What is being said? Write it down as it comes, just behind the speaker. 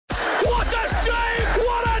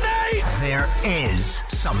is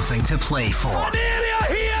something to play for. An area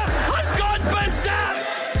here has gone berserk!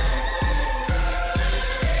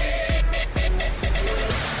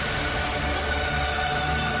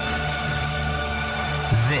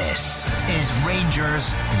 This is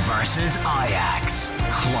Rangers versus Ajax.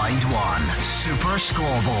 Clyde One Super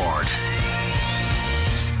Scoreboard.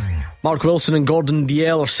 Mark Wilson and Gordon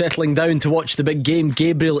Dalziel are settling down to watch the big game.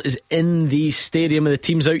 Gabriel is in the stadium. Are the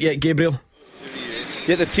teams out yet, Gabriel?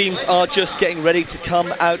 Yeah, the teams are just getting ready to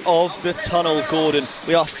come out of the tunnel, Gordon.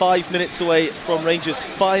 We are 5 minutes away from Rangers'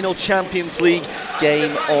 final Champions League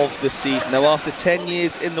game of the season. Now, after 10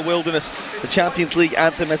 years in the wilderness, the Champions League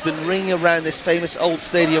anthem has been ringing around this famous old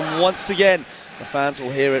stadium once again. The fans will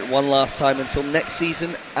hear it one last time until next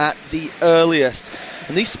season at the earliest.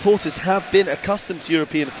 And these supporters have been accustomed to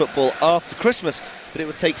European football after Christmas, but it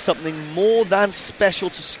would take something more than special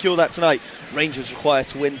to secure that tonight. Rangers require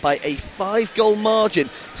to win by a 5-goal margin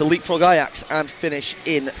to leapfrog Ajax and finish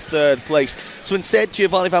in third place. So instead,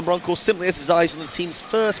 Giovanni Van Bronckhorst simply has his eyes on the team's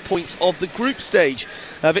first points of the group stage.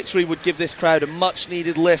 A victory would give this crowd a much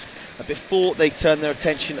needed lift before they turn their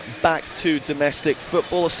attention back to domestic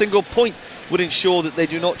football. A single point would ensure that they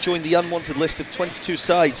do not join the unwanted list of 22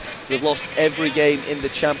 sides who have lost every game in the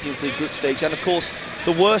Champions League group stage. And of course,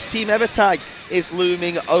 the worst team ever tag is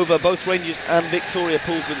looming over both Rangers and Victoria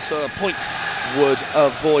Poulsen, so a point would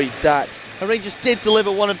avoid that. The Rangers did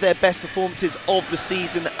deliver one of their best performances of the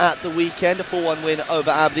season at the weekend, a 4-1 win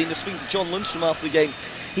over Aberdeen. I was speaking to John Lundstrom after the game.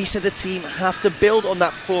 He said the team have to build on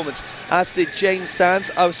that performance, as did James Sands.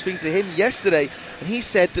 I was speaking to him yesterday, and he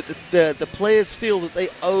said that the players feel that they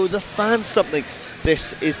owe the fans something.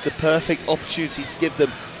 This is the perfect opportunity to give them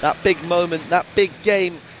that big moment, that big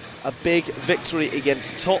game, a big victory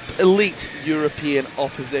against top elite European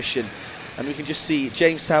opposition. And we can just see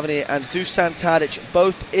James Tavernier and Dusan Tadic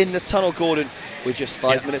both in the tunnel, Gordon. We're just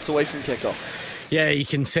 5 minutes away from kickoff. Yeah, you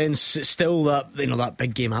can sense still that, you know, that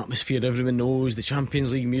big game atmosphere. Everyone knows the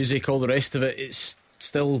Champions League music, all the rest of it. It's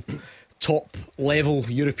still top level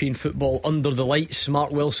European football under the lights.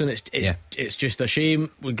 Mark Wilson, it's just a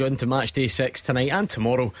shame we go into match day 6 tonight and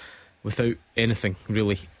tomorrow without anything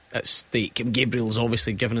really at stake. And Gabriel's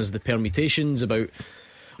obviously given us the permutations about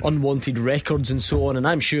unwanted records and so on, and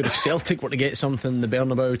I'm sure if Celtic were to get something in the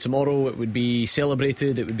Bernabeu tomorrow, it would be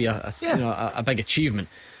celebrated. It would be a big achievement.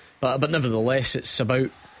 But nevertheless, it's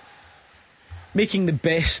about making the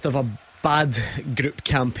best of a bad group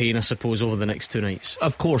campaign, I suppose, over the next 2 nights.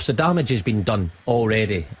 Of course, the damage has been done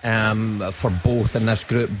already for both in this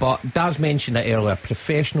group. But Daz mentioned it earlier,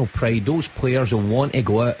 professional pride. Those players who want to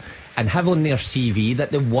go out and have on their CV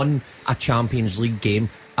that they won a Champions League game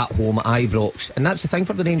at home at Ibrox. And that's the thing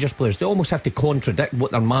for the Rangers players. They almost have to contradict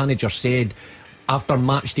what their manager said after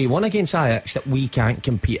match day 1 against Ajax, that we can't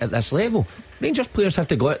compete at this level. Rangers players have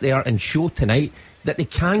to go out there and show tonight that they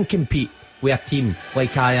can compete with a team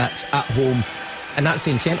like Ajax at home, and that's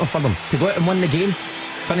the incentive for them to go out and win the game,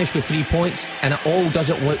 finish with 3 points, and it all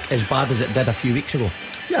doesn't look as bad as it did a few weeks ago.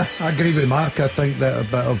 Yeah, I agree with Mark. I think that a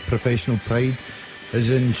bit of professional pride is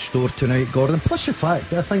in store tonight, Gordon. Plus the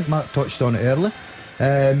fact, I think Mark touched on it earlier,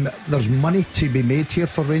 there's money to be made here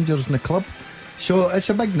for Rangers in the club. So it's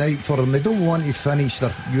a big night for them. They don't want to finish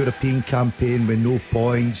their European campaign with no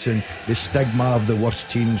points and the stigma of the worst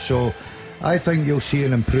team. So I think you'll see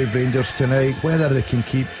an improved Rangers tonight. Whether they can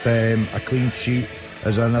keep a clean sheet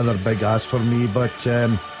is another big ask for me. But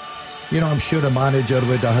I'm sure the manager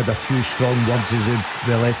would have had a few strong words as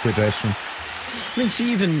they left the dressing room. I mean,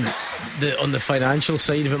 see, even on the financial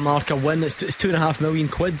side of it, Mark, a win, it's £2.5 million.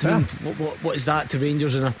 I mean, what is that to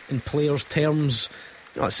Rangers in players' terms?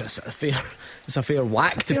 It's a fair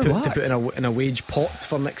whack to put in a wage pot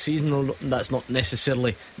for next season. That's not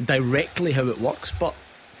necessarily directly how it works, but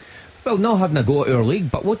well, not having a go at our league,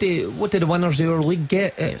 but what do the winners of our league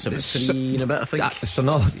get? It's about 3 and a bit, I think. So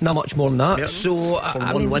not much more than that. Yep. So for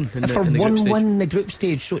one win in the group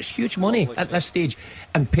stage, so it's huge money at this stage.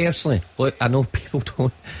 And personally, look, I know people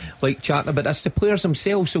don't like chatting about this. The players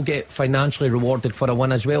themselves will get financially rewarded for a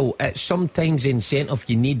win as well. It's sometimes the incentive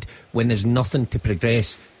you need when there's nothing to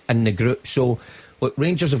progress in the group. So look,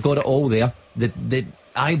 Rangers have got it all there. The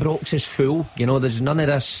Ibrox is full. There's none of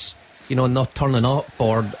this, not turning up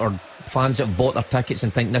or fans that have bought their tickets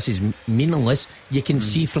and think this is meaningless. You can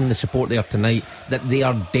see from the support there tonight that they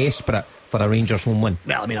are desperate for a Rangers home win.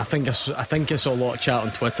 Well, I mean, I think I saw a lot of chat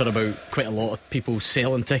on Twitter about quite a lot of people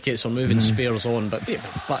selling tickets or moving spares on, but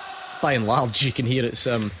by and large you can hear it's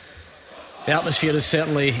the atmosphere is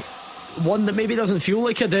certainly one that maybe doesn't feel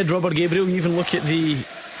like a dead rubber, Gabriel. You even look at the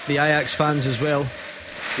Ajax fans as well.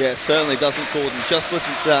 Yeah, it certainly doesn't, Gordon. Just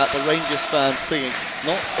listen to that, the Rangers fans singing.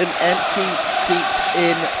 Not an empty seat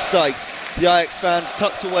in sight. The Ajax fans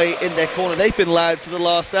tucked away in their corner. They've been loud for the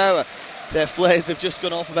last hour. Their flares have just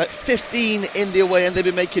gone off, about 15 in the away end. They've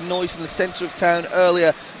been making noise in the centre of town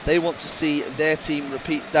earlier. They want to see their team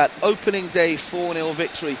repeat that opening day 4-0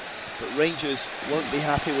 victory, but Rangers won't be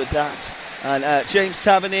happy with that. And James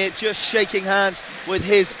Tavernier just shaking hands with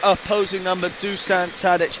his opposing number, Dusan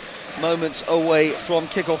Tadic, moments away from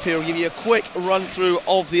kick-off here. I'll give you a quick run-through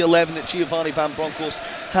of the 11 that Giovanni Van Bronckhorst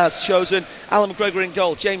has chosen. Alan McGregor in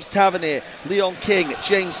goal, James Tavernier, Leon King,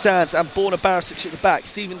 James Sands and Borna Barisic at the back,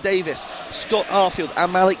 Stephen Davis, Scott Arfield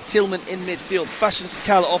and Malik Tillman in midfield, Fashion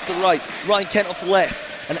Sakala off the right, Ryan Kent off the left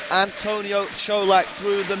and Antonio Cholak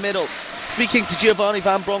through the middle. Speaking to Giovanni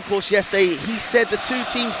Van Bronckhorst yesterday, he said the two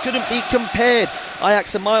teams couldn't be compared.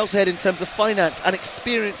 Ajax are miles ahead in terms of finance and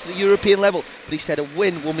experience at the European level, but he said a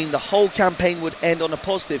win will mean the whole campaign would end on a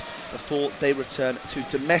positive before they return to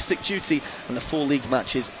domestic duty and the 4 league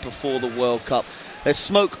matches before the World Cup. There's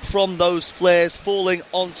smoke from those flares falling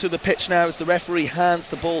onto the pitch now as the referee hands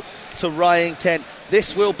the ball to Ryan Kent.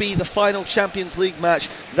 This will be the final Champions League match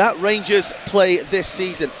that Rangers play this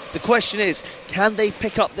season. The question is, can they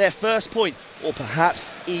pick up their first point or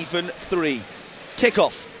perhaps even 3?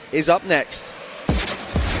 Kickoff is up next.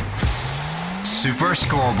 Super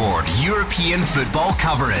Scoreboard European football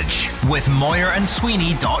coverage with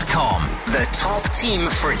MoyerandSweeney.com. The top team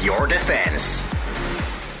for your defence.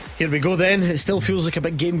 Here we go then. It still feels like a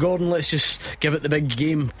big game, Gordon. Let's just give it the big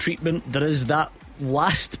game treatment. There is that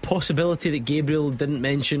last possibility that Gabriel didn't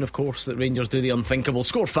mention, of course, that Rangers do the unthinkable,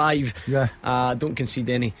 score 5, don't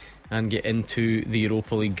concede any, and get into the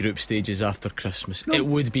Europa League group stages after Christmas. It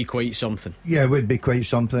would be quite something. Yeah, it would be quite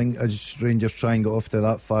something as Rangers try and get off to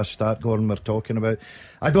that fast start, Gordon, we're talking about.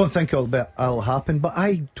 I don't think it'll happen, but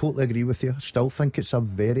I totally agree with you. I still think it's a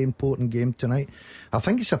very important game tonight. I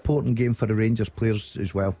think it's an important game for the Rangers players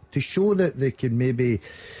as well, to show that they can maybe,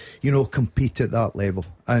 compete at that level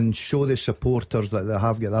and show the supporters that they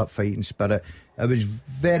have got that fighting spirit. It was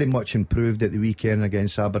very much improved at the weekend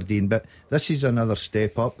against Aberdeen, but this is another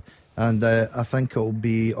step up. And I think it'll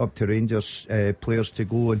be up to Rangers players to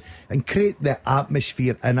go and create the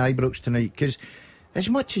atmosphere in Ibrox tonight. Because as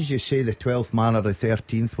much as you say the 12th man or the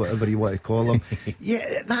 13th, whatever you want to call them,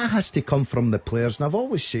 yeah, that has to come from the players. And I've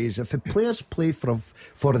always said, if the players play for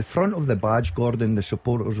the front of the badge, Gordon, the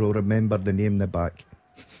supporters will remember the name in the back.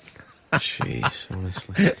 Jeez,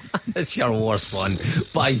 honestly. It's your worst one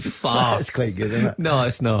by far. It's quite good, isn't it? No,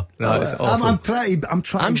 it's not. No, it's awful. I'm trying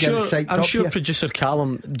to get it psyched up. I'm sure here. Producer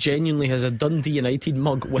Callum genuinely has a Dundee United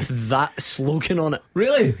mug with that slogan on it.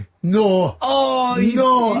 Really? No. Oh, he's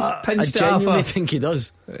pinched it off. I genuinely think he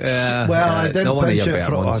does. Yeah. Well, I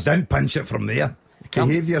didn't pinch it from there.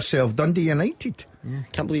 Behave yourself, Dundee United. Yeah,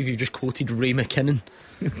 can't believe you've just quoted Ray McKinnon.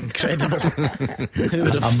 Incredible. Who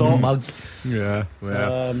would have thought? Mug. Yeah.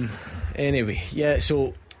 Anyway,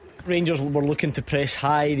 so Rangers were looking to press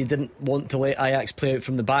high. They didn't want to let Ajax play out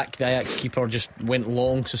from the back. The Ajax keeper just went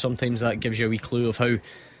long, so sometimes that gives you a wee clue of how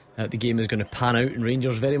the game is going to pan out. And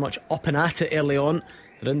Rangers very much up and at it early on.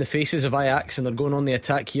 They're in the faces of Ajax and they're going on the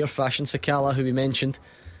attack here. Fashion Sakala, who we mentioned,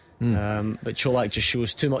 but Cholak just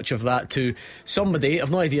shows too much of that to somebody,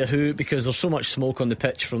 I've no idea who, because there's so much smoke on the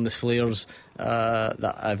pitch from the flares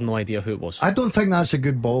that I have no idea who it was. I don't think that's a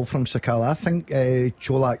good ball from Sakala. I think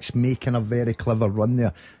Cholak's making a very clever run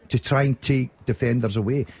there to try and take defenders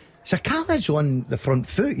away. Sakala's on the front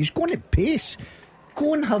foot, he's going at pace.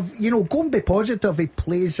 Go and be positive. He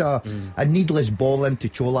plays a needless ball into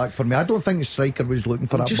Cholak for me. I don't think the striker was looking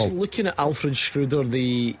for that ball. Just looking at Alfred Schroeder,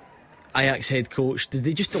 the Ajax head coach, did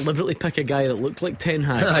they just deliberately pick a guy that looked like Ten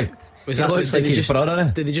Hag? Looks like his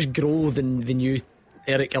brother. Did they just grow the new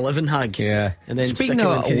Eric Elevenhag? Yeah. And then speaking stick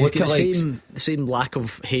him of in, he's got the same lack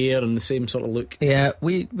of hair and the same sort of look. Yeah,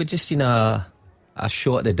 we just seen a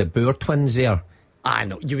shot of the De Boer twins there. I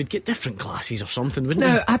know, you would get different glasses or something, wouldn't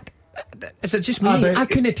you? Is it just me? I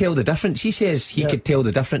couldn't tell the difference. He says he could tell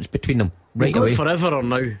the difference between them right away. Forever or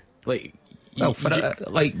now? Like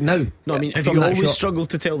now. No, I mean, have you always struggled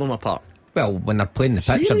to tell them apart? Well, when they're playing the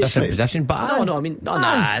pitch, they're different position. But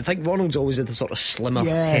I think Ronald's always had the sort of slimmer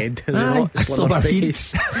head, is it not? Slimmer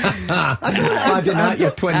face. I don't imagine that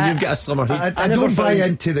you're twin. You've got a slimmer head. I don't buy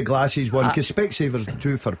into the glasses one because Specsavers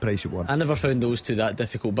 2 for the price of 1. I never found those two that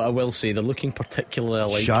difficult, but I will say they're looking particularly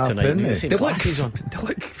alike sharp, tonight. They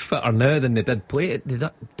look fitter now than they did play.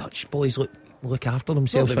 The Dutch boys look after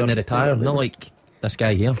themselves when they retire. Not like this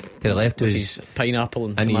guy here to the left with his pineapple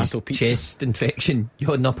and tomato his pizza. Chest infection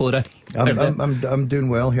yawning up over it. I'm doing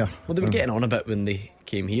well here. Well, they were getting on a bit when they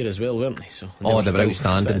came here as well, weren't they? So they were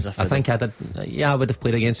outstanding. I think I did. I would have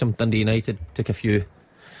played against them. Dundee United took a few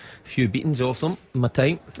beatings off them in my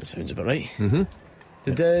time. That sounds about right.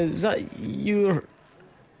 Was that your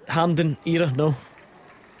Hampden era? No,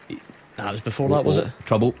 that was before that, was it?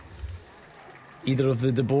 Trouble. Either of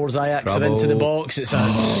the De Boers Ajax Trouble. are into the box. It's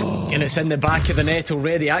and it's in the back of the net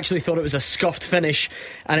already. I actually thought it was a scuffed finish,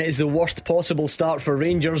 and it is the worst possible start for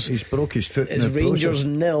Rangers. He's broke his foot. It's in the Rangers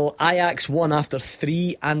process. 0, Ajax 1 after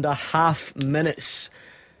 3.5 minutes.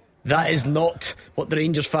 That is not what the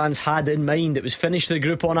Rangers fans had in mind. It was finish the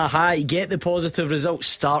group on a high, get the positive results,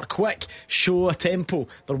 start quick, show a tempo.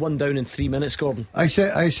 They're 1 down in 3 minutes, Gordon. I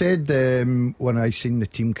said when I seen the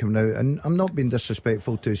team coming out, and I'm not being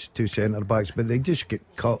disrespectful to two centre backs, but they just get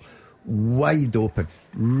cut wide open,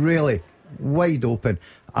 really wide open,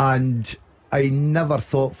 and I never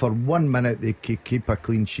thought for 1 minute they could keep a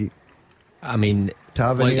clean sheet. I mean,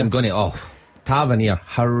 Tavernier. I'm going to. Tavernier,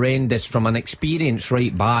 horrendous from an experienced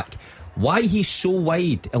right back. Why he's so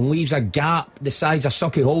wide and leaves a gap the size of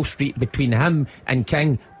Sucky Hall Street between him and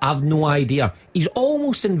King, I've no idea. He's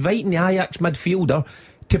almost inviting the Ajax midfielder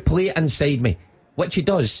to play it inside me, which he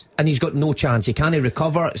does, and he's got no chance. He can't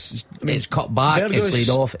recover. It's cut back. Virgo's, it's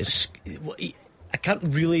laid off. I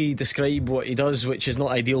can't really describe what he does, which is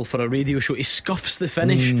not ideal for a radio show. He scuffs the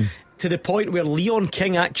finish to the point where Leon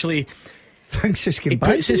King actually Thinks he's he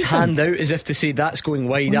puts his hand out as if to say that's going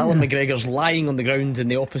wide. Alan McGregor's lying on the ground in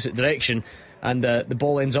the opposite direction, and the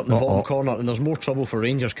ball ends up in the bottom corner, and there's more trouble for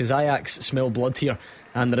Rangers because Ajax smell blood here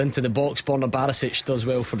and they're into the box. Borna Barisic does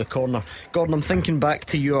well for the corner. Gordon, I'm thinking back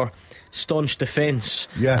to your staunch defence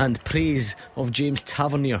and praise of James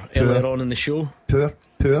Tavernier earlier on in the show. Poor.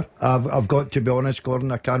 I've got to be honest,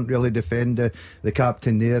 Gordon, I can't really defend the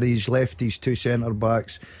captain there. He's left his two centre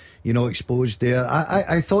backs, exposed there.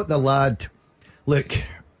 I thought the lad, look,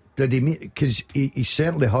 did he meet? Because he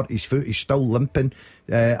certainly hurt his foot. He's still limping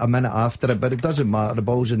a minute after it, but it doesn't matter. The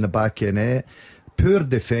ball's in the back of the net. Poor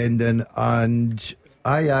defending, and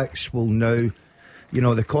Ajax will now,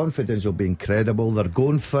 the confidence will be incredible. They're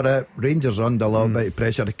going for it. Rangers are under a little bit of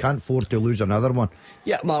pressure. They can't afford to lose another one.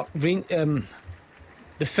 Yeah, Mark,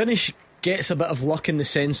 the finish gets a bit of luck in the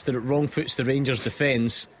sense that it wrong foots the Rangers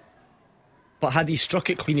defence. But had he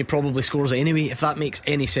struck it clean, he probably scores anyway, if that makes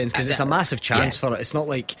any sense, because it's a massive chance for it. It's not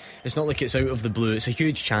like it's out of the blue. It's a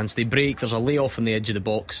huge chance. They break, there's a layoff on the edge of the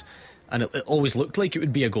box, and it always looked like it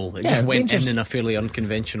would be a goal. It just went in a fairly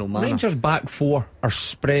unconventional manner. Rangers back four are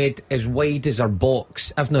spread as wide as our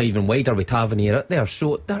box, if not even wider, with Tavernier out there.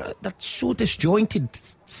 So they're so disjointed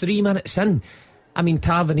 3 minutes in. I mean,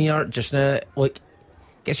 Tavernier just now,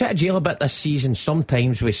 gets out of jail a bit this season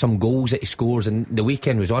sometimes with some goals that he scores, and the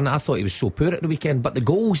weekend was on. I thought he was so poor at the weekend, but the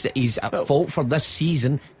goals that he's at fault for this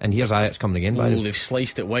season, and here's Ajax coming again. They've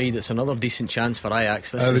sliced it wide. It's another decent chance for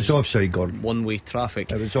Ajax. This it was offside, Gordon. One-way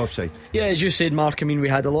traffic. It was offside. Yeah, as you said, Mark, I mean, we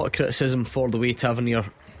had a lot of criticism for the way Tavernier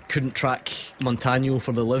couldn't track Montano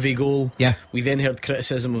for the Livy goal. Yeah. We then heard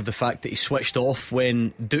criticism of the fact that he switched off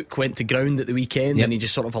when Duke went to ground at the weekend, and he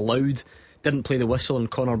just sort of didn't play the whistle, and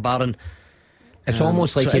Connor Barron. It's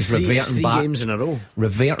almost like he's reverting back. Games in a row.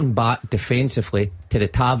 Reverting back defensively to the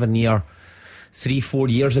Tavernier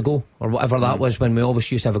 3-4 years ago, or whatever that was, when we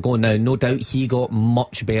always used to have a go. Now, no doubt he got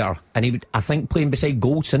much better, and I think playing beside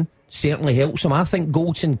Goldson certainly helps him. I think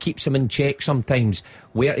Goldson keeps him in check sometimes,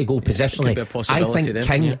 where to go positionally. I think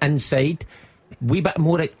King inside, wee bit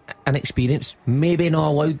more inexperience, maybe not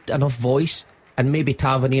allowed enough voice, and maybe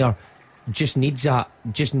Tavernier just needs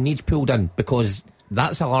pulled in, because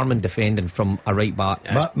that's alarming defending from a right back.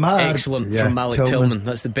 Excellent from Malik Tillman.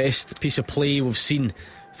 That's the best piece of play we've seen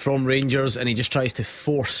from Rangers, and he just tries to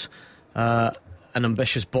force an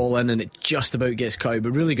ambitious ball in, and it just about gets cut out.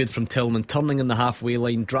 But really good from Tillman, turning in the halfway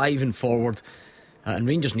line, driving forward, and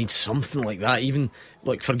Rangers need something like that. Even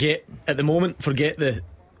forget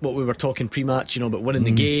what we were talking pre-match, but winning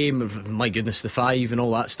the game, my goodness, the 5 and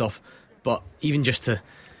all that stuff. But even just to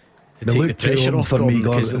take the pressure off Gordon,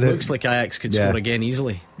 because it looks like Ajax could score again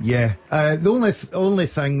easily. Yeah, the only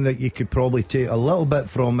thing that you could probably take a little bit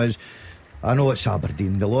from is, I know it's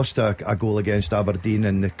Aberdeen. They lost a goal against Aberdeen,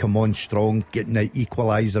 and they come on strong, getting the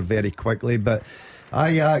equaliser very quickly. But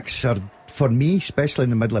Ajax are, for me, especially in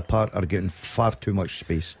the middle part, are getting far too much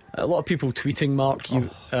space. A lot of people tweeting, Mark.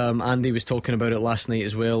 Andy was talking about it last night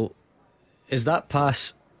as well. Is that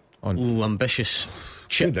pass ambitious?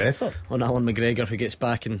 Chip on Alan McGregor, who gets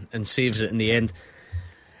back and saves it in the end.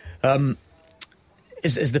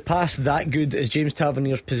 Is the pass that good? Is James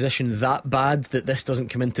Tavernier's position that bad that this doesn't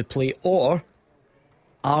come into play? Or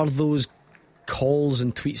are those calls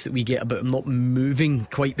and tweets that we get about him not moving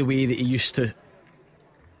quite the way that he used to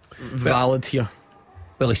valid here?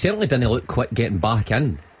 Well, he certainly didn't look quick getting back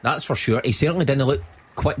in, that's for sure. He certainly didn't look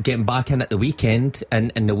quick getting back in at the weekend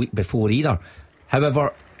and the week before either.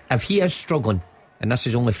 However, if he is struggling, and this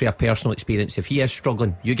is only through a personal experience, if he is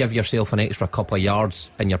struggling, you give yourself an extra couple of yards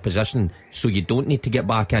in your position so you don't need to get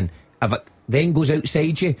back in. If it then goes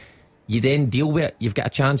outside you, you then deal with it. You've got a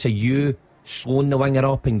chance of you slowing the winger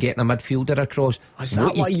up and getting a midfielder across. Is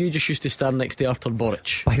that why you just used to stand next to Artur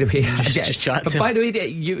Boric? By the way, just chat to him. by the way,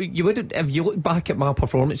 you would, if you look back at my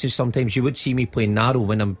performances, sometimes you would see me playing narrow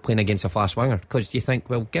when I'm playing against a fast winger, because you think,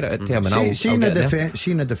 well, get it out to him and I'll get there.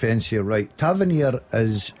 Seeing the defence here, right? Tavernier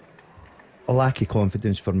is a lack of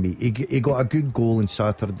confidence for me. He got a good goal on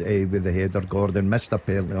Saturday with the header. Gordon missed a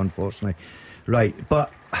penalty, unfortunately. Right,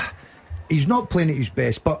 but he's not playing at his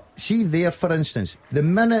best. But see there, for instance, the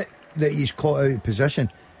minute that he's caught out of position,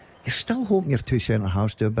 you're still hoping your two centre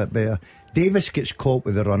halves do a bit better. Davis gets caught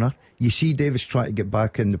with the runner. You see Davis trying to get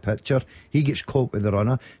back in the picture. He gets caught with the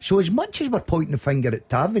runner. So as much as we're pointing the finger at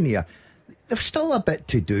Tavernier, they've still a bit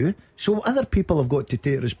to do. So other people have got to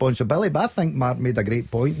take responsibility. But I think Mark made a great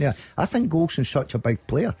point there. I think Golson's such a big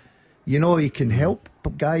player. You know, he can help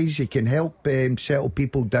guys. He can help settle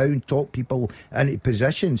people down, talk people into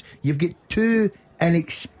positions. You've got two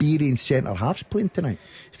inexperienced centre halves playing tonight.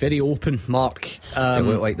 It's very open, Mark. They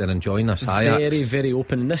look like they're enjoying this. Very, very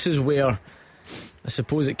open. And this is where I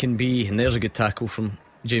suppose it can be. And there's a good tackle from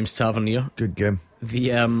James Tavernier. Good game.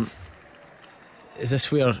 Is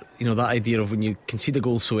this where, you know, that idea of when you concede a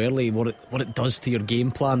goal so early, what it does to your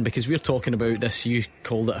game plan? Because we're talking about this, you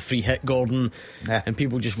called it a free hit, Gordon, and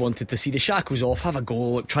people just wanted to see the shackles off, have a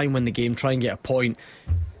goal, try and win the game, try and get a point.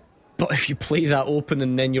 But if you play that open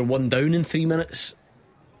and then you're one down in 3 minutes,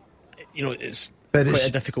 you know, it's quite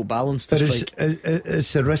a difficult balance to strike.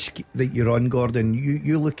 It's a risk that you're on, Gordon.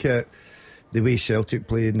 You look at the way Celtic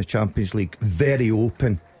play in the Champions League, very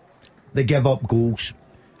open. They give up goals,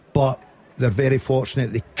 but they're very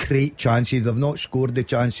fortunate. They create chances. They've not scored the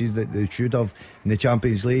chances that they should have in the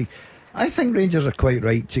Champions League. I think Rangers are quite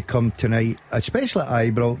right to come tonight, especially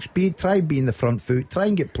at Ibrox. Try being the front foot, try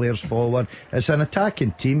and get players forward. It's an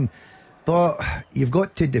attacking team, but you've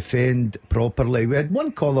got to defend properly. We had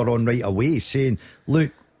one caller on right away saying,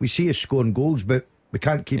 look, we see us scoring goals, but we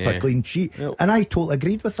can't keep a clean sheet. And I totally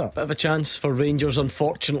agreed with that. Bit of a chance for Rangers.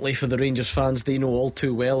 Unfortunately for the Rangers fans, they know all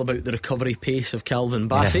too well about the recovery pace of Calvin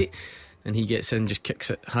Bassett. And he gets in, just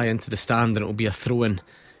kicks it high into the stand, and it'll be a throw-in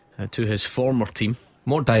to his former team.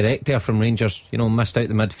 More direct there from Rangers. You know, missed out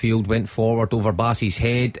the midfield, went forward over Bassey's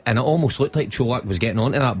head, and it almost looked like Cholak was getting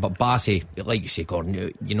onto that. But Bassey, like you say,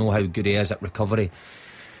 Gordon, you know how good he is at recovery,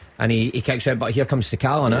 and he kicks out. But here comes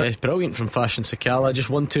Sakala now. It's brilliant from Fashion Sakala.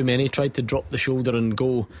 Just one too many. Tried to drop the shoulder and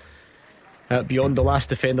go beyond the last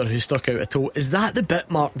defender who stuck out a toe. Is that the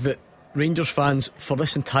bit, Mark, that Rangers fans for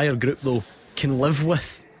this entire group though can live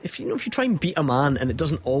with? If you try and beat a man and it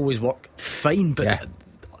doesn't always work, fine. But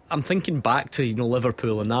I'm thinking back to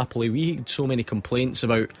Liverpool and Napoli. We had so many complaints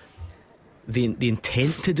about the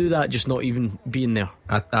intent to do that, just not even being there.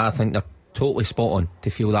 I think they're totally spot on to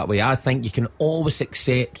feel that way. I think you can always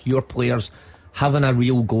accept your players having a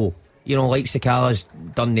real go. You know, like Sakala's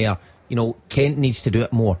done there. You know, Kent needs to do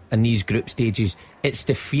it more in these group stages. It's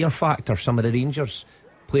the fear factor some of the Rangers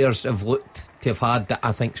players have looked to have had that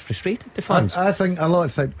I think is frustrated the fans. I think a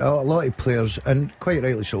lot of players, and quite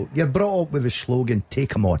rightly so, you're brought up with the slogan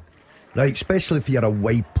take 'em on, right? Especially if you're a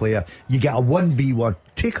wide player, you get a 1v1,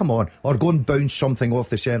 take 'em on, or go and bounce something off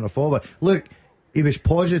the centre forward. Look, he was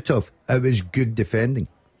positive. It was good defending.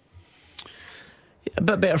 A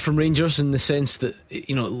bit better from Rangers in the sense that,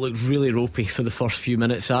 you know, it looked really ropey for the first few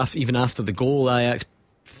minutes. Even after the goal, Ajax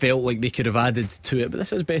felt like they could have added to it, but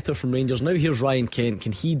this is better from Rangers. Now here's Ryan Kent.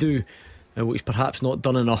 Can he do what he's perhaps not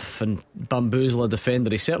done enough and bamboozle a defender?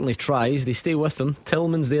 He certainly tries. They stay with him.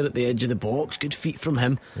 Tillman's there at the edge of the box. Good feet from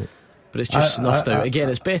him, but it's just snuffed out. Again,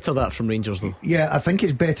 it's better that from Rangers though. Yeah, I think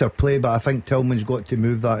it's better play, but I think Tillman's got to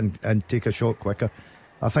move that and take a shot quicker.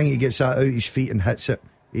 I think he gets that out his feet and hits it.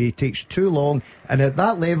 He takes too long, and at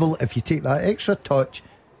that level, if you take that extra touch,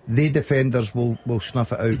 the defenders will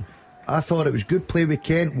snuff it out. I thought it was good play with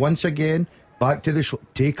Kent once again. Back to the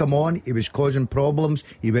take him on. He was causing problems.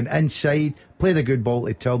 He went inside, played a good ball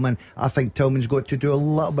to Tillman. I think Tillman's got to do a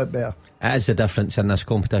little bit better. It is the difference in this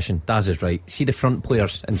competition. Daz is right. See the front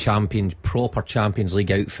players in proper Champions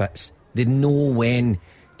League outfits. They know when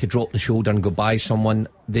to drop the shoulder and go by someone.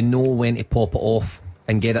 They know when to pop it off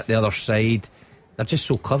and get it the other side. They're just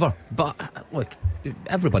so clever. But look,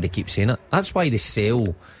 everybody keeps saying it. That's why they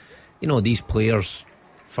sell, these players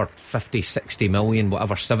for 50, 60 million,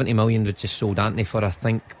 whatever, 70 million they just sold Anthony for. I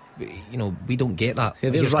think, we don't get that.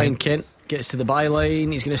 Yeah, there's Ryan Kent, gets to the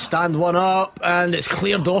byline, he's going to stand one up, and it's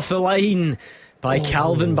cleared off the line by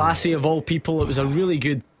Calvin Bassey of all people. It was a really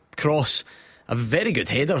good cross, a very good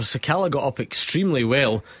header. Sakala got up extremely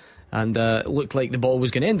well, and it looked like the ball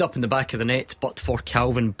was going to end up in the back of the net, but for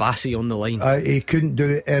Calvin Bassey on the line. He couldn't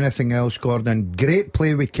do anything else, Gordon. Great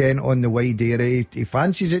play with Kent on the wide area. He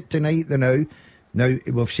fancies it tonight. Now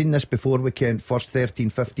we've seen this before with Kent, first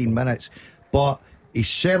 13-15 minutes, but he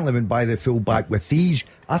certainly went by the full back with these.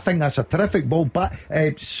 I think that's a terrific ball.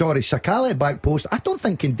 Sakala back post. I don't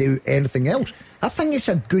think can do anything else. I think it's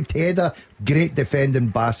a good header. Great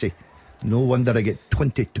defending, Bassey. No wonder I get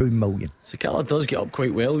 22 million. Sakala does get up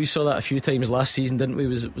quite well. We saw that a few times last season, didn't we?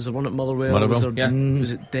 Was there one at Motherwell? Was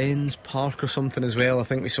it Dens Park or something as well? I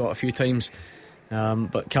think we saw it a few times.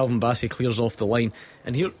 But Calvin Bassey clears off the line.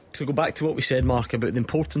 And here, to go back to what we said, Mark, about the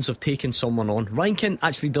importance of taking someone on, Ryan Kent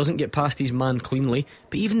actually doesn't get past his man cleanly,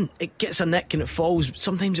 but even it gets a nick and it falls.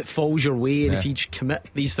 Sometimes it falls your way, and if you commit,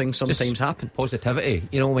 these things sometimes happen. Positivity,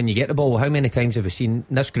 when you get the ball. How many times have we seen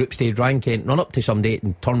in this group stage Ryan Kent run up to somebody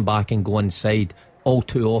and turn back and go inside? All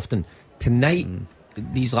too often. Tonight,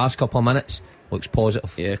 these last couple of minutes, looks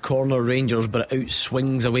positive. Yeah, corner Rangers, but it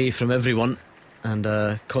outswings away from everyone and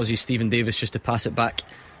causes Stephen Davis just to pass it back.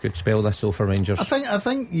 Good spell this though for Rangers. I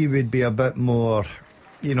think you would be a bit more,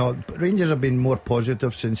 Rangers have been more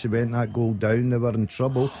positive since they went that goal down. They were in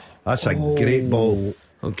trouble. That's a great ball.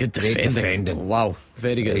 Oh, good defending. Wow,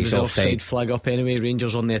 very good. It was offside flag up anyway.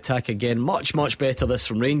 Rangers on the attack again. Much better this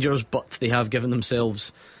from Rangers, but they have given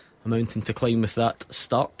themselves a mountain to climb with that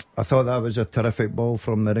start. I thought that was a terrific ball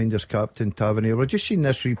from the Rangers captain Tavernier. We've just seen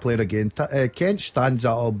this replay again. Kent stands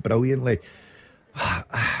that up brilliantly.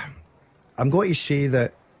 I'm going to say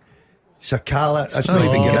that Sakala, it's not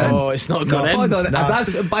even getting in. Oh, it's not gone in. Hold on.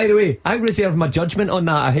 That's, by the way, I reserve my judgment on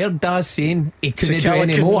that. I heard Daz saying he couldn't do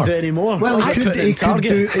any more. Well, he could hit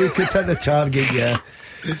the target, yeah.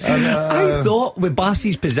 I thought with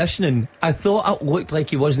Bassey's positioning, I thought it looked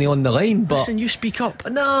like he wasn't on the line. But listen, you speak up.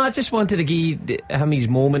 No, I just wanted to give him his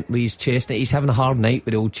moment with his chest. He's having a hard night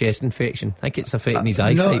with the old chest infection. I think it's affecting his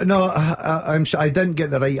eyesight. I didn't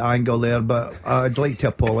get the right angle there, but I'd like to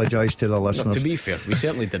apologise to the listeners. No, to be fair, we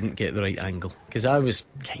certainly didn't get the right angle, because I was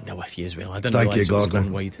kind of with you as well. I didn't realise it was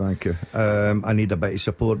going wide. Thank you. I need a bit of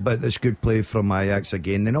support, but it's good play from Ajax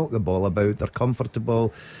again. They knock the ball about. They're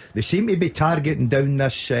comfortable. They seem to be targeting down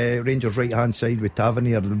this Rangers right hand side with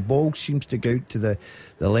Tavernier. The ball seems to go out to the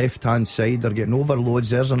left hand side. They're getting overloads.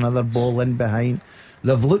 There's another ball in behind.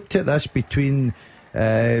 They've looked at this between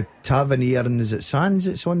Tavernier and is it Sands?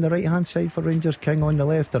 It's on the right hand side for Rangers, King on the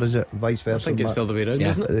left, or is it vice versa? I think it's the other way around,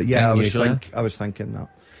 isn't it? Yeah, I was thinking that.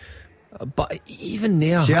 But even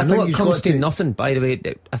there, I know it comes to nothing. By the way,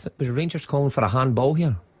 I think was Rangers calling for a handball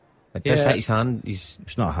here. This hit his hand. It's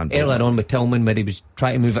not a handball. Earlier on with Tillman, where he was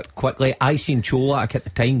trying to move it quickly, I seen Cholak at the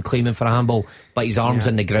time claiming for a handball, but his arms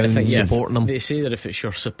in the ground supporting him. They say that if it's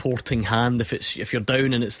your supporting hand, if you're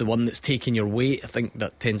down and it's the one that's taking your weight, I think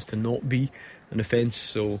that tends to not be an offence.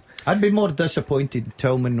 So I'd be more disappointed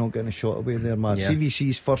Tillman not getting a shot away there, man.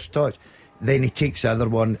 CVC's first touch, then he takes the other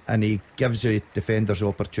one and he gives the defenders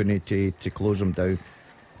opportunity to close him down.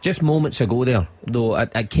 Just moments ago there, though,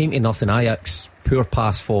 it came to nothing. Ajax, poor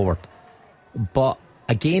pass forward. But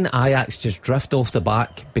again, Ajax just drift off the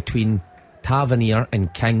back between Tavernier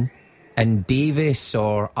and King, and Davis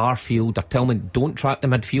or Arfield or Tillman don't track the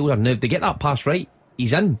midfielder. Now, if they get that pass right,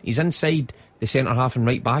 he's inside the centre half and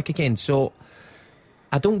right back again. So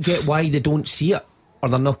I don't get why they don't see it, or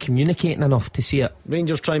they're not communicating enough to see it.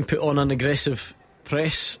 Rangers try and put on an aggressive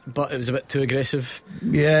press, but it was a bit too aggressive.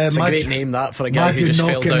 Yeah, it's a great name that for a guy who just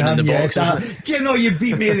fell down in the box, isn't it? Do you know you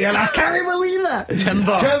beat me there? I can't believe that.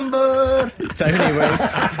 Timber down he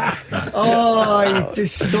went. Oh, he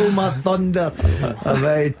just stole my thunder.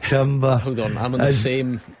 About Timber. Hold on, I'm on the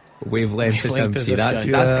same wavelength as him. See,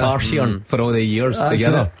 that's Carcion for all the years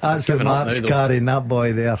together. That's what Mark's carrying that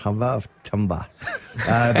boy there. A bit of Timber.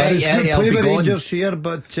 But it's good play with Rangers here.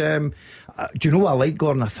 But do you know what I like,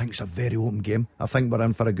 Gordon? I think it's a very open game. I think we're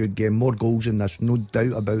in for a good game. More goals in this, no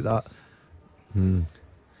doubt about that.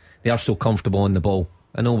 They are so comfortable on the ball.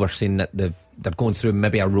 I know we're saying that they're going through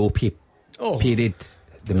maybe a ropey period.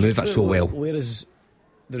 They move it so well. Where is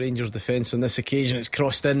the Rangers defence on this occasion? It's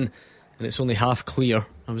crossed in and it's only half clear.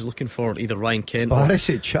 I was looking for either Ryan Kent or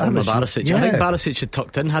Barisic. Yeah. I think Barisic had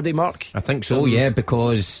tucked in, had he, Mark? I think so,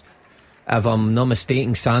 because if I'm not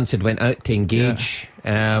mistaken, Sands had went out to engage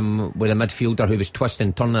with a midfielder who was twisting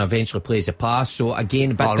and turning and eventually plays a pass. So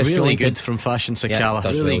again, a bit disjointed. Really good from Fashion Sakala.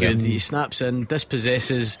 Really good. Yeah. He snaps in,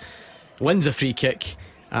 dispossesses, wins a free kick,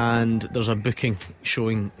 and there's a booking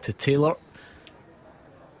showing to Taylor.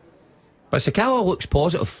 But Sakala looks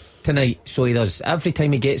positive tonight, so he does. Every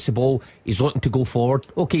time he gets the ball, he's looking to go forward.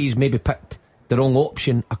 Okay, he's maybe picked the wrong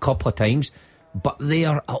option a couple of times, but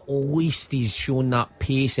there at least he's shown that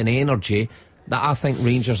pace and energy, that I think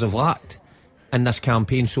Rangers have lacked in this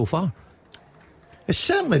campaign so far. It's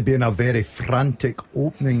certainly been a very frantic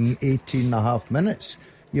opening 18 and a half minutes,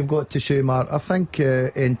 you've got to say, Mark. I think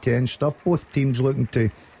end-to-end stuff, both teams looking to,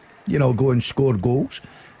 go and score goals.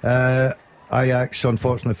 Ajax,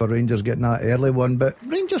 unfortunately for Rangers, getting that early one, but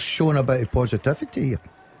Rangers showing a bit of positivity here.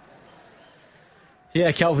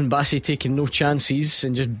 Yeah, Calvin Bassey taking no chances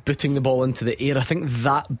and just booting the ball into the air. I think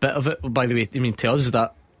that bit of it, by the way, to us,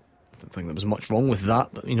 that I don't think there was much wrong with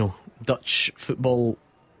that, but Dutch football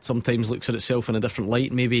sometimes looks at itself in a different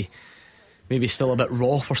light. Maybe still a bit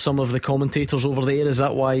raw for some of the commentators over there. Is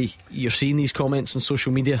that why you're seeing these comments on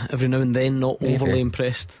social media every now and then? Not overly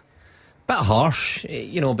impressed. Bit harsh,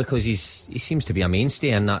 because he seems to be a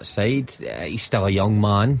mainstay in that side. He's still a young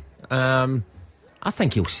man. I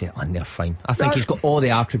think he'll settle in there fine. I think he's got all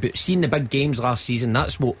the attributes. Seen the big games last season.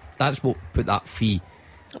 That's what put that fee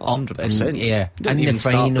 100%. Yeah, in the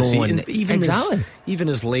final. And exactly. Even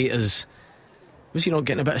as late as, was he not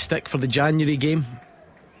getting a bit of stick for the January game?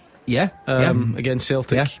 Yeah, against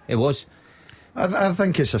Celtic. Yeah, it was. I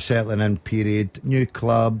think it's a settling in period. New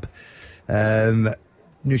club,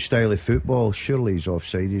 new style of football. Surely he's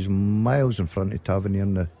offside. He's miles in front of Tavernier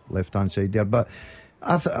on the left hand side there. But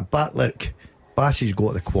look, Bassey's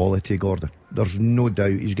got the quality, Gordon. There's no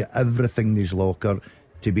doubt. He's got everything in his locker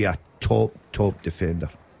to be a top defender.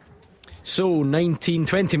 So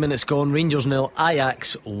 19-20 minutes gone, Rangers 0,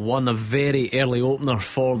 Ajax 1. A very early opener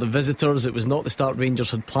for the visitors. It was not the start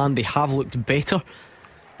Rangers had planned. They have looked better.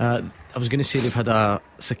 I was going to say they've had a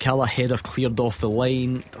Sakala header cleared off the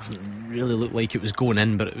line. Doesn't really look like it was going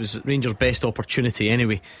in, but it was Rangers' best opportunity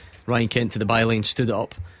anyway. Ryan Kent to the byline, stood it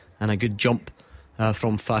up, and a good jump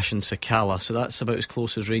from Fashion Sakala. So that's about as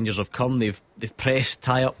close as Rangers have come. They've pressed,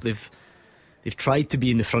 tie up, they've tried to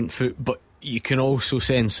be in the front foot, but you can also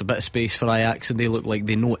sense a bit of space for Ajax, and they look like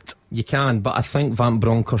they know it. You can, but I think Van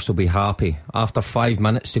Bronckhorst will be happy. After 5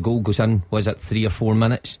 minutes, the goal goes in, was it 3 or 4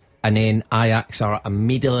 minutes? And then Ajax are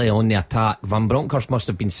immediately on the attack. Van Bronckhorst must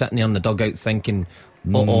have been sitting there in the dugout thinking,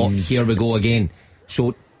 here we go again.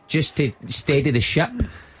 So just to steady the ship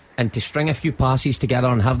and to string a few passes together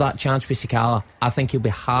and have that chance with Sakala, I think he'll be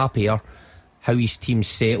happier how his team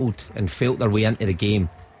settled and felt their way into the game.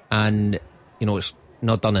 And it's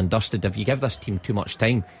not done and dusted. If you give this team too much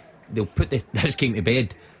time, they'll put this game to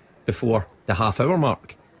bed before the half hour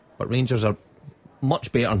mark. But Rangers are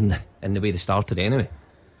much better in the way they started anyway.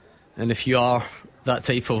 And if you are that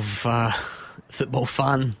type of football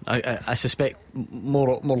fan, I suspect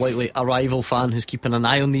more likely a rival fan who's keeping an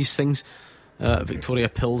eye on these things. Victoria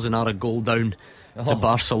Pilsen are a goal down to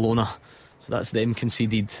Barcelona, so that's them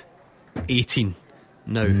conceded 18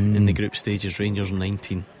 now in the group stages. Rangers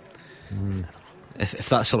 19. If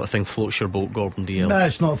that sort of thing floats your boat, Gordon DL. No,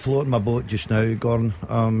 it's not floating my boat just now, Gordon.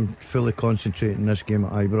 I'm fully concentrating on this game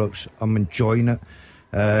at Ibrox. I'm enjoying it.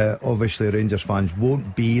 Obviously Rangers fans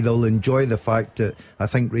won't be. They'll enjoy the fact that I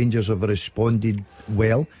think Rangers have responded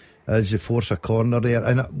well as they force a corner there.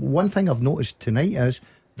 And one thing I've noticed tonight is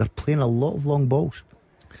they're playing a lot of long balls.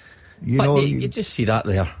 You just see that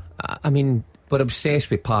there. I mean, we're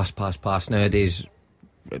obsessed with pass nowadays.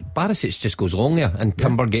 Barisic just goes long there, and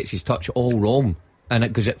Timber gets his touch all wrong, and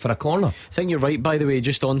it goes it for a corner. I think you're right, by the way,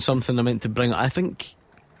 just on something I meant to bring. I think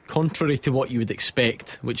contrary to what you would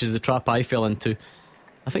expect, which is the trap I fell into,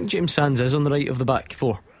 I think James Sands is on the right of the back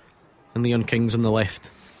four and Leon King's on the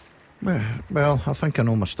left. Well, I think I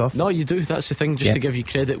know my stuff. No, you do, that's the thing, just to give you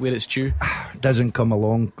credit where it's due. Doesn't come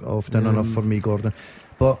along often enough for me, Gordon.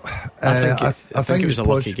 But I think it was a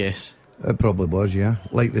lucky guess. It probably was, yeah.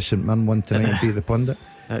 Like the St Mirren one tonight and beat the pundit.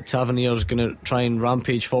 Tavernier's going to try and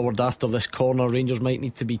rampage forward after this corner. Rangers might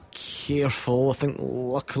need to be careful. I think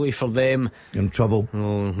luckily for them, in trouble.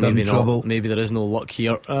 Oh, maybe not. Trouble. Maybe there is no luck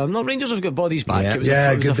here. No, Rangers have got bodies back.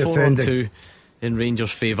 Yeah. It was a 4-on-2 in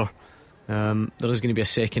Rangers' favour. There is going to be a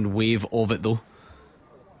second wave of it though.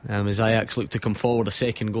 As Ajax look to come forward, a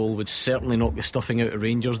second goal would certainly knock the stuffing out of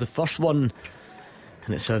Rangers. The first one,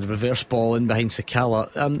 and it's a reverse ball in behind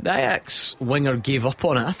Sakala. The Ajax winger gave up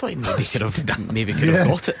on it. I thought he maybe could have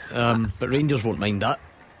got it, but Rangers won't mind that.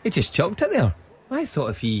 He just chucked it there. I thought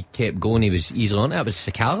if he kept going, he was easily on it. It was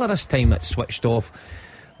Sakala this time that switched off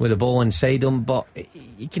with the ball inside him, but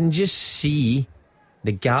you can just see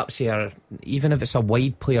the gaps here. Even if it's a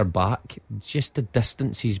wide player back, just the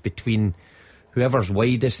distances between whoever's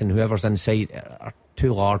widest and whoever's inside are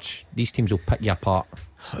too large. These teams will pick you apart.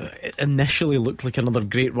 It initially looked like another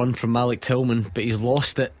great run from Malik Tillman, but he's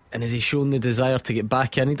lost it. And has he shown the desire to get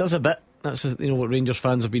back in? He does a bit. That's what Rangers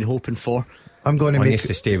fans have been hoping for. I'm going to make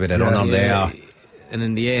to stay with it on there. And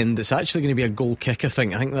in the end, it's actually going to be a goal kick. I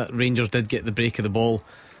think that Rangers did get the break of the ball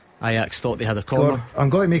Ajax thought they had a corner. I'm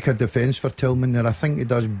going to make a defence for Tillman there. I think he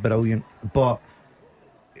does brilliant, but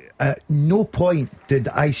at no point did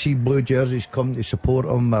I see blue jerseys come to support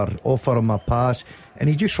him or offer him a pass, and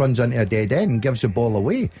he just runs into a dead end and gives the ball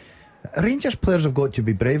away. Rangers players have got to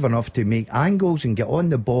be brave enough to make angles and get on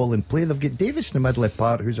the ball and play. They've got Davis in the middle of the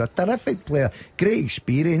park, who's a terrific player, great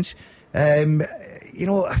experience. You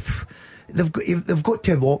know, they've got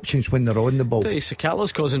to have options when they're on the ball.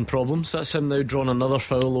 Sakala's causing problems. That's him now drawing another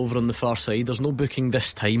foul over on the far side. There's no booking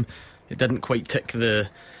this time. It didn't quite tick the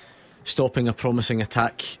stopping a promising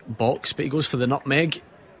attack box, but he goes for the nutmeg.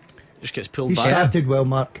 Just gets pulled back. He started well,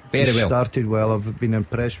 Mark. Very well. Started well. I've been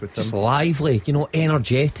impressed with him. Just lively, you know,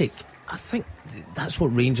 energetic. I think that's what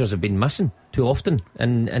Rangers have been missing too often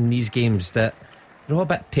in these games, that they're all a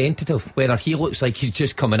bit tentative, whether he looks like he's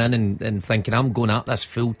just coming in and thinking, I'm going at this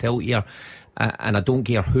full tilt here, and I don't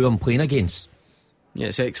care who I'm playing against. Yeah,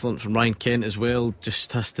 it's excellent from Ryan Kent as well.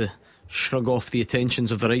 Just has to shrug off the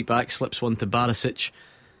attentions of the right back, slips one to Barisic.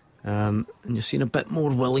 And you're seeing a bit more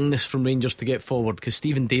willingness from Rangers to get forward, because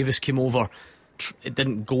Stephen Davis came over. It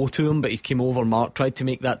didn't go to him, but he came over, Mark, tried to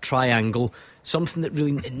make that triangle, something that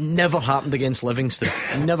really never happened against Livingston.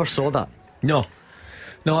 You never saw that. No,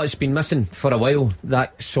 it's been missing for a while,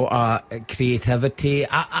 that sort of creativity.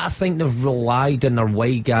 I think they've relied on their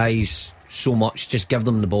wide guys so much. Just give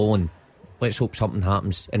them the ball and let's hope something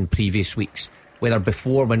happens. In previous weeks, whether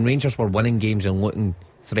before, when Rangers were winning games and looking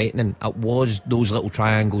threatening, it was those little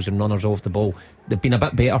triangles and runners off the ball. They've been a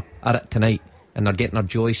bit better at it tonight, and they're getting their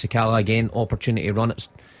joy. Sakala again, opportunity to run it.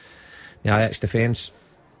 The Ajax defence.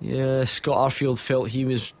 Yeah, Scott Arfield felt he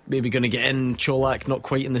was maybe going to get in. Cholak not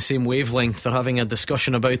quite in the same wavelength. They're having a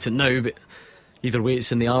discussion about it now, but either way,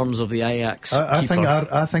 it's in the arms of the Ajax keeper.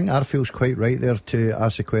 I think Arfield's quite right there to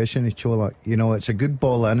ask the question of Cholak. You know, it's a good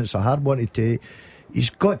ball in, it's a hard one to take. He's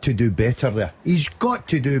got to do better there. He's got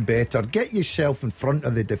to do better. Get yourself in front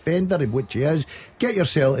of the defender, which he is. Get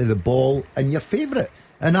yourself to the ball, and your favourite.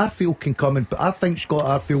 And Arfield can come in. But I think Scott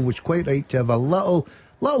Arfield was quite right to have a little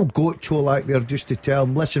go at Cholak there, just to tell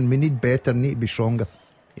him, listen, we need better, need to be stronger.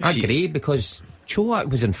 I agree, because Cholak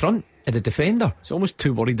was in front of the defender. He's almost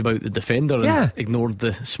too worried about the defender and ignored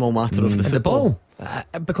the small matter of the football.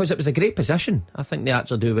 Because it was a great position. I think they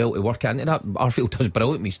actually do well to work into that. Arfield does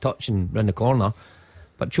brilliant with his touch and round the corner,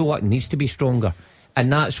 but Cholak needs to be stronger.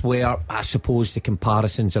 And that's where I suppose the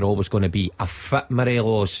comparisons are always going to be. A fit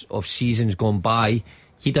Morelos of seasons gone by,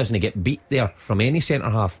 he doesn't get beat there from any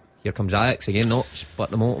centre half. Here comes Ajax again, no,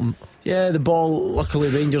 split them open. Yeah, the ball, luckily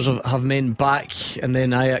Rangers have men back, and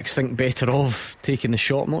then Ajax think better of taking the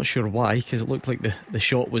shot. I'm not sure why, because it looked like the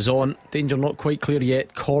shot was on. Danger not quite clear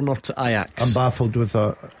yet. Corner to Ajax. I'm baffled with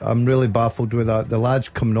that. I'm really baffled with that. The lad's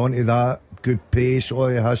coming onto that, good pace. All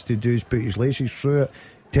he has to do is put his laces through it,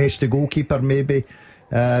 test the goalkeeper maybe.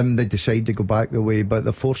 They decide to go back the way, but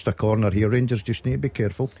they forced a corner here. Rangers just need to be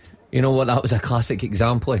careful. You know what, that was a classic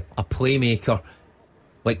example. A playmaker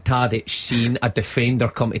like Tadic seen a defender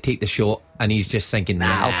come to take the shot, and he's just thinking,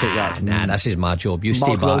 nah, I'll take that. Nah, this is my job. You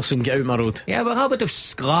stay back. Mark Wilson, get out my road. Yeah, but how would have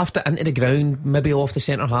sclaffed it into the ground, maybe off the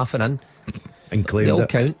centre half and in, and claimed it. They all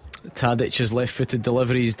count. Tadic's left-footed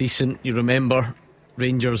delivery is decent. You remember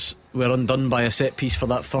Rangers were undone by a set piece for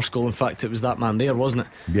that first goal. In fact, it was that man there, wasn't it?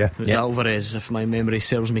 Yeah, it was Alvarez, if my memory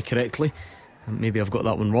serves me correctly. Maybe I've got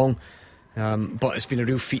that one wrong. But it's been a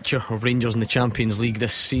real feature of Rangers in the Champions League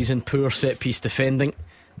this season. Poor set piece defending.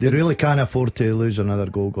 They really can't afford to lose another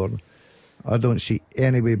goal, Gordon. I don't see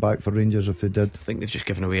any way back for Rangers if they did. I think they've just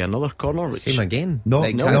given away another corner. Same again. No.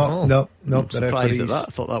 I'm surprised at that.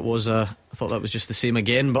 I thought that was just the same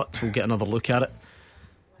again, but we'll get another look at it.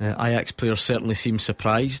 Ajax players certainly seem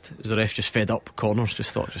surprised. As the ref just fed up corners,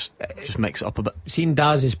 just mix it up a bit. Seeing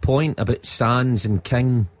Daz's point about Sands and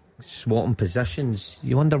King swatting positions,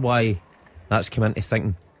 you wonder why that's come into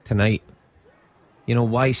thinking tonight. You know,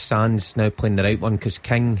 why Sands now playing the right one? Because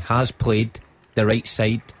King has played the right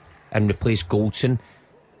side and replaced Goldson.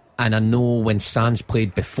 And I know when Sands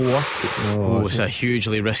played before, it's a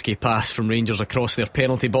hugely risky pass from Rangers across their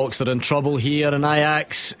penalty box. They're in trouble here, and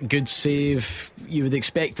Ajax, good save. You would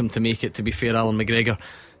expect them to make it, to be fair. Alan McGregor,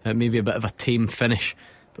 maybe a bit of a tame finish,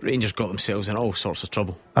 but Rangers got themselves in all sorts of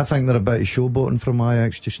trouble. I think they're a bit of showboating from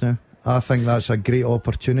Ajax just now. I think that's a great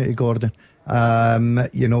opportunity, Gordon.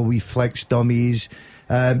 You know, we flex dummies.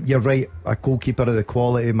 You're right, a goalkeeper of the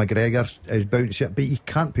quality of McGregor is bound to sit, but you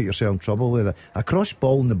can't put yourself in trouble with it. A cross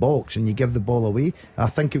ball in the box and you give the ball away. I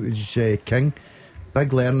think it was King.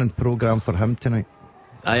 Big learning programme for him tonight.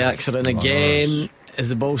 Ajax are in again. As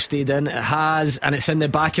the ball stayed in, it has, and it's in the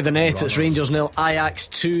back of the net. It's Rangers 0, Ajax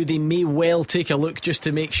 2. They may well take a look just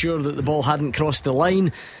to make sure that the ball hadn't crossed the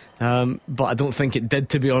line. but I don't think it did,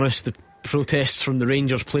 to be honest. The protests from the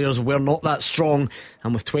Rangers players were not that strong,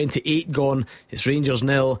 and with 28 gone, it's Rangers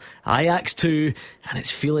 0, Ajax 2, and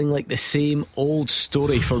it's feeling like the same old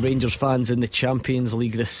story for Rangers fans in the Champions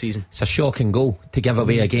League this season. It's a shocking goal to give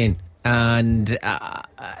away again. And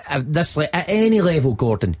this, at any level,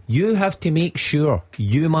 Gordon, you have to make sure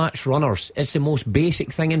you match runners. It's the most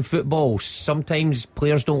basic thing in football. Sometimes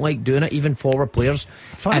players don't like doing it, even forward players.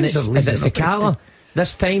 And is it Sakala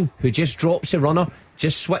this time who just drops the runner,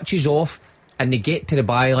 just switches off, and they get to the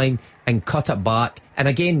byline and cut it back? And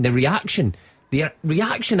again, the reaction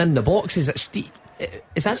in the box is that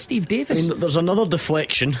Steve Davis? I mean, there's another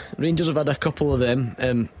deflection. Rangers have had a couple of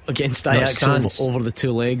them against Ajax over the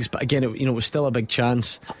two legs, but again, it was still a big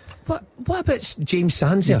chance. What about James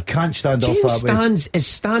Sands here? You can't stand James off that way. Sands is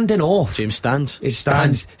standing off. James Stands. James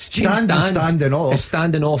Stands standing off. is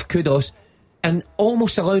standing off. Kudos. And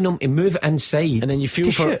almost allowing him to move inside. And then you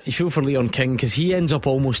feel for Leon King, because he ends up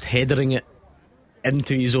almost headering it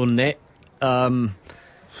into his own net.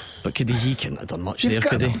 But he couldn't have done much there,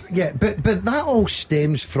 could he? Yeah, but that all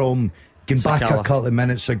stems from going back a couple of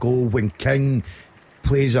minutes ago when King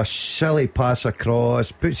plays a silly pass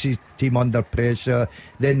across, puts his team under pressure,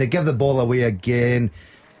 then they give the ball away again,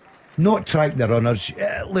 not track the runners.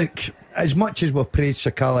 Look, as much as we've praised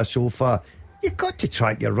Sakala so far, you've got to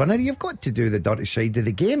track your runner, you've got to do the dirty side of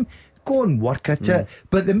the game. Go and work at it.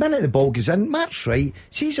 But the minute the ball goes in, Mark's right,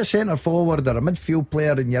 sees a centre forward or a midfield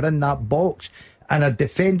player and you're in that box and a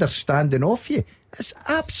defender standing off you, it's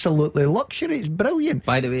absolutely luxury. It's brilliant.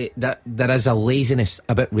 By the way, there is a laziness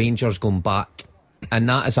about Rangers going back, and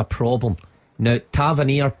that is a problem. Now,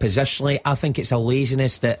 Tavernier positionally, I think it's a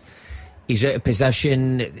laziness that he's out of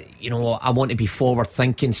position. I want to be forward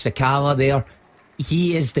thinking. Sakala there,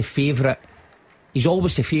 he is the favourite. He's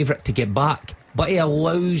always the favourite to get back, but he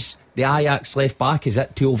allows the Ajax left back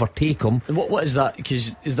to overtake him. And what is that?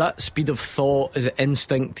 Because is that speed of thought? Is it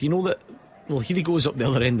instinct? You know that. Well, here he goes up the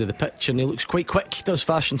other end of the pitch and he looks quite quick. He does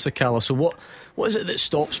fashion Sakala. So what is it that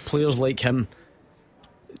stops players like him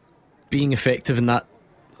being effective in that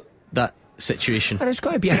situation? And it's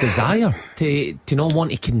got to be a desire to not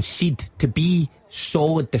want to concede, to be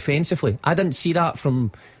solid defensively. I didn't see that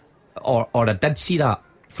from, or I did see that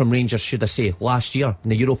from Rangers, should I say, last year in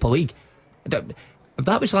the Europa League. If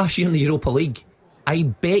that was last year in the Europa League, I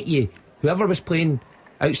bet you whoever was playing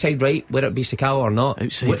outside right, whether it be Sakala or not,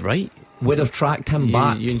 outside right, would have tracked him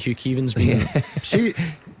back. You and Hugh Keevans being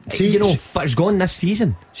but it's gone this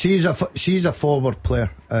season. She's a forward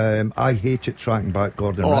player. I hate it tracking back,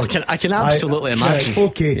 Gordon. I can absolutely imagine.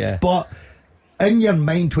 Okay, yeah. But in your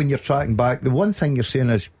mind when you're tracking back, the one thing you're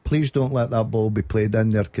saying is, please don't let that ball be played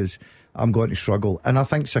in there because I'm going to struggle. And I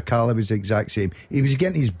think Sakala was the exact same. He was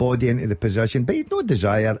getting his body into the position, but he'd no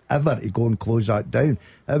desire ever to go and close that down.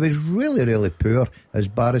 It was really, really poor as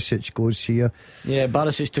Barisic goes here. Yeah,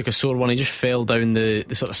 Barisic took a sore one. He just fell down the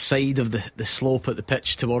sort of side of the slope at the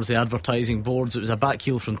pitch towards the advertising boards. It was a back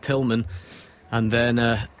heel from Tillman, and then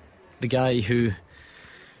the guy who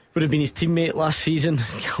would have been his teammate last season,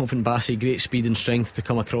 Calvin Bassey, great speed and strength to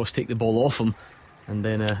come across, take the ball off him, and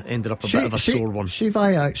then ended up a bit of a sore one. See if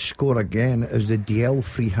Ajax score again, is the DL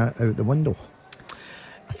free hit out the window?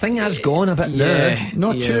 I think that's gone a bit now.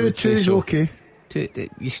 Not two's so. Okay.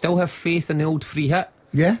 You still have faith in the old free hit?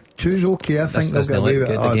 Yeah, two's okay. I think they'll get away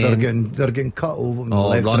with it. They're getting cut over.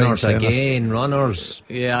 Left, runners right, again, runners.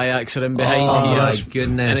 Yeah, Ajax are in behind here. My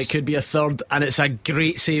goodness. And it could be a third. And it's a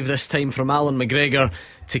great save this time from Alan McGregor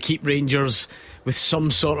to keep Rangers with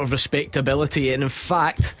some sort of respectability. And in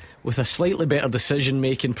fact, with a slightly better decision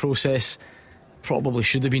making process, probably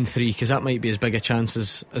should have been 3, because that might be as big a chance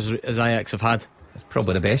as Ajax have had. It's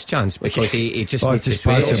probably the best chance, because he just needs to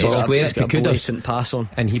square it to Kudos pass on,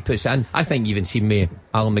 and he puts in. I think you even seen me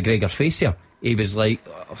Alan McGregor's face here. He was like,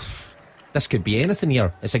 this could be anything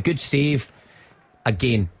here. It's a good save.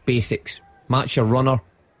 Again, basics. Match your runner,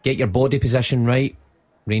 get your body position right.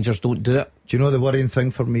 Rangers don't do it. Do you know the worrying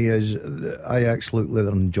thing for me is Ajax look like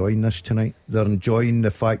they're enjoying this tonight. They're enjoying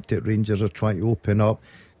the fact that Rangers are trying to open up.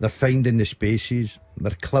 They're finding the spaces.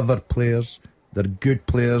 They're clever players. They're good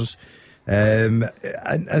players. And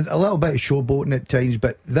a little bit of showboating at times,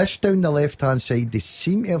 but this down the left hand side, they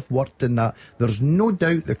seem to have worked in that. There's no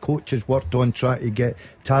doubt the coach has worked on trying to get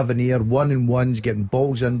Tavernier 1-on-1s, getting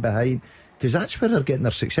balls in behind, because that's where they're getting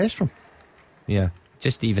their success from. Yeah,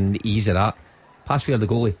 just even the ease of that. Pass for the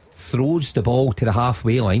goalie, throws the ball to the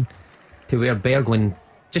halfway line to where Bergwijn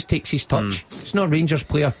just takes his touch. It's not a Rangers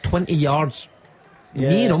player 20 yards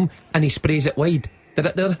near him, and he sprays it wide. They're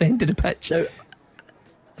at the other end of the pitch. Now,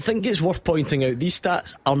 I think it's worth pointing out these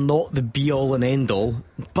stats are not the be all and end all,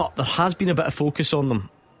 but there has been a bit of focus on them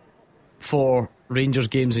for Rangers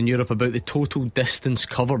games in Europe about the total distance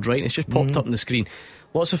covered, right? It's just popped up on the screen.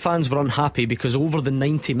 Lots of fans were unhappy because over the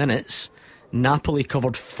 90 minutes Napoli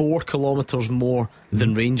covered 4 kilometres more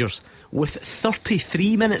than Rangers. With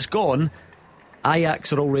 33 minutes gone,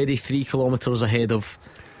 Ajax are already 3 kilometres ahead of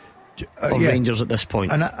Rangers at this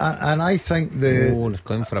point. And I think they're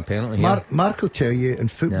going for a penalty here. Mark will tell you in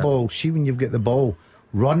football, see when you've got the ball,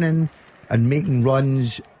 running and making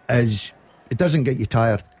runs it doesn't get you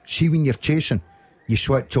tired. See when you're chasing, you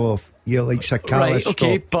switch off. You're like Sakala. Right,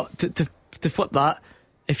 okay, but to flip that,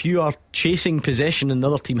 if you are chasing possession and the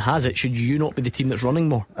other team has it, should you not be the team that's running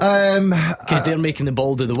more? Because they're making the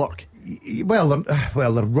ball do the work. Well,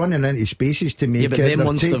 they're running into spaces to make it. Yeah, but then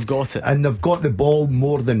once they've got it, and they've got the ball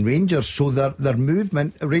more than Rangers, so their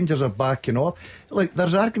movement, Rangers are backing off. Look,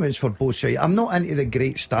 there's arguments for both sides. I'm not into the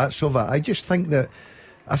great stats of it. I just think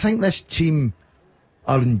this team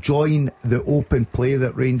are enjoying the open play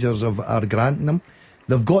that Rangers are granting them.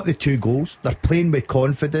 They've got the 2 goals. They're playing with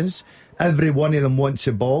confidence. Every one of them wants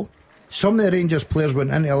the ball. Some of the Rangers players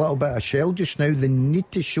went into a little bit of shell just now. They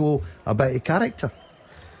need to show a bit of character.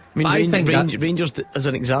 I mean, Rangers, as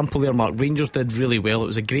an example there, Mark, Rangers did really well. It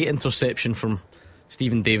was a great interception from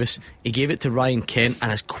Stephen Davis. He gave it to Ryan Kent,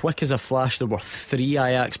 and as quick as a flash, there were 3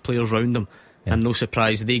 Ajax players round them. And no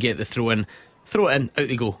surprise, they get the throw it in, out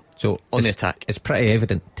they go. So on the attack, it's pretty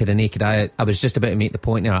evident to the naked eye. I was just about to make the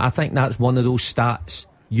point there. I think that's one of those stats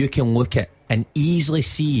you can look at and easily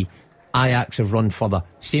see Ajax have run further.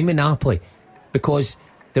 Same with Napoli, because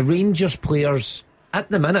the Rangers players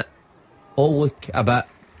at the minute all look a bit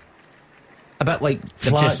like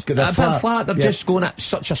they're flat, bit flat. They're just going at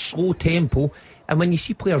such a slow tempo, and when you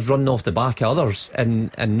see players running off the back of others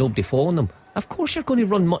and nobody following them, of course you're going to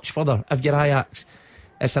run much further if you're Ajax.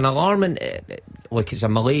 It's an alarming, it's a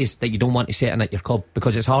malaise that you don't want to set in at your club,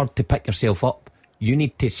 because it's hard to pick yourself up. You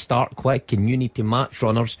need to start quick and you need to match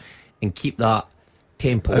runners and keep that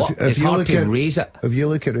tempo up. It's hard to raise it. If you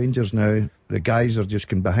look at Rangers now, the guys are just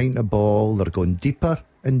going behind the ball. They're going deeper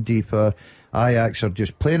and deeper. Ajax are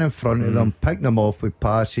just playing in front of them, picking them off with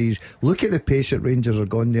passes. Look at the pace that Rangers are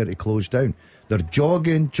going there to close down. They're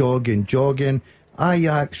jogging.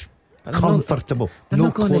 Ajax comfortable. They're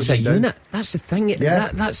not going as a unit. That's the thing.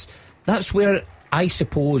 Yeah. That's where I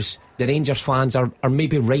suppose the Rangers fans are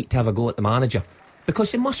maybe right to have a go at the manager,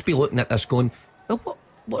 because they must be looking at this going, well,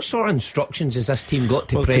 what sort of instructions has this team got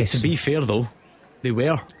to press? To be fair though, they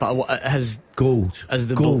were, but has goals as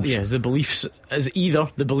the beliefs, as either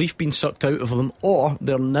the belief being sucked out of them, or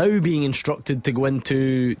they're now being instructed to go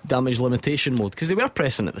into damage limitation mode, because they were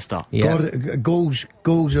pressing at the start.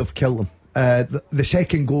 Goals have killed them. The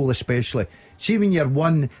second goal especially. See, when you're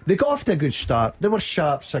one, they got off to a good start. They were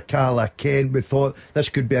sharp. Sakala, Kent, we thought this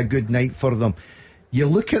could be a good night for them. You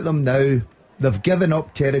look at them now, they've given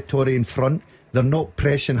up territory in front. They're not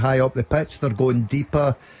pressing high up the pitch, they're going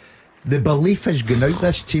deeper. The belief has gone out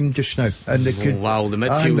this team just now, and they could. Wow, the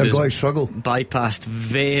midfield is going to struggle. Bypassed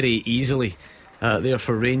very easily there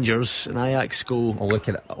for Rangers, and Ajax go. Oh, look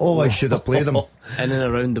at it! I should have played them in and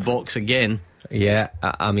around the box again. Yeah,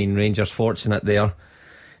 I mean, Rangers fortunate there.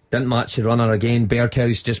 Didn't match the runner again.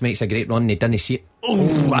 Berghuis just makes a great run. They didn't see it.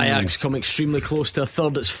 Ajax come extremely close to a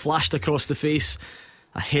third. It's flashed across the face.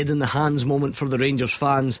 A head in the hands moment for the Rangers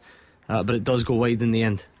fans, but it does go wide in the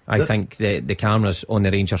end. I think the cameras on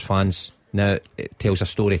the Rangers fans now, it tells a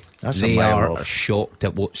story. They are shocked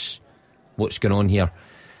at what's going on here.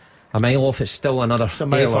 A mile off, it's still another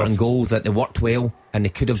effort and goal that they worked well, and they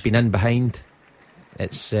could have been in behind.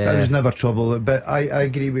 It's that was never trouble, but I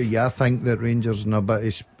agree with you. I think that Rangers in a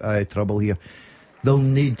bit of trouble here. They'll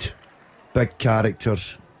need big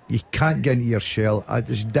characters. You can't get into your shell.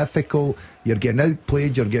 It's difficult. You're getting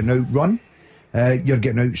outplayed, you're getting outrun, you're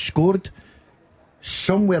getting outscored.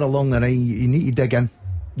 Somewhere along the line you need to dig in.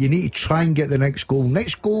 You need to try and get the next goal.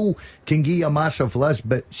 Next goal can give you a massive list,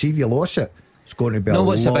 but see if you lost it, it's going to be a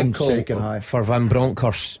long second half. For Van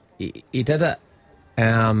Bronckhorst. He did it.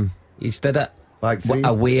 He's did it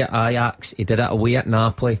away at Ajax. He did it away at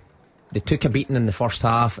Napoli. They took a beating in the first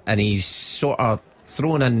half, and he's sort of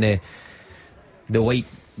thrown in the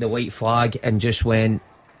white flag and just went,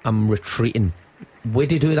 I'm retreating.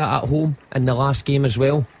 Would he do that at home in the last game as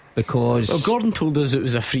well? Because Gordon told us it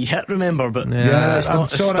was a free hit, remember, but it's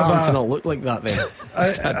starting to not look like that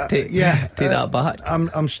then. Take that back.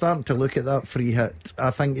 I'm starting to look at that free hit. I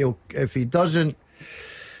think if he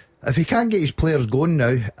can't get his players going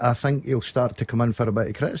now, I think he'll start to come in for a bit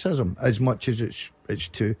of criticism, as much as it's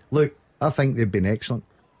too. Look, I think they've been excellent.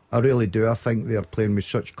 I really do. I think they're playing with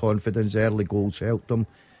such confidence. Early goals helped them.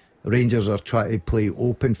 Rangers are trying to play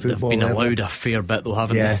open football. They've been allowed a fair bit though,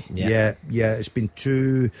 haven't they? Yeah. It's been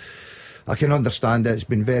too I can understand it. It's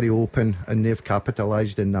been very open and they've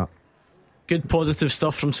capitalised in that. Good positive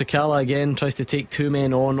stuff from Sakala again. Tries to take 2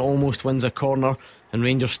 men on, almost wins a corner, and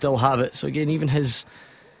Rangers still have it. So again, even his,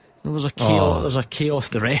 there's a chaos.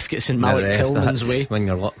 The ref gets in Malik Tillman's way. When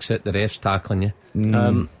your luck's it, the ref's tackling you.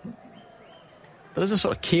 There is a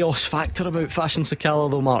sort of chaos factor about Fashion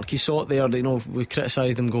Sakala though, Mark. You saw it there. We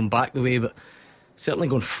criticised him going back the way, but certainly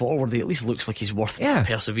going forward, he at least looks like he's worth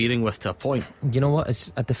persevering with to a point. You know what,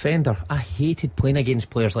 as a defender, I hated playing against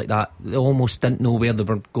players like that. They almost didn't know where they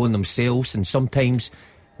were going themselves, and sometimes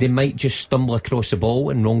they might just stumble across the ball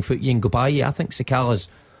and wrong foot you and go by you. I think Sakala's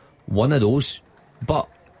one of those, but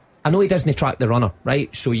I know he doesn't track the runner,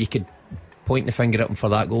 right? So you could point the finger at him for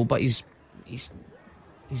that goal, but he's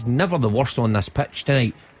never the worst on this pitch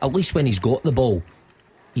tonight. At least when he's got the ball,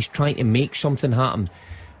 he's trying to make something happen.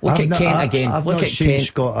 Look at Kent again. I've look not at seen Kent.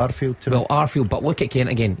 Scott Arfield tonight. Well, Arfield, but look at Kent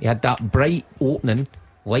again. He had that bright opening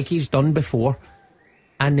like he's done before,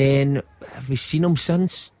 and then have we seen him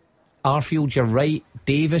since? Arfield, you're right.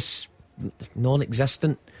 Davis,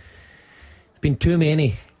 non-existent. There's been too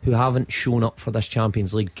many who haven't shown up for this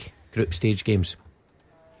Champions League group stage games.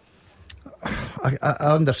 I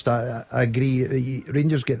understand. I agree.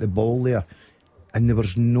 Rangers get the ball there, and there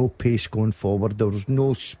was no pace going forward. There was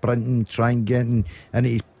no sprinting, trying getting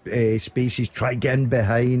into spaces, try getting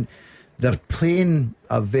behind. They're playing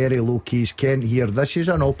a very low key. Kent here. This is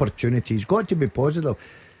an opportunity. He's got to be positive.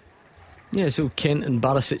 Yeah, so Kent and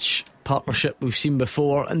Barisic partnership we've seen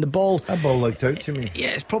before, and the ball. That ball looked out to me. Yeah,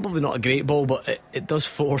 it's probably not a great ball, but it does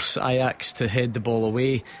force Ajax to head the ball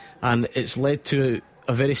away, and it's led to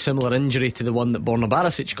a very similar injury to the one that Borna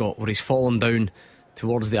Barisic got, where he's fallen down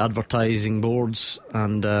towards the advertising boards,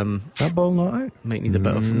 and that ball not out. Might need a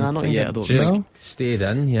bit of not yet. I don't think. Stayed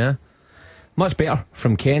in, yeah. Much better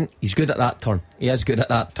from Kent. He's good at that turn. He is good at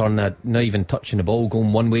that turn. Not even touching the ball,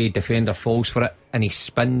 going one way, defender falls for it, and he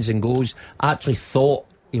spins and goes. I actually thought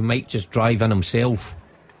he might just drive in himself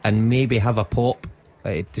and maybe have a pop.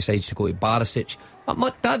 He decides to go to Barisic.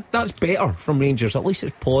 That's better from Rangers. At least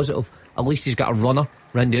it's positive. At least he's got a runner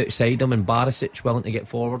round the outside him, and Barisic willing to get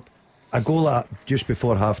forward. A goal at just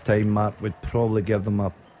before half time, Mark, would probably give them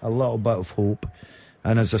a little bit of hope.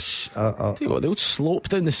 And as tell you what, the old slope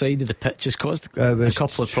down the side of the pitch has caused a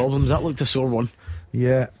couple of problems. That looked a sore one.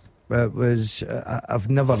 Yeah, it was. I've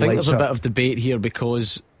never. I think there's a bit of debate here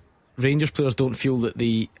because Rangers players don't feel that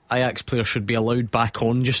the Ajax player should be allowed back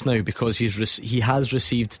on just now because he has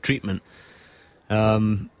received treatment.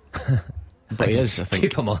 But he is, I think.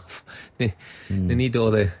 Keep him off. They need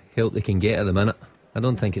all the help they can get at the minute. I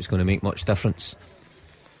don't think it's going to make much difference.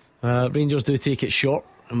 Rangers do take it short,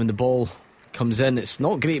 and when the ball comes in, it's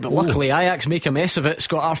not great, but luckily Ajax make a mess of it.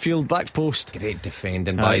 Scott Arfield, back post. Great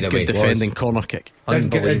defending, by the way. Good defending, corner kick. It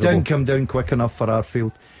didn't come down quick enough for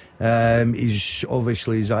Arfield. He's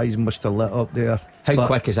obviously, his eyes must have lit up there. How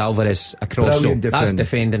quick is Alvarez across? So that's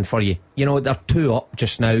defending for you. You know, they're 2 up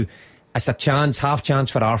just now. It's a chance, half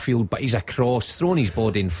chance for Arfield, but he's across, throwing his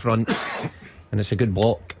body in front, and it's a good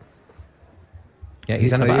block. Yeah,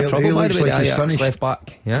 he's in a bit of trouble, by the way. Like he's finished. Left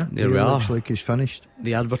back. Yeah, there we are. Looks like he's finished.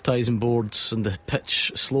 The advertising boards and the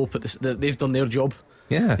pitch slope at they've done their job.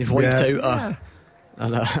 Yeah, they've wiped out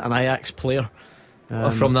an Ajax player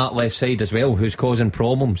from that left side as well, who's causing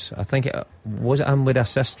problems. I think it was him with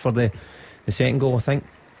assist for the second goal. I think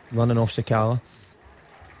running off Sakala.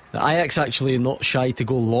 The Ajax actually not shy to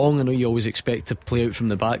go long. I know you always expect to play out from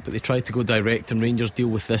the back, but they tried to go direct, and Rangers deal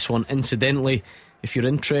with this one. Incidentally, if you're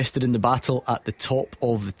interested in the battle at the top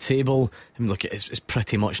of the table, I mean, look, it's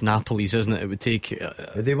pretty much Napoli's, isn't it? It would take.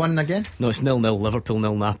 Are they won again? No, it's 0-0. Liverpool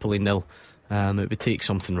 0, Napoli 0. It would take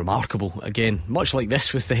something remarkable again, much like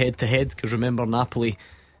this with the head-to-head. Because remember, Napoli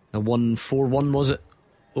won 4-1, was it,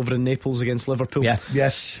 over in Naples against Liverpool? Yeah.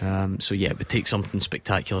 Yes. So yeah, it would take something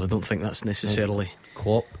spectacular. I don't think that's necessarily.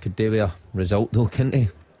 Klopp could do with a result though, couldn't he?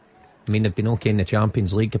 I mean, they've been okay in the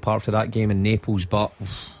Champions League apart from that game in Naples, but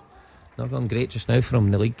not going great just now for him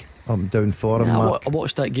in the league. I'm down for him, Mark. I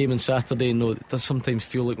watched that game on Saturday, and it does sometimes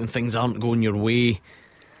feel like when things aren't going your way,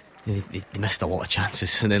 they missed a lot of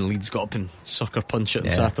chances, and then Leeds got up and sucker punch it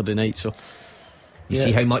on Saturday night. So you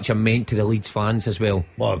see how much I'm meant to the Leeds fans as well.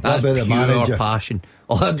 That's pure manager. Passion.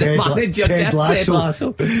 Ted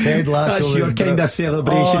Lasso. Ted Lasso. That's your kind of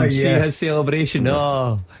celebration. See his celebration.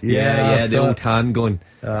 The old hand going.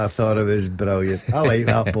 I thought it was brilliant. I like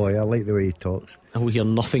that boy. I like the way he talks. I will hear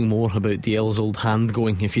nothing more about DL's old hand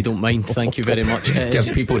going, if you don't mind. Thank you very much.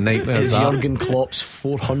 Give people nightmares. It's Jurgen Klopp's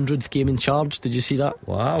 400th game in charge. Did you see that?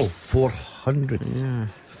 Wow, 400. Yeah,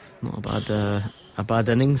 not a bad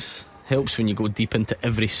innings. Helps when you go deep into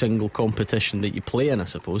every single competition that you play in, I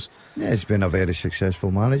suppose. Yeah, he's been a very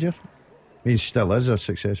successful manager. He still is a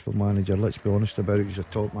successful manager, let's be honest about it. He's a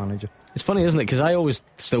top manager. It's funny, isn't it? Because I always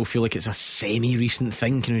still feel like it's a semi-recent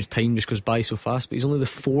thing. Time just goes by so fast. But he's only the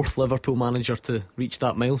 4th Liverpool manager to reach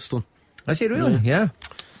that milestone. Is he really? Yeah.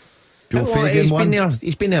 Joe Fagan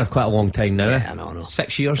he's been there quite a long time now. Yeah, I know.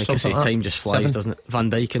 6 years. Like I say, like time just flies, 7. doesn't it?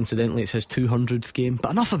 Van Dijk, incidentally, it's his 200th game.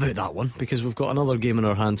 But enough about that one, because we've got another game in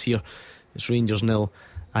our hands here. It's Rangers 0,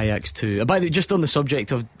 Ajax 2. By the way, just on the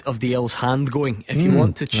subject of Dal's hand going, if you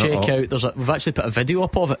want to check out, we've actually put a video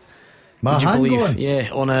up of it. My hand going? Yeah,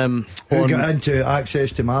 Who got into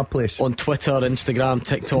access to my place? On Twitter, Instagram,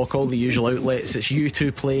 TikTok, all the usual outlets. It's you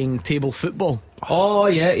two playing table football. Oh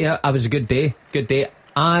yeah, it was a good day.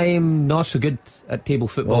 I'm not so good at table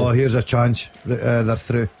football. Oh, here's a chance. They're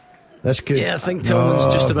through. That's good. Yeah, I think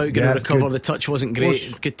Tillman's just about going to recover. Good. The touch wasn't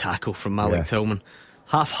great. Good tackle from Malik Tillman.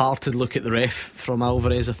 Half-hearted look at the ref from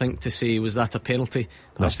Alvarez, I think, to say, was that a penalty?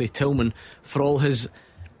 No. Actually, Tillman, for all his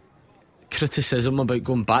criticism about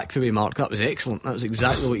going back the way Mark, that was excellent. That was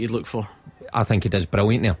exactly what you'd look for. I think he does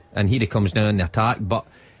brilliant there, and here he comes down in the attack, but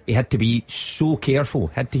he had to be so careful,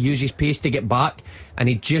 had to use his pace to get back, and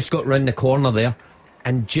he just got round the corner there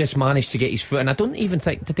and just managed to get his foot. And I don't even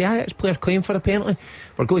think, did the Ajax player claim for a penalty?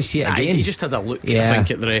 We're going to see it again. He just had a look, I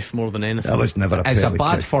think, at the ref more than anything. That was never a penalty. It's a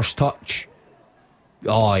bad first touch.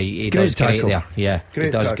 Oh, he does great there. Yeah, he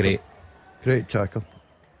does great tackle.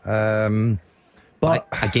 But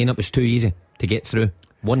again, it was too easy to get through.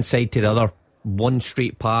 One side to the other, one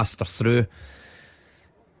straight pass, they're through.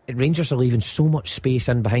 Rangers are leaving so much space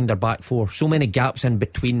in behind their back four, so many gaps in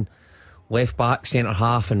between left back, centre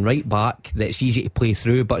half and right back, that it's easy to play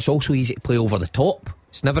through, but it's also easy to play over the top.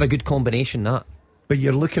 It's never a good combination, that. But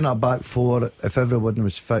you're looking at back four, if everyone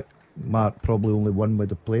was fit, Mark, probably only one would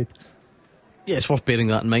have played. Yeah, it's worth bearing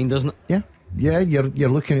that in mind, isn't it? Yeah, you're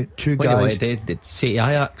looking at two guys. Did say to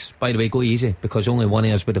Ajax, by the way, go easy, because only one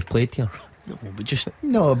of us would have played here. But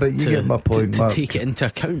you get my point, to Mark. take it into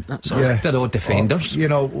account, that's all. Yeah, they're all defenders.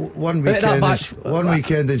 One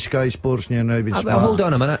weekend in Sky Sports, and you're now been smart. Hold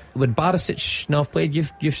on a minute. Would Barisic not have played?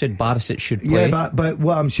 You've said Barisic should play. Yeah, but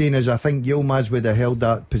what I'm saying is, I think Yilmaz would have held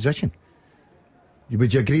that position.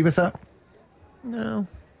 Would you agree with that? No.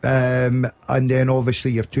 And then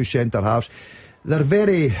obviously your two centre halves, they're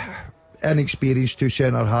very inexperienced two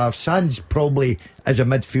centre halves. Sands probably, as a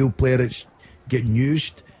midfield player, it's getting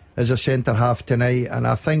used as a centre half tonight, and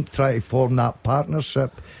I think trying to form that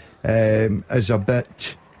partnership is a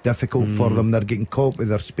bit difficult for them. They're getting caught with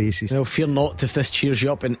their spaces. Well, fear not if this cheers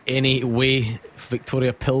you up in any way.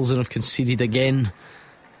 Victoria Pilsen have conceded again,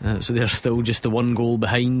 so they're still just the one goal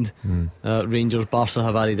behind. Rangers. Barca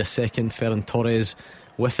have added a second, Ferran Torres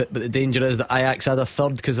with it, but the danger is that Ajax had a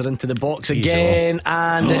third because they're into the box again,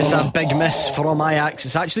 and it's a big miss from Ajax.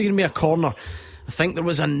 It's actually going to be a corner. I think there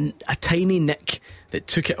was a tiny nick that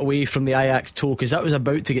took it away from the Ajax toe, because that was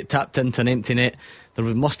about to get tapped into an empty net. There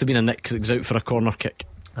must have been a nick because it was out for a corner kick.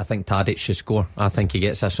 I think Tadic should score. I think he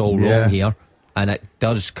gets us all wrong here, and it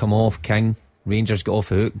does come off King. Rangers get off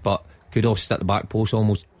the hook, but kudos at the back post,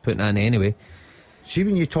 almost putting it in anyway. See,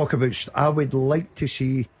 when you talk about, I would like to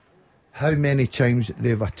see how many times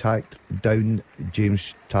they've attacked down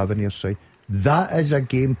James Tavernier's side. That is a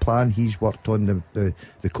game plan he's worked on,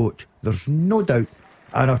 the coach. There's no doubt.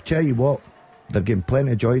 And I'll tell you what, they're getting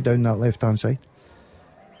plenty of joy down that left hand side.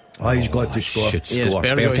 He's got to score. Yes,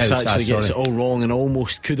 Berghuis actually gets it all wrong, and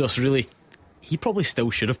almost kudos really. He probably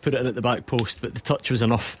still should have put it in at the back post, but the touch was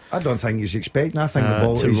enough. I don't think he's expecting. I think the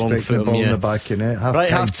ball in the back of net.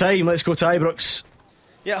 Half time, let's go to Ibrox.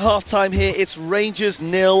 Yeah, half time here. It's Rangers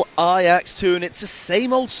 0, Ajax 2, and it's the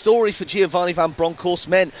same old story for Giovanni van Bronckhorst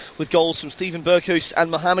men, with goals from Steven Berghuis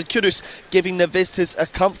and Mohamed Kudus giving the visitors a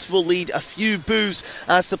comfortable lead. A few boos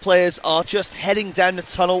as the players are just heading down the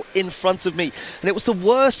tunnel in front of me, and it was the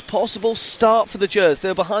worst possible start for the Gers. They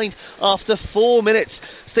were behind after 4 minutes.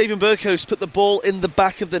 Steven Berghuis put the ball in the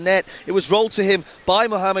back of the net. It was rolled to him by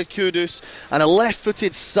Mohamed Kudus, and a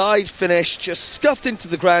left-footed side finish just scuffed into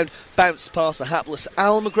the ground, bounced past a hapless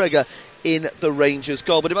Al McGregor in the Rangers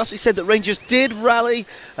goal. But it must be said that Rangers did rally.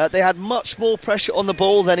 They had much more pressure on the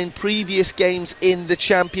ball than in previous games in the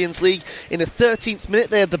Champions League. In the 13th minute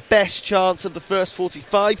they had the best chance of the first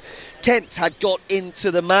 45. Kent had got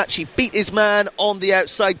into the match. He beat his man on the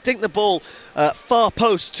outside, dinked the ball far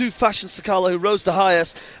post to Fashion Sakala, who rose the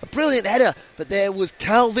highest. A brilliant header, but there was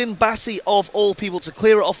Calvin Bassey of all people to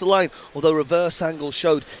clear it off the line, although reverse angle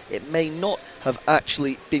showed it may not have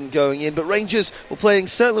actually been going in. But Rangers were playing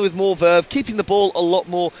certainly with more verve, keeping the ball a lot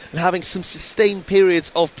more and having some sustained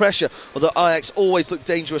periods of pressure, although Ajax always looked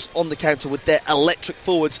dangerous on the counter with their electric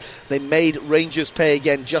forwards. They made Rangers pay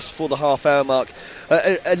again just before the half-hour mark.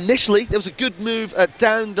 Initially, there was a good move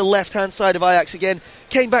down the left-hand side of Ajax again.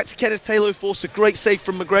 Came back to Kenneth Taylor, who forced a great save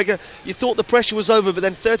from McGregor. You thought the pressure was over, but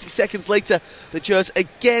then 30 seconds later, the Gers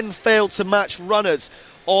again failed to match runners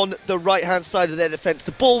on the right-hand side of their defence.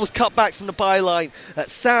 The ball was cut back from the byline.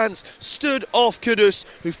 Sands stood off Kudus,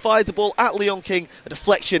 who fired the ball at Leon King, a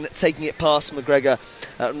deflection taking it past McGregor.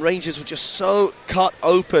 And Rangers were just so cut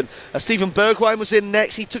open. Stephen Bergwijn was in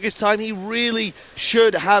next. He took his time. He really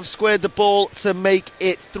should have squared the ball to make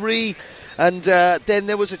it 3. And then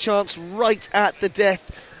there was a chance right at the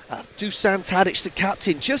death. Dusan Tadic, the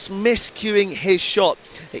captain, just miscuing his shot.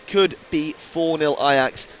 It could be 4-0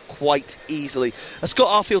 Ajax quite easily.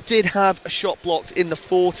 Scott Arfield did have a shot blocked in the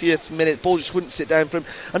 40th minute. Ball just wouldn't sit down for him.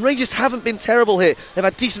 And Rangers haven't been terrible here. They've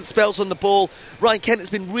had decent spells on the ball. Ryan Kent has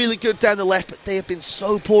been really good down the left, but they have been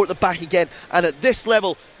so poor at the back again. And at this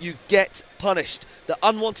level, you get punished. The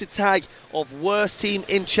unwanted tag of worst team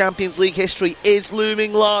in Champions League history is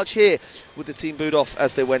looming large here, with the team booed off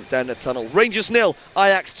as they went down the tunnel. Rangers 0,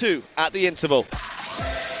 Ajax 2 at the interval.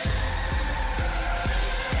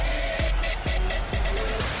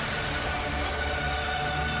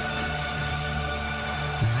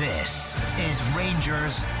 This is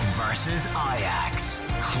Rangers versus Ajax.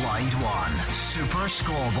 Clyde One Super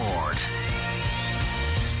Scoreboard.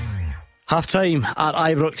 Half time at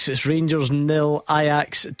Ibrox, it's Rangers 0,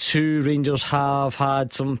 Ajax 2. Rangers have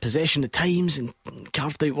had some possession at times and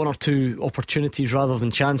carved out one or two opportunities rather than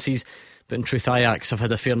chances, but in truth Ajax have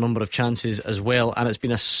had a fair number of chances as well, and it's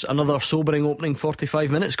been another sobering opening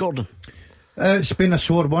 45 minutes, Gordon. It's been a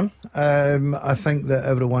sore one. I think that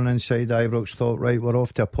everyone inside Ibrox thought, right, we're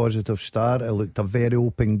off to a positive start. It looked a very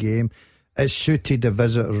open game. It suited the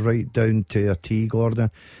visitors right down to a T,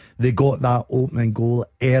 Gordon. They got that opening goal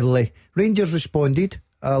early. Rangers responded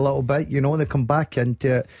a little bit, they come back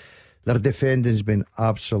into it. Their defending's been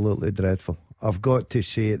absolutely dreadful. I've got to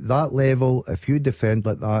say, at that level, if you defend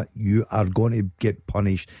like that, you are going to get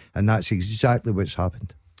punished, and that's exactly what's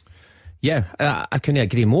happened. Yeah, I couldn't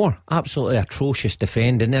agree more. Absolutely atrocious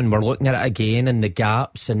defending, and we're looking at it again and the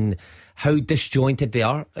gaps and how disjointed they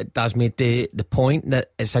are. It has made the point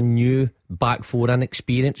that it's a new back four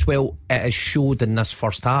inexperience. Well, it has showed in this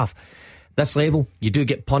first half. This level, you do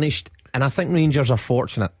get punished, and I think Rangers are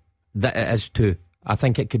fortunate that it is 2. I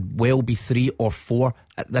think it could well be 3 or 4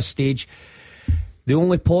 at this stage. The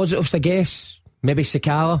only positives, I guess, maybe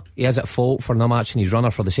Sakala. He is at fault for not matching his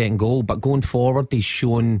runner for the second goal, but going forward, he's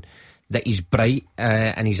shown that he's bright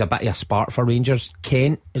and he's a bit of a spark for Rangers.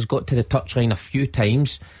 Kent has got to the touchline a few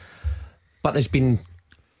times, but there's been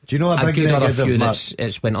a big good negative, Matt,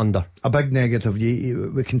 it's went under. A big negative.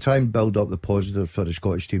 We can try and build up the positive for the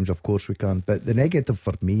Scottish teams, of course we can, but the negative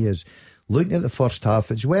for me is looking at the first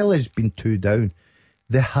half, as well as being 2 down,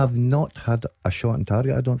 they have not had a shot on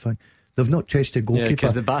target. I don't think they've not chased the goalkeeper. Yeah,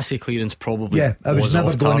 because the Bassey clearance probably it was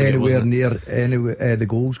never going target, anywhere near the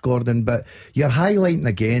goals, Gordon. But you're highlighting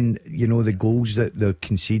again, the goals that they've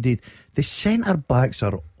conceded. The centre backs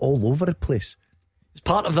are all over the place. It's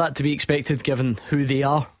part of that to be expected given who they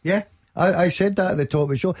are. Yeah, I said that at the top of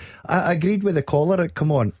the show. I agreed with the caller.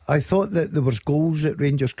 Come on, I thought that there was goals that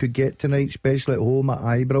Rangers could get tonight, especially at home at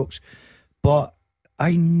Ibrox, but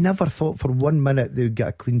I never thought for 1 minute they would get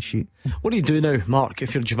a clean sheet. What do you do now, Mark,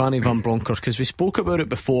 if you're Giovanni Van Bronckhorst? Because we spoke about it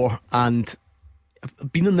before, and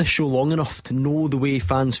I've been on this show long enough to know the way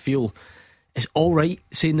fans feel. It's alright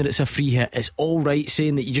saying that it's a free hit. It's alright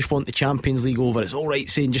saying that you just want the Champions League over. It's alright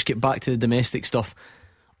saying just get back to the domestic stuff,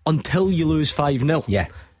 until you lose 5-0. Yeah.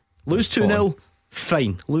 Lose 2-0,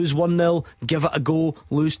 fine. Lose 1-0, give it a go.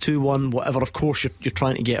 Lose 2-1, whatever. Of course you're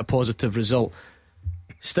trying to get a positive result.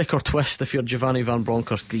 Stick or twist if you're Giovanni Van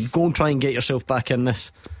Bronckhorst. Do you go and try and get yourself back in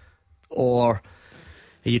this, or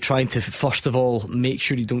are you trying to first of all make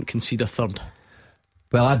sure you don't concede a third?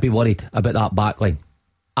 Well, I'd be worried about that backline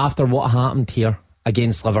after what happened here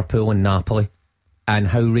against Liverpool and Napoli and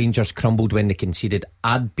how Rangers crumbled when they conceded.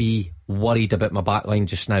 I'd be worried about my backline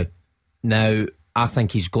just now. Now I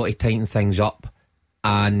think he's got to tighten things up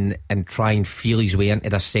and try and feel his way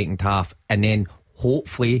into the second half, and then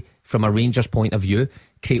hopefully from a Rangers point of view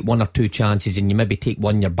create 1 or 2 chances, and you maybe take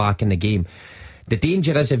one, you're back in the game. The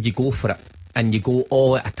danger is if you go for it and you go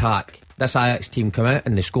all out attack, this Ajax team come out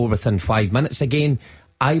and they score within 5 minutes again,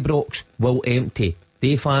 Ibrox will empty.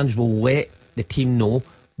 They fans will let the team know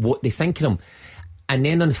what they think of him. And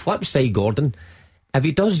then on the flip side, Gordon, if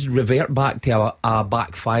he does revert back to a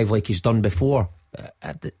back five like he's done before,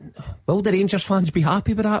 will the Rangers fans be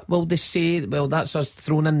happy with that? Will they say, well, that's us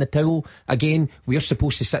throwing in the towel again? We're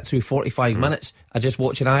supposed to sit through 45 minutes of just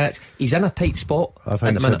watching Ajax. He's in a tight spot I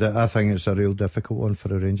think it's a real difficult one for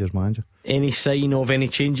the Rangers manager. Any sign of any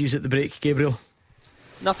changes at the break, Gabriel?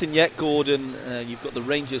 Nothing yet, Gordon. You've got the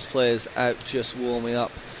Rangers players out just warming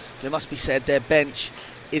up. It must be said their bench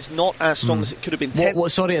is not as strong as it could have been.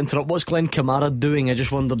 Sorry to interrupt, what's Glenn Kamara doing? I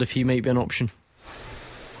just wondered if he might be an option.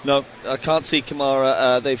 No, I can't see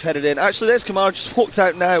Kamara. They've headed in. Actually, there's Kamara just walked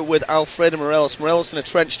out now with Alfredo Morelos. Morelos in a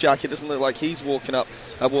trench jacket. Doesn't look like he's warming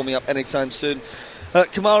up anytime soon.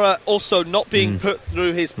 Kamara also not being put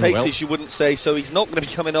through his paces, you wouldn't say, so he's not going to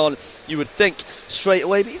be coming on, you would think, straight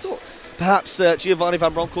away. But he thought perhaps Giovanni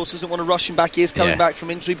Van Bronckhorst doesn't want to rush him back. He is coming back from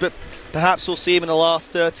injury, but perhaps we'll see him in the last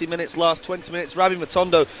 30 minutes, last 20 minutes. Ravi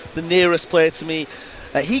Matondo, the nearest player to me.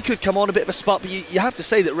 He could come on a bit of a spot, but you have to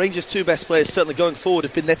say that Rangers' two best players certainly going forward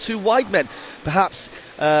have been their two wide men. Perhaps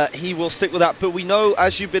he will stick with that, but we know,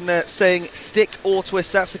 as you've been saying, stick or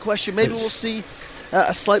twist, that's the question. Maybe we'll see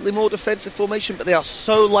a slightly more defensive formation, but they are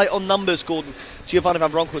so light on numbers, Gordon. Giovanni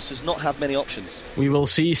Van Bronckhorst does not have many options. We will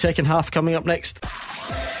see. Second half coming up next.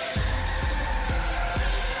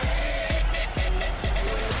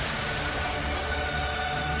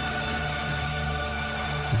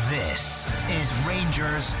 This is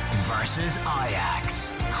Rangers versus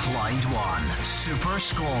Ajax. Clyde One Super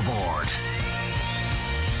Scoreboard.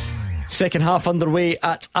 Second half underway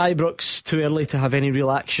at Ibrox. Too early to have any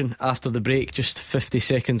real action after the break. Just 50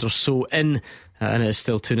 seconds or so in, and it's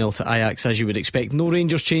still 2-0 to Ajax, as you would expect. No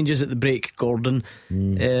Rangers changes at the break, Gordon.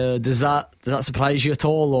 Does that surprise you at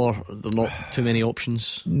all, or are there not too many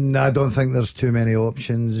options? No, I don't think there's too many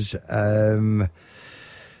options.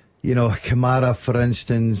 Kamara, for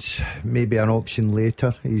instance, maybe an option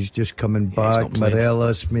later. He's just coming back.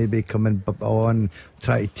 Morelos maybe coming on,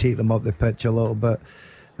 try to take them up the pitch a little bit.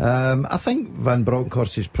 I think Van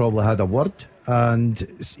Bronckhorst has probably had a word, and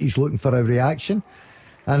he's looking for a reaction.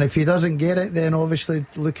 And if he doesn't get it, then obviously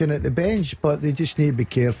looking at the bench. But they just need to be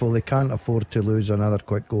careful. They can't afford to lose another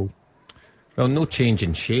quick goal. Well, no change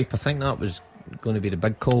in shape. I think that was going to be the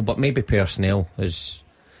big call, but maybe personnel has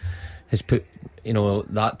put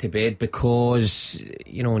that to bed, because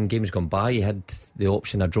in games gone by you had the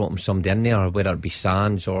option of dropping somebody in there, whether it be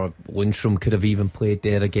Sands or Lundstrom could have even played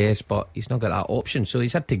there, I guess, but he's not got that option, so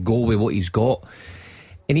he's had to go with what he's got.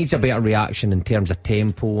 He needs a better reaction in terms of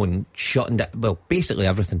tempo and shutting down, well, basically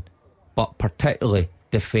everything, but particularly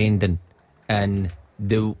defending and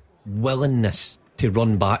the willingness to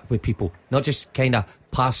run back with people, not just kind of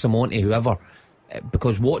pass them on to whoever.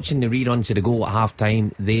 Because watching the reruns of the goal at half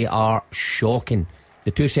time, they are shocking.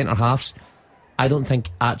 The two centre halves, I don't think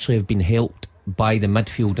actually have been helped by the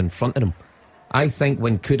midfield in front of them. I think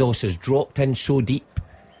when Kudus has dropped in so deep,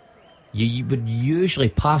 you would usually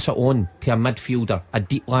pass it on to a midfielder, a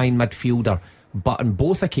deep line midfielder. But on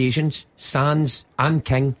both occasions, Sands and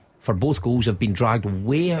King, for both goals, have been dragged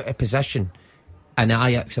way out of position, and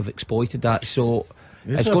Ajax have exploited that. So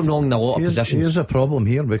it's gone wrong in a lot of positions. Here's a problem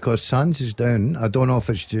here, because Sands is down. I don't know if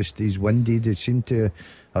it's just he's winded. They seem to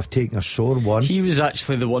have taken a sore one. He was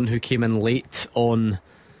actually the one who came in late on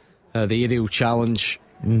the aerial challenge,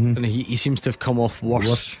 and he seems to have come off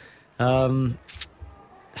worse.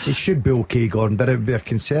 He should be okay, Gordon, but it would be a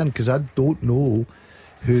concern, because I don't know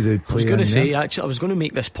who they'd play. I was going to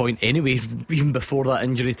make this point anyway, even before that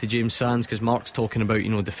injury to James Sands, because Mark's talking about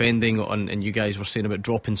defending, and you guys were saying about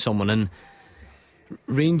dropping someone in.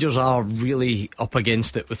 Rangers are really up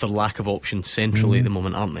against it with their lack of options centrally at the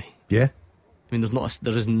moment, aren't they? Yeah. I mean,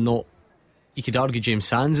 there is not. You could argue James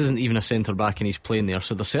Sands isn't even a centre back and he's playing there,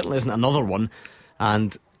 so there certainly isn't another one.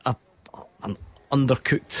 And an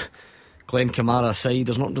undercooked Glenn Kamara side,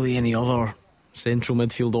 there's not really any other central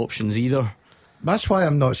midfield options either. That's why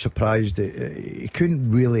I'm not surprised. He couldn't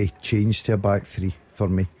really change to a back three for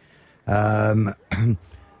me.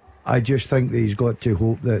 I just think that he's got to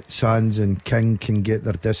hope that Sands and King can get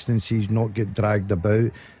their distances, not get dragged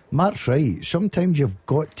about. Mark's right. Sometimes you've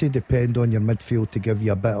got to depend on your midfield to give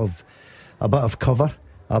you a bit of cover,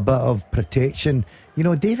 a bit of protection.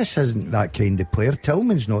 Davis isn't that kind of player.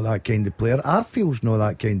 Tillman's not that kind of player. Arfield's not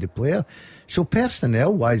that kind of player. So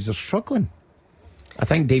personnel wise, they're struggling. I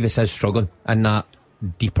think Davis is struggling in that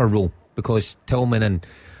deeper role, because Tillman and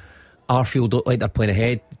Arfield look like they're playing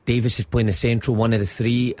ahead. Davis is playing the central one of the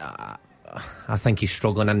three. I think he's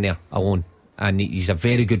struggling in there alone, and he's a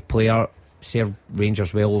very good player, served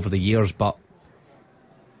Rangers well over the years, but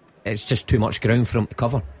it's just too much ground for him to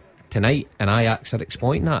cover. tonight, and Ajax are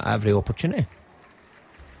exploiting that at every opportunity.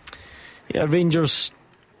 Yeah, Rangers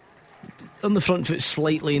on the front foot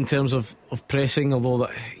slightly in terms of pressing, although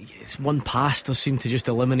it's one pass does seem to just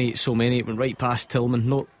eliminate so many. It went right past Tillman,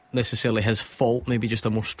 not necessarily his fault, maybe just a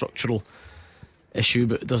more structural issue,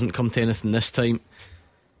 but it doesn't come to anything this time.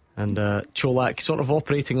 And Cholak sort of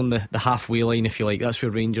operating on the halfway line, if you like. That's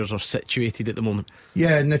where Rangers are situated at the moment.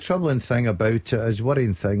 Yeah, and the troubling thing about it is,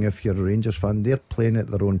 worrying thing if you're a Rangers fan, they're playing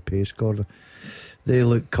at their own pace, Gordon. They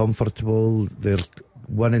look comfortable, they're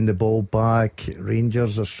winning the ball back.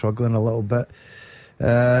 Rangers are struggling a little bit.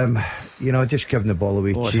 Just giving the ball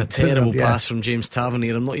away cheap. It's a terrible pass from James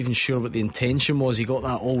Tavernier. I'm not even sure what the intention was. He got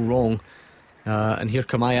that all wrong. And here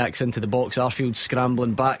come Ajax into the box. Arfield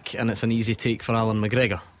scrambling back, and it's an easy take for Alan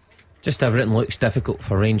McGregor. Just everything looks difficult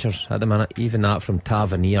for Rangers at the minute. Even that from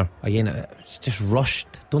Tavernier. Again, it's just rushed.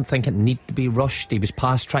 Don't think it need to be rushed. He was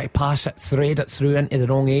trying to pass it, thread it through into the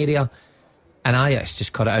wrong area, and Ajax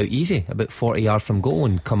just cut it out easy, about 40 yards from goal,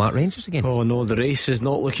 and come at Rangers again. Oh no, the race is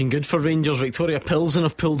not looking good for Rangers. Victoria Pilsen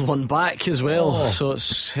have pulled one back as well, so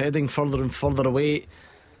it's heading further and further away.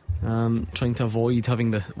 Trying to avoid having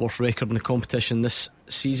the worst record in the competition this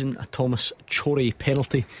season. A Thomas Chore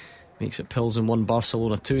penalty makes it Pilsen 1,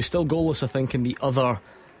 Barcelona 2. Still goalless, I think, in the other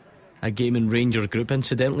game in Rangers group.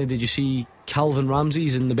 Incidentally, did you see Calvin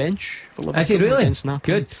Ramsey's in the bench for Liverpool? Is he really?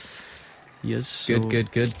 Good. He is. So.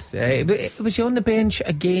 Good. Was he on the bench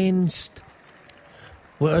against?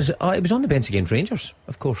 It was on the bench against Rangers,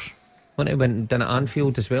 of course. When it went down at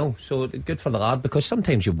Anfield as well. So good for the lad, because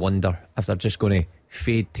sometimes you wonder if they're just going to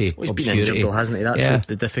fade to he's obscurity. Been injured though, hasn't he? That's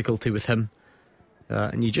the difficulty with him.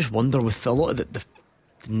 And you just wonder, with a lot of the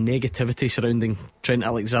negativity surrounding Trent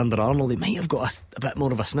Alexander-Arnold, he might have got a bit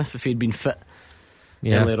more of a sniff if he'd been fit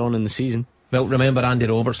earlier on in the season. Well, remember Andy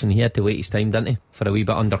Robertson, he had to wait his time, didn't he, for a wee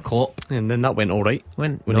bit under Klopp. And then that went alright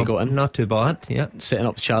when he got in. Not too bad, yeah. Setting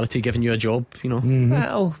up charity, giving you a job, you know.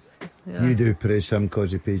 Well, yeah. You do praise him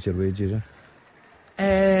because he pays your wages,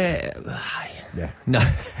 yeah. No.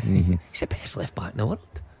 He's the best left back in the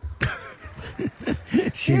world.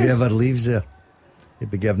 See if he ever leaves there, he'd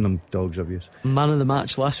be giving them dogs abuse. Man of the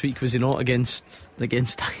match last week, was he not, against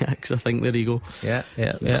Ajax, I think. There you go. Yeah.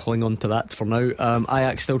 Cling on to that for now.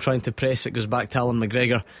 Ajax still trying to press. It goes back to Alan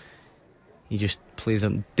McGregor. He just plays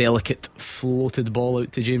a delicate floated ball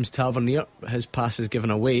out to James Tavernier. His pass is given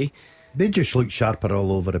away. They just look sharper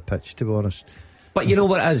all over the pitch, to be honest. But you know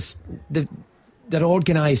what it is? They're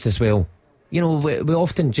organised as well. You know, we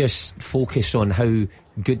often just focus on how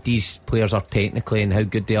good these players are technically and how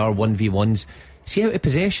good they are 1v1s. See, out of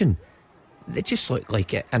possession, they just look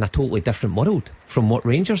like it in a totally different world from what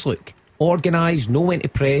Rangers look. Organised, know when to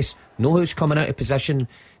press, know who's coming out of position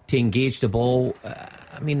to engage the ball.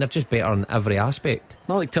 I mean, they're just better in every aspect.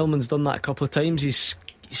 Malik Tillman's done that a couple of times. He's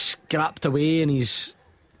scrapped away and he's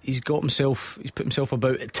put himself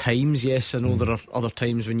about at times. Yes, I know there are other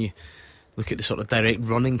times when you look at the sort of direct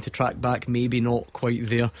running to track back, maybe not quite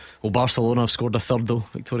there. Well, Barcelona have scored a third though.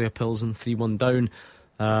 Victoria Pilsen 3-1 down.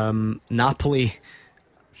 Napoli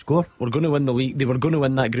score. We're going to win the league. They were going to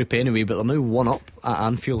win that group anyway, but they're now 1 up at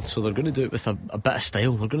Anfield, so they're going to do it with a bit of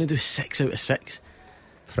style. They're going to do 6 out of 6.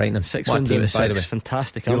 Frightening. 6 wins out of 6.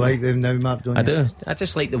 Fantastic. You like them now, Mark, don't you? I do. I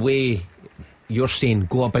just like the way you're saying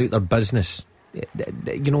go about their business.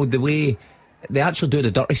 You know, the way they actually do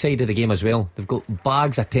the dirty side of the game as well. They've got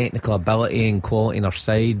bags of technical ability and quality on their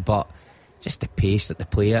side, but just the pace that they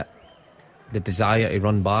play it, the desire to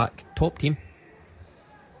run back. Top team.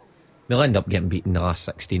 They'll end up getting beaten the last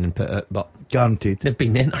 16 and put out, but guaranteed. They've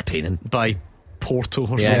been entertaining by Porto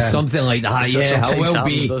or something like that. Yeah, it will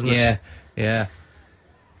be. Yeah.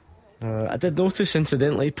 I did notice,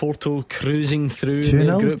 incidentally, Porto cruising through 2-0, in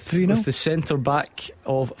their group 3-0. with the centre back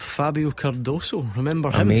of Fabio Cardoso. Remember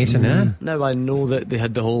him? Amazing, yeah. Now I know that they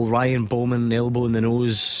had the whole Ryan Bowman elbow in the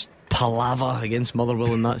nose palaver against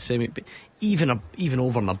Motherwell in that semi, but even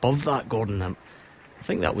over and above that, Gordon, I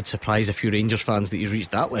think that would surprise a few Rangers fans that he's reached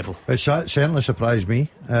that level. It certainly surprised me.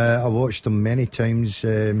 I watched him many times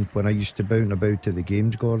when I used to bounce about to the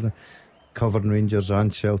games, Gordon, covering Rangers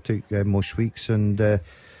and Celtic most weeks, and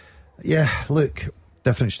yeah, look,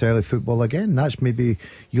 different style of football again. That's maybe,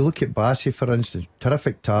 you look at Bassey for instance,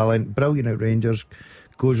 terrific talent, brilliant at Rangers,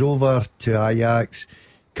 goes over to Ajax,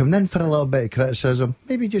 coming in for a little bit of criticism,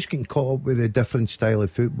 maybe just getting caught up with a different style of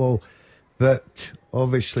football, but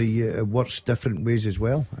obviously it works different ways as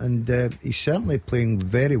well, and he's certainly playing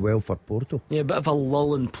very well for Porto. Yeah, a bit of a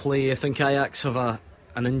lull in play. I think Ajax have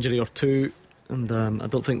an injury or two, and I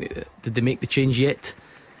don't think did they make the change yet.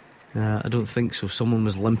 I don't think so. Someone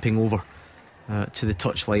was limping over to the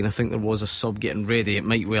touchline. I think there was a sub getting ready. It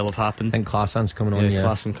might well have happened. I think Klaasen's coming on. Yeah,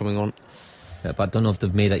 Klaasen coming on. Yeah, but I don't know if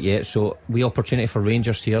they've made it yet. So we opportunity for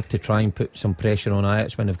Rangers here to try and put some pressure on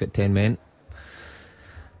Ajax when they've got 10 men.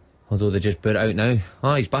 Although they just put it out now.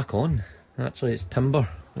 He's back on. Actually, it's Timber.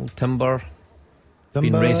 Old Timber.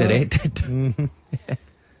 Been resurrected. Mm-hmm.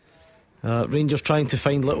 Rangers trying to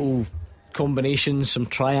find little combinations, some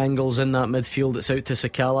triangles in that midfield. It's out to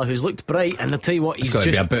Sakala, who's looked bright, and I tell you what, he's got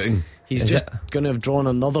to be a booking. He's just going to have drawn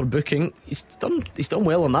another booking. He's done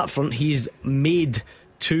well on that front. He's made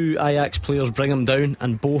 2 Ajax players bring him down,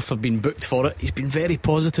 and both have been booked for it. He's been very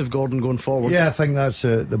positive, Gordon, going forward. Yeah, I think that's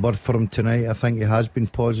the word for him tonight. I think he has been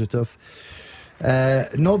positive.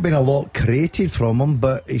 Not been a lot created from him,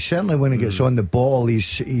 but he certainly, when he gets on the ball,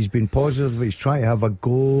 he's been positive. He's trying to have a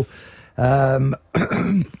go.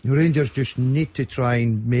 Rangers just need to try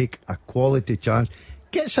and make a quality chance.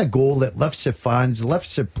 Gets a goal that lifts the fans,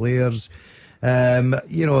 lifts the players.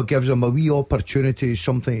 Gives them a wee opportunity,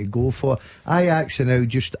 something to go for. Ajax are now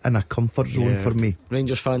just in a comfort zone for me.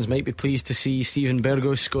 Rangers fans might be pleased to see Steven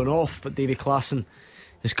Berghuis going off, but Davy Klaasen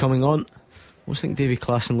is coming on. I always think Davy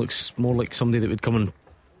Klaasen looks more like somebody that would come and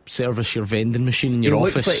service your vending machine in your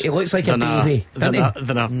office. He looks like a Davy than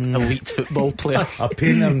an elite football player. A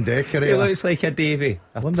painter and decorator. He looks like a Davy.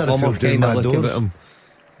 I wonder if he'll do my doors.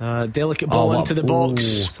 Delicate ball into the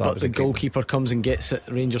box, but the goalkeeper comes and gets it.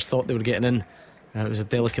 Rangers thought they were getting in. It was a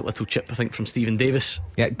delicate little chip, I think, from Stephen Davis.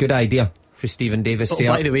 Yeah, good idea for Stephen Davis.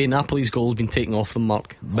 By the way, Napoli's goal has been taken off them,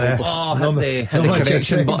 Mark. Hit the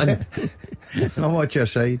correction button. Not much your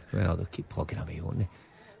side. Well, they'll keep plugging away, won't they?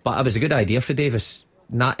 But it was a good idea for Davis.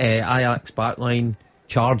 Ajax backline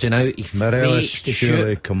charging out. He Morelos, fakes to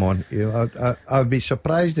surely, shoot. come on. I'd be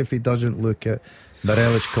surprised if he doesn't look at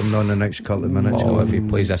Morelos coming on the next couple of minutes. If he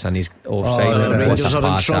plays this and he's offside, Rangers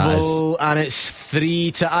are in trouble, and it's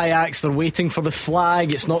 3 to Ajax. They're waiting for the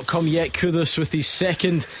flag. It's not come yet. Kudus with his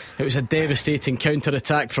second. It was a devastating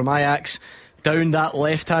counter-attack from Ajax down that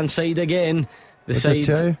left-hand side again.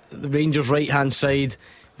 The Rangers' right-hand side,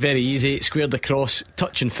 very easy. Squared across,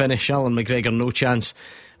 touch and finish. Alan McGregor, no chance.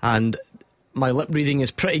 And my lip reading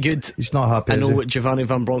is pretty good. He's not happy. I know what Giovanni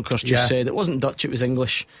Van Bronckhorst just said. It wasn't Dutch, it was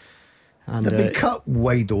English. And they've been cut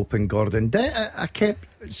wide open, Gordon. I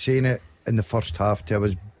kept saying it in the first half till I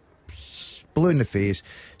was blue in the face.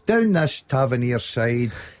 Down this Tavernier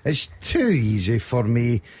side, it's too easy for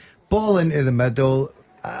me. Ball into the middle.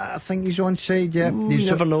 I think he's onside. Yeah, you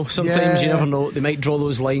never know. Sometimes you never know. They might draw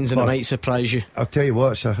those lines and it might surprise you. I'll tell you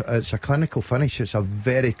what, it's a clinical finish. It's a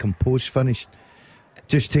very composed finish.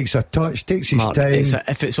 Just takes a touch, takes his time.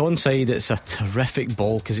 If it's onside, it's a terrific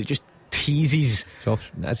ball because it just teases. It's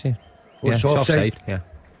off. That's it. It's offside. Yeah,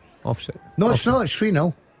 offside. No, it's not. It's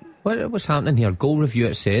 3-0. What's happening here? Goal review,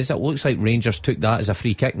 it says. It looks like Rangers took that as a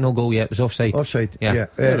free kick. No goal yet. It was offside. Offside. Yeah.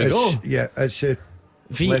 There we go. Yeah, it's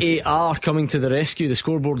VAR coming to the rescue. The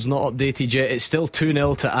scoreboard's not updated yet. It's still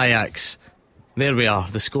 2-0 to Ajax. There we are.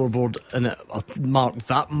 The scoreboard. And Mark,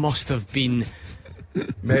 that must have been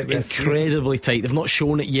incredibly tight. They've not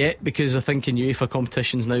shown it yet because I think in UEFA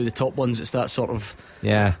competitions now, the top ones, it's that sort of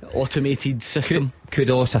automated system.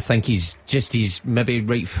 Kudos, I think he's maybe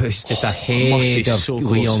right foot's just ahead of so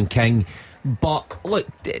Leon King. But look,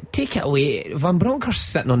 take it away. Van Bronckhorst's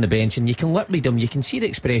sitting on the bench and you can lip read him. You can see the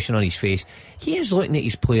expression on his face. He is looking at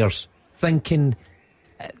his players thinking,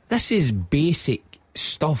 this is basic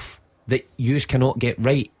stuff that you cannot get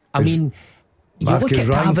right. I mean, you look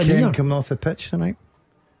at Tavernier coming off the pitch tonight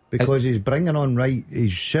because he's bringing on Wright.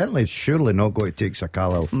 He's surely not going to take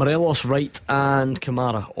Sakala off. Morelos, Wright and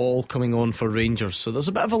Kamara all coming on for Rangers. So there's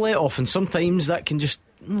a bit of a let off, and sometimes that can just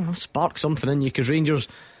spark something in you because Rangers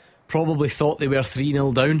probably thought they were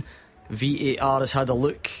 3-0 down. VAR has had a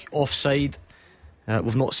look offside.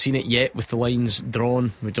 We've not seen it yet with the lines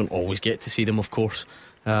drawn. We don't always get to see them, of course,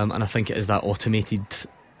 and I think it is that automated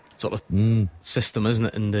sort of system, isn't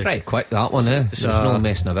it? In the pretty quick that one, There's no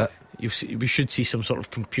messing of it. We should see some sort of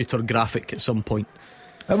computer graphic at some point.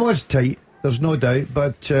 It was tight, there's no doubt,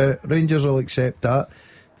 but Rangers will accept that.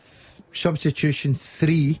 Substitution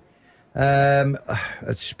 3.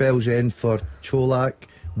 It spells in for Cholak,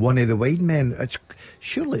 one of the wide men.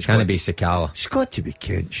 Can it be Sakala? It's got to be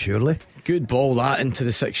Kent, surely. Good ball that into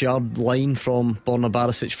the 6-yard line from Borna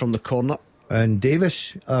Barisic from the corner. And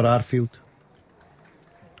Davis or Arfield?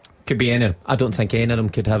 Could be any of them. I don't think any of them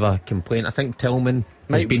could have a complaint. I think Tillman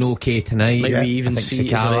has been okay tonight. Might we even see,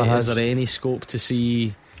 is there any scope to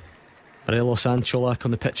see Morelos and Cholak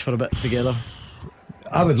on the pitch for a bit together?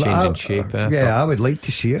 I would shape. I would like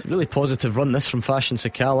to see it. It's a really positive run this from Fashion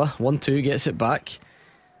Sakala. 1-2 gets it back.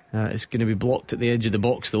 It's going to be blocked at the edge of the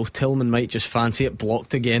box though. Tillman might just fancy it.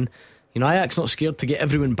 Blocked again. You know, Ajax not scared to get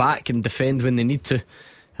everyone back and defend when they need to.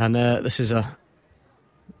 And this is an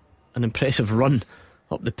impressive run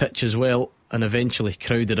up the pitch as well, and eventually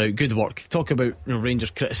crowded out. Good work. Talk about, you know,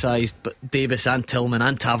 Rangers criticised, but Davis and Tillman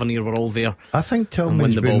and Tavernier were all there. I think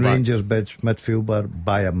Tillman's been Rangers' midfielder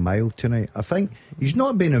by a mile tonight. I think he's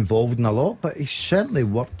not been involved in a lot, but he's certainly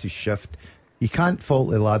worked his shift. You can't fault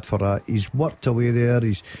the lad for that. He's worked away there.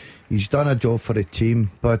 He's done a job for the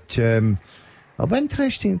team. But it'll be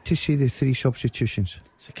interesting to see the 3 substitutions.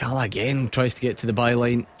 Sakala again tries to get to the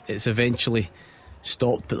byline. It's eventually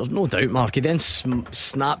stopped, but there's no doubt, Mark, he then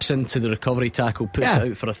snaps into the recovery tackle, puts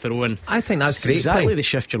it out for a throw in. I think that's great exactly play. The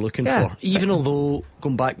shift you're looking for, even although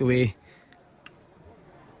going back the way.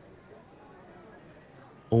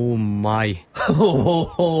 Oh my.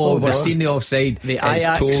 We're seeing the offside. The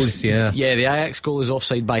Ajax toes, the Ajax goal is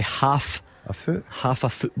offside by half a foot, half a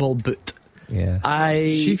football boot.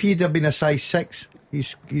 See if he'd have been a size 6,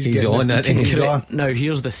 he's on it. He's on. Now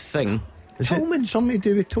here's the thing. Tillman, something to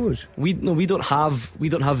do with toes? We don't have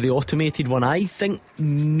the automated one. I think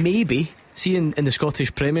maybe in the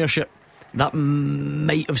Scottish Premiership that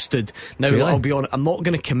might have stood. Now really? I'll be honest, I'm not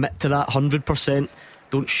going to commit to that 100%.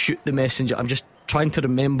 Don't shoot the messenger. I'm just trying to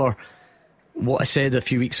remember what I said a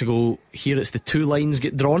few weeks ago. Here it's the 2 lines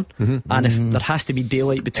get drawn, and if there has to be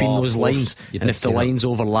daylight between those lines, and if the lines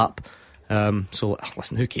overlap, so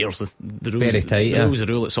listen, who cares? The rules, very tight, the rules, the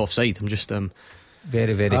rule, it's offside. I'm just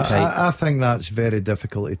very, very tight. I think that's very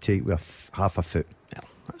difficult to take with half a foot.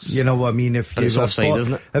 You know what I mean? If it's offside,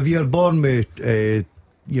 isn't it? If you're born with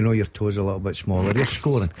your toes a little bit smaller, you're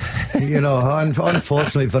scoring.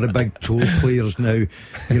 Unfortunately for the big toe players now,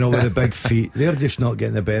 with the big feet, they're just not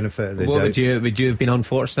getting the benefit of the doubt. Would you have been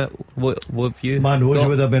unfortunate? What have you? My nose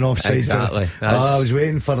would have been offside. Exactly. I was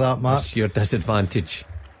waiting for that, Mark. That's your disadvantage.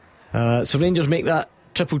 So Rangers make that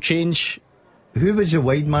triple change. Who was the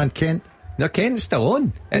wide man? Kent? No, Kent's still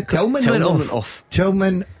on. Tillman went off.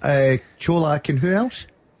 Tillman, Cholak, and who else?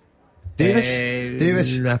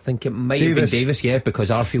 Davis. I think it might have been Davis, because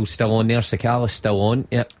Arfield's still on there, Sakala's still on.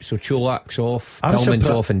 Yep. So Cholak's off, Tillman's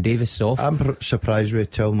off, and Davis is off. I'm surprised with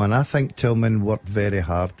Tillman. I think Tillman worked very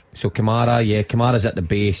hard. So Kamara's at the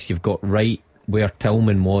base. You've got right where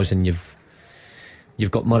Tillman was, and you've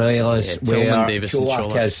got Morelos where Tillman, Davis,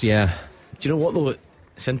 Cholak and is. Yeah. Do you know what though?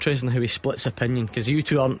 It's interesting how he splits opinion, because you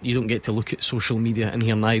don't get to look at social media in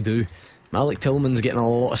here, and I do. Malik Tillman's getting a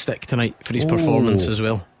lot of stick tonight for his performance as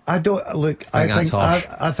well. I don't look.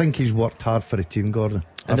 I think he's worked hard for the team, Gordon.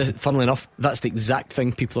 And funnily enough, that's the exact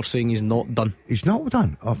thing people are saying he's not done. He's not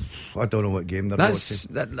done. I don't know what game they're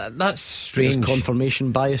watching. That's strange. There's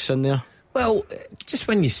confirmation bias in there. Well, just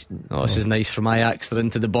when you. This is nice from Ajax. They're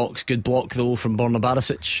into the box. Good block though from Borna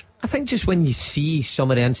Barisic. I think just when you see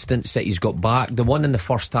some of the incidents that he's got back, the one in the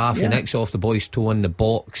first half, he nicks off the boy's toe in the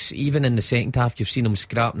box. Even in the second half, you've seen him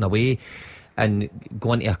scrapping away and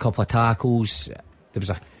going to a couple of tackles. There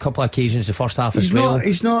was a couple of occasions the first half as well.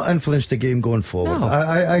 He's not influenced the game going forward. No.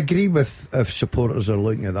 I agree with if supporters are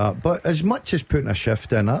looking at that, but as much as putting a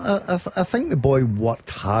shift in, I think the boy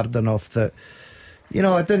worked hard enough that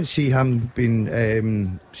I didn't see him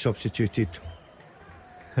being substituted.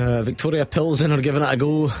 Victoria Pilsen are giving it a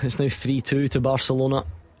go. It's now 3-2 to Barcelona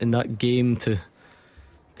in that game to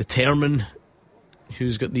determine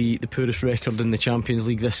who's got the poorest record in the Champions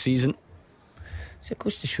League this season. So it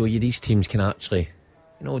goes to show you these teams can actually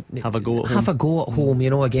have a go at home. Have a go at home,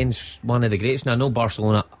 against one of the greats. Now I know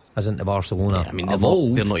Barcelona isn't the Barcelona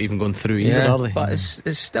they're not even going through either, are they? But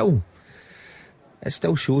it still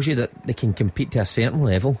shows you that they can compete to a certain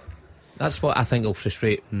level. That's what I think will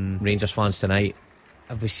frustrate Rangers fans tonight.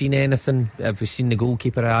 Have we seen anything? Have we seen the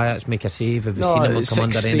goalkeeper Ajax make a save? Have we seen him come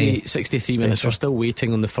under any 63 minutes pressure? We're still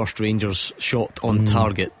waiting on the first Rangers shot on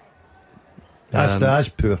target. That's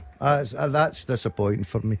poor. That's disappointing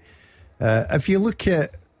for me. If you look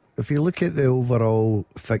at the overall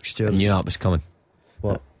fixtures, I knew that was coming.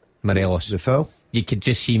 What? Morelos, the foul. You could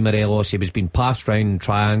just see Morelos. He was being passed round in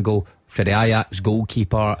triangle for the Ajax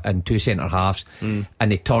goalkeeper and 2 centre halves, and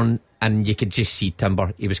they turned, and you could just see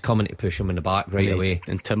Timber. He was coming to push him in the back away,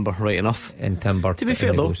 and Timber right enough. And Timber. To be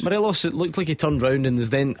fair though, Morelos, it looked like he turned round and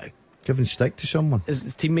is then giving stick to someone.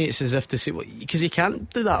 His teammates as if to say, because he can't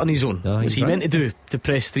do that on his own. No, was he meant to do to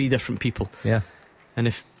press 3 different people? Yeah. And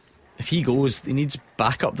if he goes, he needs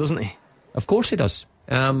backup, doesn't he? Of course he does.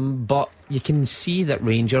 But you can see that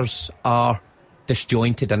Rangers are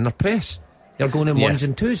disjointed in their press. They're going in ones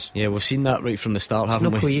and twos. Yeah, we've seen that right from the start. There's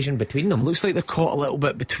haven't no we? cohesion between them. It looks like they're caught a little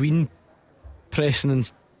bit between pressing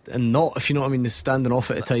and not, if you know what I mean. They're standing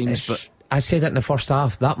off at times. But I said it in the first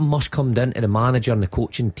half. That must come down to the manager and the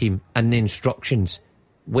coaching team and the instructions.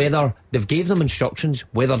 whether they've gave them instructions,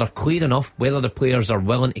 whether they're clear enough, whether the players are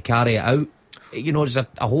willing to carry it out. You know, there's a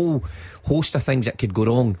whole host of things that could go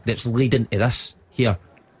wrong that's leading to this here.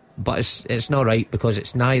 But it's not right, because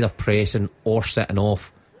it's neither pressing or sitting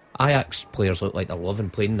off. Ajax players look like they're loving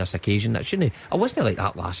playing this occasion. That shouldn't. I wasn't like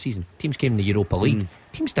that last season. Teams came in the Europa League.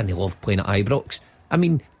 Teams didn't love playing at Ibrox. I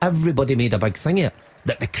mean, everybody made a big thing of it,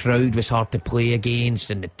 that the crowd was hard to play against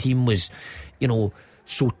and the team was, you know,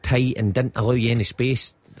 so tight and didn't allow you any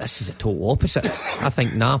space. This is a total opposite. I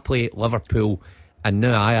think Napoli, Liverpool and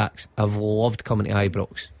now Ajax have loved coming to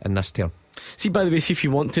Ibrox in this term. See, by the way, see if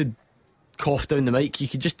you want to cough down the mic, you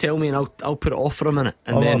could just tell me and I'll put it off for a minute.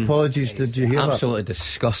 And then apologies, did you hear absolutely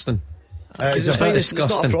disgusting. Because It's it's fine, disgusting.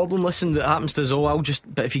 it's not a problem. Listen, it happens to us all.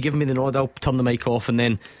 But if you give me the nod, I'll turn the mic off, and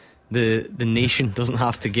then the nation doesn't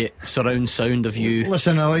have to get surround sound of you.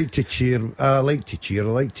 Listen, I like to cheer. I like to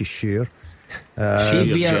share. See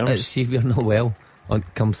your if we're not well on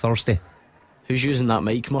come Thursday. Who's using that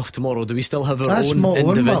mic muff tomorrow? Do we still have our That's own my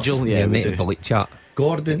own individual? muff. Yeah, we native do. Bullet chat.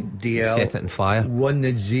 Gordon DL Set it on fire.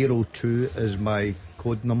 102 is my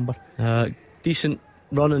code number. Decent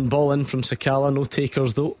running ball in from Sakala. No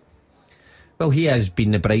takers though. Well, he has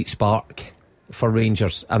been the bright spark for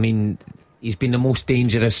Rangers. I mean, he's been the most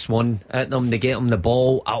dangerous one at them. They get him the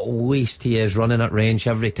ball, at least he is running at Wrench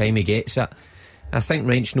every time he gets it. I think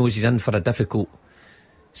Wrench knows he's in for a difficult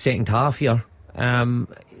second half here.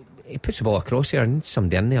 He puts the ball across here and needs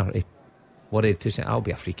somebody in there. He worried to say, I'll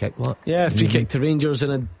be a free kick. What? Yeah, free kick to Rangers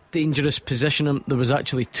in a dangerous position. There was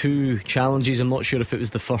actually 2 challenges. I'm not sure if it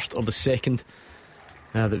was the first or the second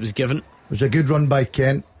that was given. It was a good run by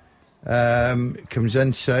Kent. Comes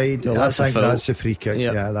inside. No, I that's a think foul. that's a free kick.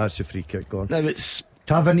 Yep. Yeah, that's a free kick. Gone. Now it's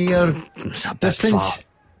Tavernier a bit distance.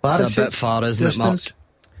 far. It's a bit far, isn't it, Mark? Distance.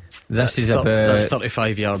 This is That's about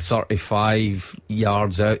 35 yards. 35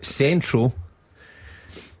 yards out. Central.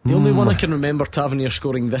 The only one I can remember Tavernier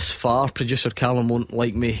scoring this far, producer Callum won't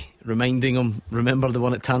like me reminding him, remember the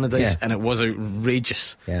one at Tannadice? Yeah. And it was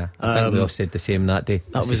outrageous. Yeah, I think we all said the same that day.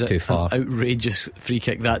 That This was is too far. an outrageous free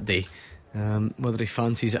kick that day. Whether he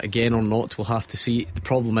fancies it again or not, we'll have to see. The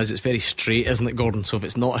problem is it's very straight, isn't it, Gordon? So if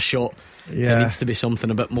it's not a shot, Yeah. it needs to be something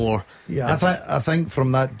a bit more. Yeah, I think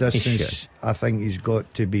from that distance, should. I think he's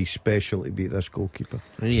got to be special to beat this goalkeeper.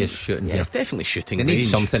 He is shooting Yeah, here. it's definitely shooting They need range.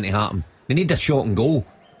 something to happen. They need a shot and goal.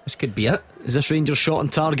 This could be it. Is this Rangers shot on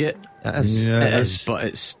target? It is. Yeah. It is, but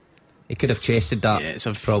it's He could have chested that. it's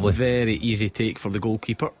a probably. very easy take for the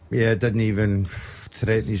goalkeeper. Yeah, didn't even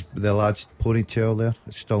threaten the lad's ponytail there.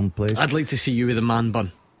 It's still in place. I'd like to see you with a man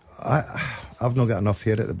bun. I've not got enough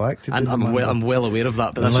hair at the back to do And the I'm man well, bun. I'm well aware of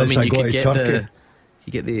that, but that's what I Unless mean. I You go could to get Turkey.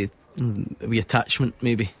 you get the wee attachment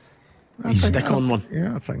maybe. You stick on one.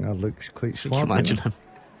 Yeah, I think that looks quite Can smart. you imagine him?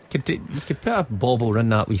 You could put a bobble in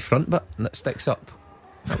that wee front bit and it sticks up.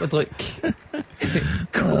 That would look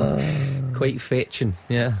quite fetching.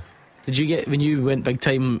 Yeah. Did you get, when you went big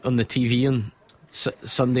time on the TV on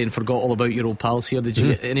Sunday and forgot all about your old pals here, did you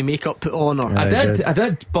get any makeup put on? Or Yeah. I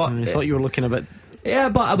did, but I thought you were looking a bit. yeah,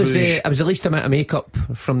 but I was Rouge. I was the least amount of makeup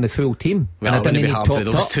from the full team, Well, and I I wouldn't didn't be need happy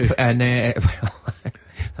with topped those up. two. And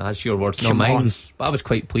that's your words, not Come mine. on. But I was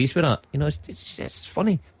quite pleased with that. You know, it's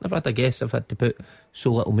funny. Never had a guess I've had to put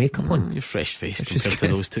so little makeup on. You're fresh faced Which is compared to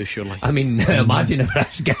good. those two, surely. I mean, imagine if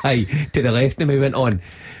this guy to the left of me went on.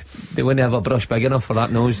 They wouldn't have a brush big enough for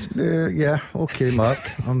that nose. Yeah, okay, Mark.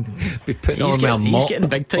 Be putting He's, on he's mop getting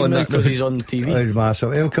big time on now that because nose. he's on TV. He's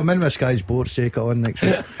massive. He'll come in with Sky Sports, take it on next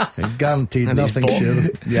week. Guaranteed, And he's nothing bought. sure.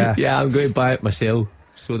 Yeah. Yeah, I'm going to buy it myself.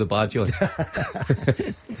 Sew the badge on.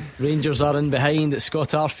 Rangers are in behind. It's Scott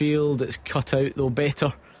Arfield. It's cut out though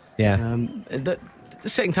better. Yeah. The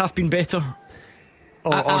second half been better.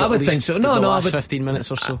 Or I at would least think so. No, the no, I last would- 15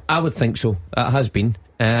 minutes or so. I would think so. It has been.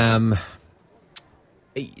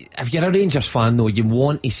 If you're a Rangers fan, though, you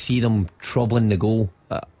want to see them troubling the goal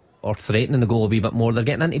or threatening the goal a wee bit more. They're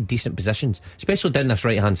getting into decent positions, especially down this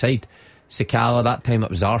right hand side. Sakala, that time it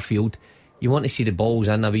was Arfield. You want to see the balls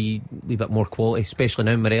in a wee bit more quality, especially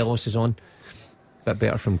now Morelos is on. Bit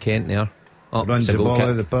better from Kent there. Oh, Runs it's a the goal ball kick. out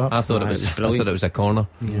of the park. I thought Ah, it was. it's I brilliant. thought it was a corner.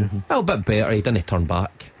 Well, a bit better. He didn't turn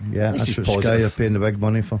back. Yeah, At least that's he's what Sky positive. are paying the big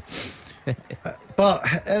money for. But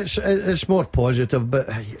it's more positive. But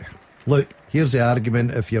look, here's the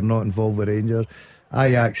argument: if you're not involved with Rangers,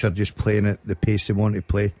 Ajax are just playing at the pace they want to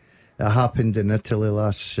play. It happened in Italy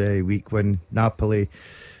last week when Napoli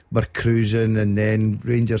were cruising, and then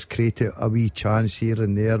Rangers created a wee chance here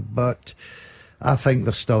and there. But I think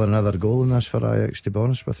there's still another goal in this for Ajax, to be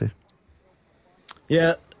honest with you.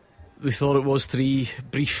 Yeah, we thought it was 3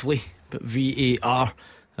 briefly, but VAR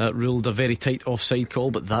ruled a very tight offside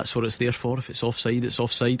call. But that's what it's there for. If it's offside, it's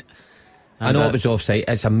offside. I know it was offside.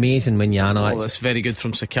 It's amazing when you analyse. That's very good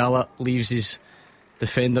from Sakala. Leaves his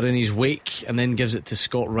defender in his wake and then gives it to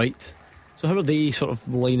Scott Wright. So how are they sort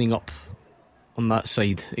of lining up on that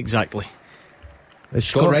side exactly? Is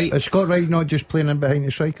Scott Wright not just playing in behind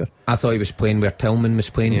the striker? I thought he was playing where Tillman was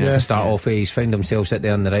playing to start off with. He's found himself sitting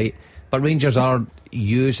there on the right. But Rangers are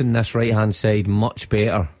using this right hand side much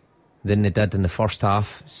better than they did in the first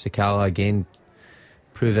half. Sakala again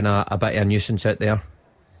proving a bit of a nuisance out there.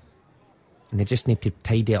 And they just need to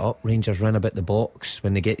tidy it up. Rangers run about the box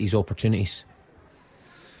when they get these opportunities.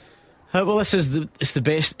 Well, it's the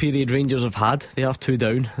best period Rangers have had. They are 2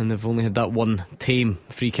 down and they've only had that one tame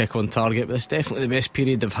free kick on target. But it's definitely the best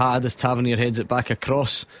period they've had as Tavernier heads it back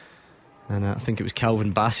across. And I think it was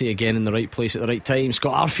Calvin Bassey again in the right place at the right time.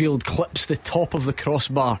 Scott Arfield clips the top of the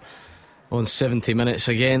crossbar on 70 minutes.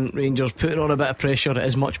 Again, Rangers putting on a bit of pressure. It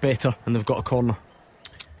is much better and they've got a corner.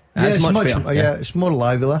 It's much better. It's more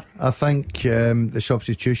lively. I think the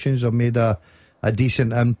substitutions have made a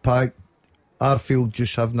decent impact. Arfield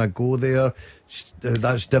just having a go there,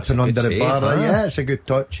 that's dipping under the bar. Yeah, it's a good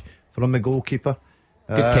touch from the goalkeeper.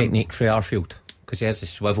 Good technique for Arfield because he has the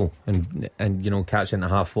swivel and catch in the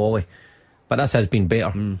half volley. But this has been better.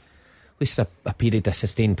 At least a period of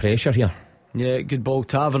sustained pressure here. Yeah, good ball.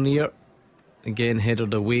 Tavernier again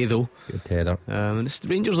headed away though. Good header. And it's the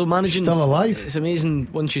Rangers though managing. Still alive. It's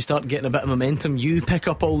amazing once you start getting a bit of momentum, you pick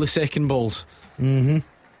up all the second balls.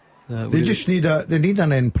 They just need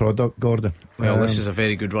an end product, Gordon. Well, this is a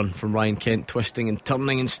very good run from Ryan Kent, twisting and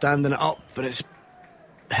turning and standing it up, but it's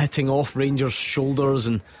hitting off Rangers' shoulders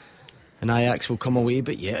and Ajax will come away.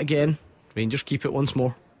 But yet again, Rangers keep it once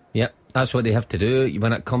more. Yep, that's what they have to do.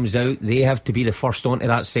 When it comes out, they have to be the first onto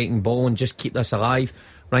that second ball and just keep this alive.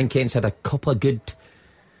 Ryan Kent's had a couple of good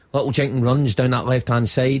little jinking runs down that left hand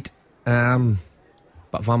side,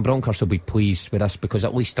 but Van Bronckhorst will be pleased with this because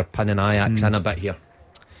at least they're pinning Ajax in a bit here.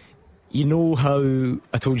 You know how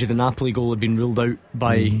I told you the Napoli goal had been ruled out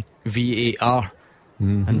by VAR,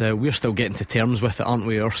 and we're still getting to terms with it, aren't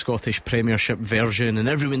we? Our Scottish Premiership version, and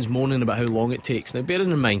everyone's moaning about how long it takes. Now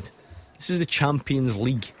bearing in mind, this is the Champions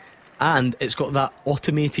League and it's got that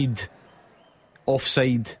automated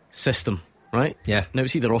offside system, right? Yeah. Now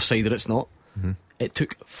it's either offside or it's not. It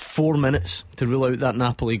took 4 minutes to rule out that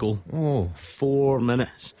Napoli goal. 4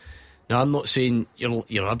 minutes. Now I'm not saying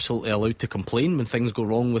you're absolutely allowed to complain when things go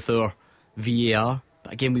wrong with our VAR,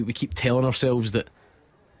 but again we keep telling ourselves that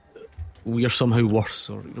we're somehow worse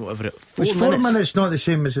or whatever. 4 minutes not the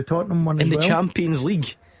same as the Tottenham one in as the well? Champions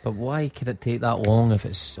League. But why could it take that long if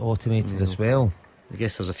it's automated as well? I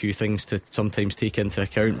guess there's a few things to sometimes take into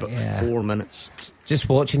account, but 4 minutes. Just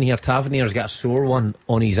watching here, Tavernier's got a sore one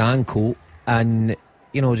on his ankle, and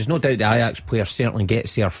there's no doubt the Ajax player certainly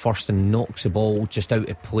gets there first and knocks the ball just out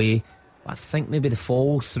of play. I think maybe the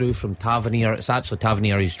fall through from Tavernier, it's actually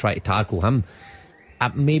Tavernier who's trying to tackle him,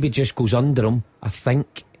 it maybe just goes under him. I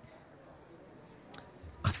think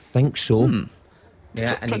so.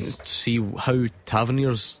 Yeah, and trying to see how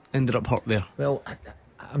Tavernier's ended up hurt there. Well,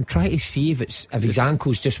 I'm trying to see if his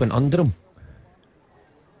ankles just went under him.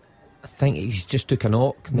 I think he's just took a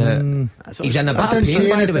knock. Now, he's in a bit of pain,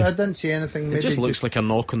 by the way. I didn't see anything. It just looks like a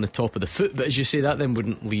knock on the top of the foot, but as you say, that then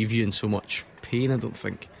wouldn't leave you in so much pain, I don't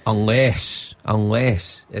think. Unless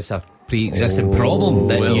it's a pre-existing problem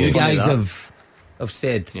that you guys have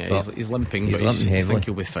said. Yeah, he's limping, he's but limping heavily. I think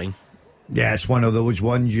he'll be fine. Yeah, it's one of those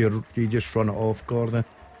ones you just run it off, Gordon.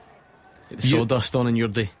 Get the sawdust on in your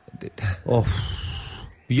day. Were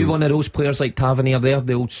you one of those players like Tavernier there,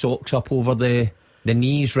 the old socks up over the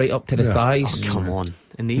knees right up to the thighs? Oh, come on.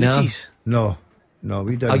 In the 80s? No,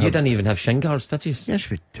 we didn't. You didn't even have shin guards, did you? Yes,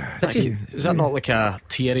 we did. Did you? Was that not like a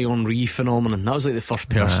Thierry Henry phenomenon? That was like the first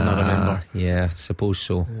person I remember. Yeah, suppose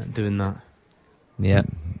so. Doing that. Yeah.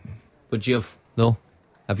 Would you have? No?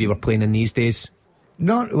 If you were playing in these days?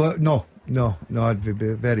 No, I'd be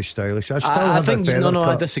very stylish. I think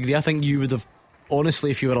I disagree. I think you would have,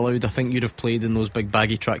 honestly, if you were allowed, I think you'd have played in those big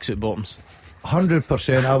baggy tracksuit bottoms.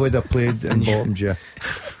 100% I would have played in bottoms, yeah.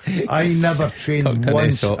 I never trained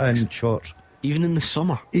once in shorts. Even in the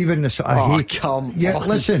summer? Even the I hate. Come yeah, on.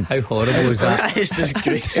 Listen. How horrible is that? That is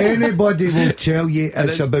disgraceful. Anybody will tell you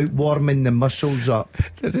it's about warming the muscles up.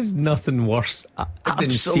 There is nothing worse. I've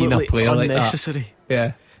never seen Absolutely a player unnecessary. like that.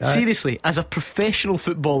 Yeah. Seriously, as a professional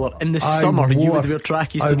footballer in the summer, you would wear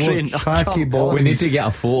trackies to train. We need to get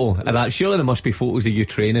a photo of that. Surely there must be photos of you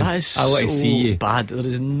training. That is I want to see you. bad. There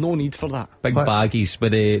is no need for that. Big baggies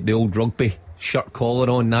with the old rugby shirt collar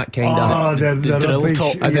on, that kind of the drill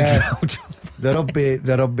top. Yeah.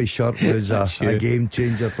 The rugby shirt was a game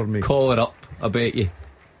changer for me. Collar up, I bet you.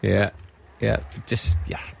 Yeah. Just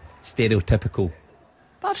stereotypical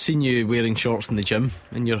I've seen you wearing shorts in the gym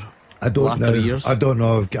in your I don't latter know. years. I don't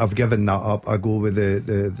know. I've given that up. I go with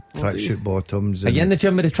the tracksuit bottoms. Are you in the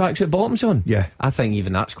gym with the tracksuit bottoms on? Yeah. I think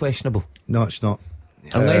even that's questionable. No, it's not.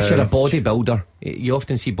 Unless you're a bodybuilder. You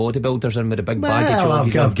often see bodybuilders in with a big bag of Well,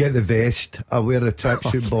 joggies I've on. got the vest. I wear the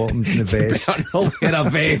tracksuit bottoms and the vest. I'll wear a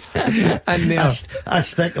vest in there. I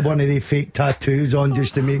stick one of the fake tattoos on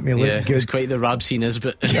just to make me look Yeah, it's good. quite the Rabsy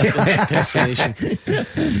Nisbet impersonation.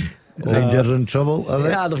 Rangers in trouble, are they?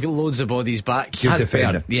 Yeah, they've got loads of bodies back. Good That's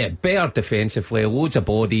defender. better. Yeah, better defensively. Loads of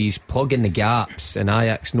bodies, plugging the gaps, and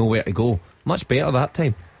Ajax nowhere to go. Much better that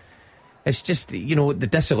time. It's just, the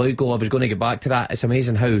disallowed goal, I was going to get back to that. It's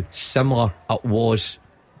amazing how similar it was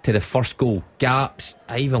to the first goal. Gaps.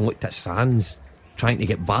 I even looked at Sands trying to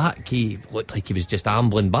get back. He looked like he was just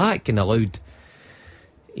ambling back and allowed,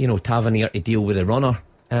 Tavernier to deal with the runner.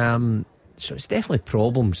 So it's definitely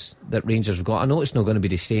problems that Rangers have got. I know it's not going to be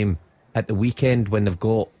the same at the weekend when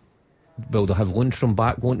they'll have Lundstrom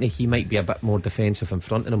back, won't they? He might be a bit more defensive in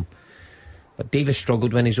front of them. But Davis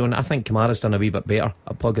struggled when he's on. I think Kamara's done a wee bit better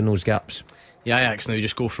at plugging those gaps. Yeah, Ajax now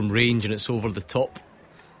just go from range and it's over the top.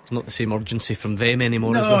 It's not the same urgency from them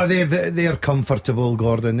anymore, is there? No, they're comfortable,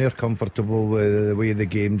 Gordon. They're comfortable with the way the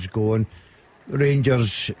game's going.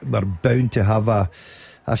 Rangers were bound to have a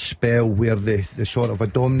spell where they sort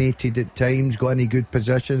of dominated at times, got any good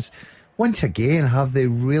positions. Once again, have they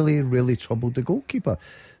really, really troubled the goalkeeper?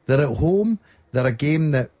 They're at home. They're a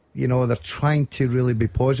game that they're trying to really be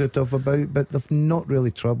positive about, but they've not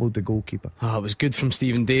really troubled the goalkeeper. It was good from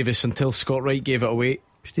Stephen Davis until Scott Wright gave it away.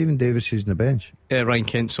 Stephen Davis is on the bench. Ryan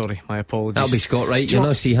Kent, sorry, my apologies. That'll be Scott Wright. Do you You'll know-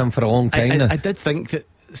 not see him for a long time now. I did think that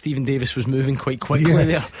Stephen Davis was moving quite quickly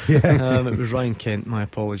there. Yeah. It was Ryan Kent, my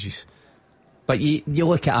apologies. But you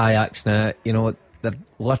look at Ajax now, they're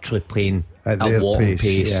literally playing At at their walking pace,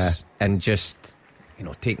 pace, yeah. and just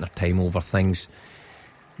taking their time over things.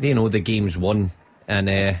 They know the game's won, and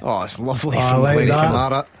Oh, it's lovely I from like Glennie that.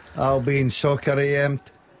 Kamara. I'll be in Soccer AM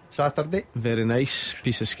Saturday. Very nice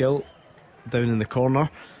piece of skill down in the corner.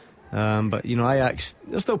 But Ajax,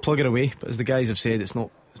 they're still plugging away. But as the guys have said, it's not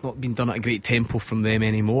been done at a great tempo from them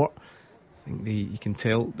anymore. I think you can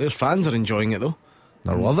tell their fans are enjoying it though.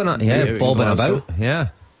 they're loving it. Out Yeah, in bobbing Glasgow. about. Yeah,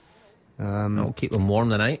 that'll keep them warm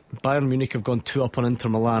tonight. Bayern Munich have gone 2-up on Inter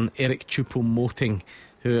Milan. Eric Choupo-Moting,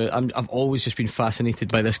 who I've always just been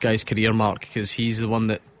fascinated by this guy's career, Mark, because he's the one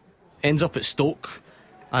that ends up at Stoke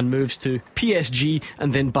and moves to PSG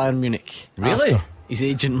and then Bayern Munich. Really? after. His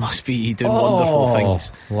agent must be doing wonderful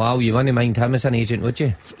things. Wow, you wouldn't mind him as an agent, would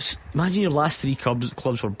you? Imagine your last three clubs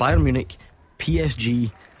were Bayern Munich, PSG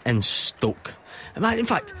and Stoke. In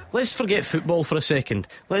fact, let's forget football for a second.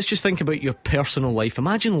 Let's just think about your personal life.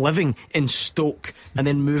 Imagine living in Stoke and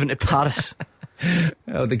then moving to Paris.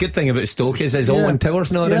 Oh, the good thing about Stoke is Alton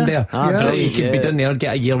Towers not in there. Ah, You great, could be yeah. down there,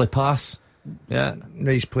 get a yearly pass. Yeah,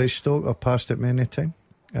 Nice place, Stoke. I've passed it many times.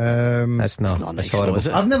 that's It's not nice though, horrible. is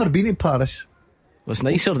it? I've never been to Paris. Well, it's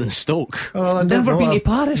nicer than Stoke. Oh, I don't Never know. been to I've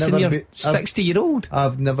Paris and never you're been- 60-year-old,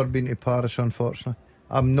 I've never been to Paris, unfortunately.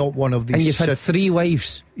 I'm not one of these. and you've had 3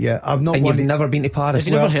 wives, yeah, I'm not and one. you've never been to Paris.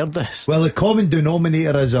 Have you never heard this? Well, the common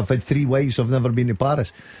denominator is I've had 3 wives. I've never been to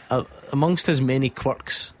Paris. Amongst his many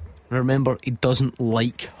quirks, remember, he doesn't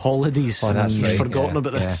like holidays. Oh, that's You've right, forgotten yeah,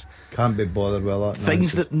 about this. Can't be bothered with that.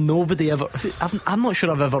 Things that nobody ever. I'm not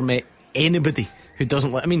sure I've ever met anybody who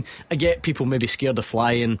doesn't like. I mean, I get people maybe scared of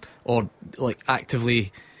flying or like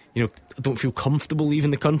actively, don't feel comfortable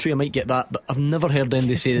leaving the country. I might get that, but I've never heard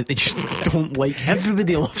anybody say that they just don't like.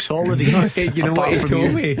 Everybody loves holidays. You know what apart he from told you.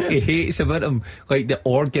 me? He hates about him, like the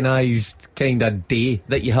organised kind of day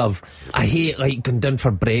that you have. I hate like going down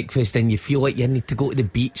for breakfast and you feel like you need to go to the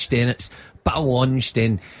beach, then it's bit of lunch,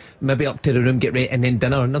 then maybe up to the room, get ready, and then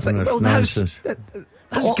dinner. And I'm thinking, That's well, that's nonsense.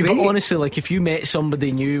 that's great. But honestly, like if you met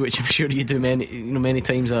somebody new, which I'm sure you do many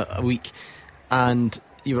times a week, and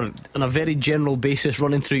you were on a very general basis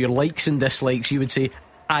running through your likes and dislikes, you would say,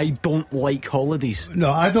 I don't like holidays.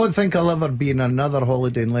 No, I don't think I'll ever be on another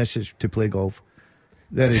holiday unless it's to play golf.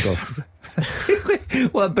 There you go.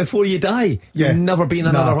 Well, before you die, you've never been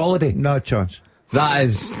on another holiday. No chance. That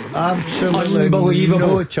is Absolutely unbelievable.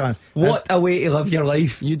 no chance. What a way to live your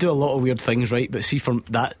life. You do a lot of weird things, right? But see, from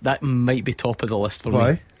that might be top of the list for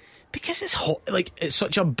Why? me. Because it's hot, like it's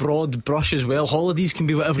such a broad brush as well. Holidays can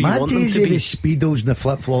be whatever you My want them days to of the be. speedos and the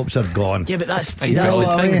flip flops are gone. Yeah, but that's Thank the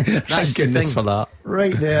God. thing. Thank That's the goodness thing. for that.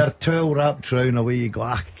 Right there, towel wrapped round away you go.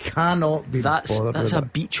 I cannot be That's bothered with a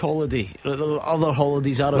it. beach holiday. Other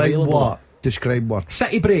holidays are Like available. what? Describe one.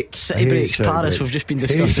 City breaks. City Hate breaks, city Paris. breaks. We've just been Hate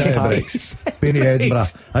discussing city Paris. Been to Edinburgh.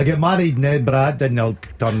 I get married in Edinburgh, that didn't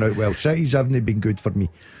turn out well. Cities haven't been good for me.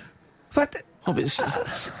 But Oh, but it's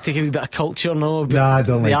take a wee bit of culture, no? Nah, I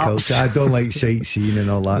don't the like Alps. culture. I don't like sightseeing and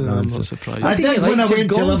all that No, I'm not nonsense. surprised. I Do you did when I like just went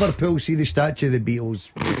to golf? Liverpool, see the statue of the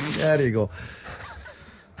Beatles. There you go.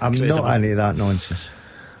 I'm not any of that nonsense.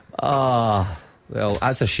 Ah, well,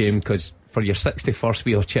 that's a shame because for your 61st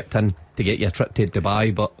we were chipped in to get you a trip to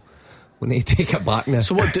Dubai, but we need to take it back now.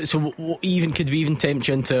 So what? Could we even tempt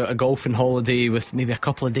you into a golfing holiday with maybe a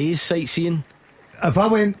couple of days sightseeing? If I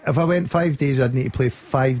went 5 days, I'd need to play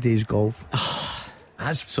 5 days golf.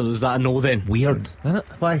 So is that a no then? Weird, isn't it?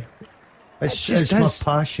 Why? It's just my is.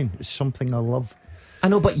 passion. It's something I love. I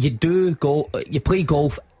know, but you do go. You play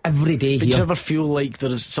golf every day But do you here. ever feel like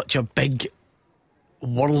there is such a big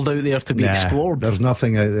world out there to be Nah, explored? There's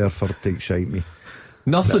nothing out there for to excite me.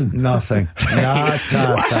 Nothing. Nothing.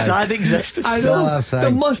 What a sad existence. I know. Nothing.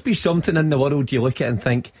 There must be something in the world you look at and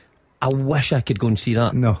think, I wish I could go and see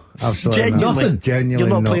that. No, absolutely Genuinely, not. Genuinely you're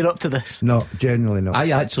not not. playing up to this. No, genuinely not. I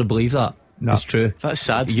actually believe that. No. It's true. That's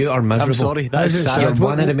sad. You are miserable. I'm sorry. That Is is it sad. You're sad?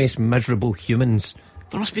 one of the most miserable humans.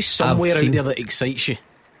 There must be somewhere I've out seen- there that excites you,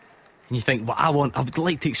 and you think, "Well, I would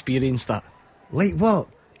like to experience that." Like what?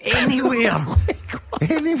 Anywhere,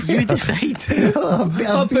 Anywhere. you decide. I've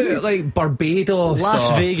How been- about like Barbados, Las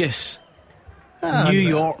or- Vegas, New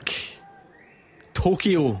York,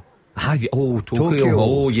 Tokyo. Tokyo. Tokyo.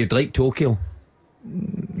 Oh, you'd like Tokyo?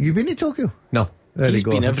 You been to Tokyo? No. There He's you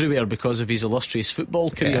go. been everywhere because of his illustrious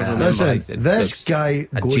football career. Yeah, remember? Listen, It- this it's guy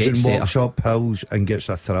a goes jet and setter. walks up hills and gets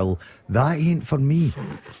a thrill. That ain't for me.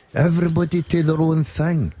 Everybody to their own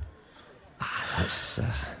thing. That's,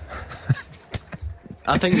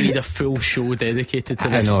 I think we need a full show dedicated to I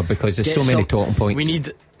this. know, because there's Get so many some- talking points. We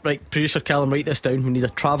need, right, producer Callum, write this down. We need a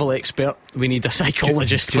travel expert. We need a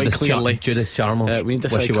psychologist, quite clearly. Judith Chalmers. We need a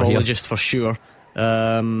Wish you were here. psychologist for sure.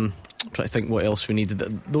 Try to think what else we needed.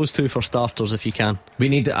 Those two for starters, if you can. We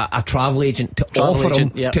need a travel agent to Travel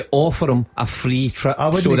agent, yep. offer him a free trip I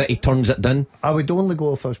wouldn't- so that he turns it down. I would only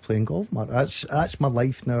go if I was playing golf, Mark. That's my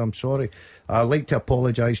life now. I'm sorry. I'd like to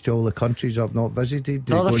apologise to all the countries I've not visited.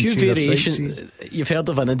 There Go are a and few see their variations. sightseeing. You've heard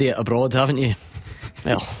of an idiot abroad, haven't you?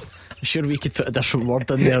 Well, I'm sure we could put a different word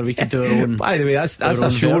in there. We could do our own. By the way, that's Our a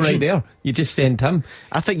own show version. right there. You just sent him.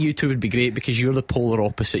 I think you two would be great because you're the polar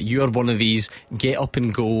opposite. You're one of these get up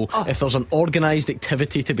and go. If there's an organised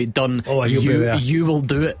activity to be done, Oh, you'll be there. you will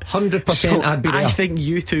do it. 100% I'd be there. I think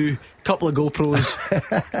you two, couple of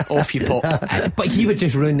GoPros, off you pop. But he would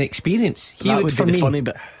just ruin the experience. He That would, would for be the me. funny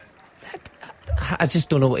bit. I just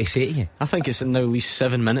don't know what to say to you. I think it's now at least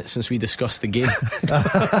 7 minutes since we discussed the game.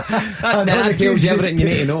 I know That the tells game's you everything you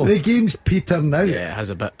need to know. The game's Peter now. Yeah, it has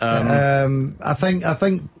a bit. I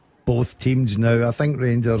think both teams now. I think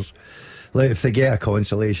Rangers, like, if they get a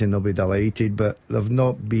consolation, they'll be delighted. But they've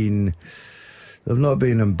not been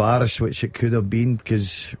embarrassed, which it could have been,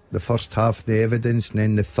 because the first half, the evidence, and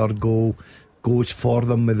then the third goal goes for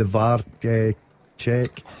them with the VAR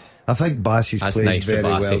check. I think Bassey's That's played nice for very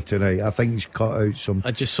Bassey. well tonight. I think he's cut out some.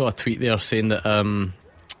 I just saw a tweet there saying that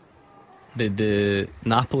the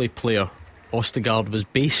Napoli player Ostegard was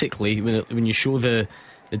basically, when you show the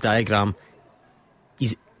diagram,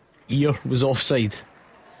 his ear was offside.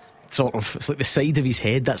 Sort of, it's like the side of his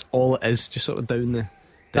head. That's all it is, just sort of down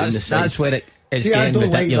the side. That's where it's See, I getting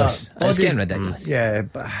don't like ridiculous. that. It's Body- getting ridiculous. Yeah,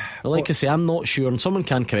 but But like I say, I'm not sure, and someone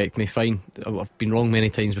can correct me. Fine, I've been wrong many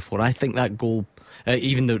times before. I think that goal,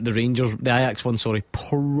 even the Rangers, the Ajax one, sorry,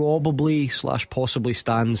 probably/possibly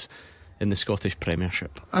stands in the Scottish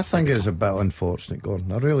Premiership. I think it's a bit unfortunate,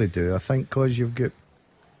 Gordon. I really do. I think because you've got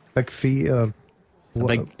big feet or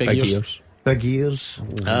Big ears. big ears.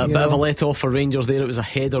 A bit of a let off for Rangers there. It was a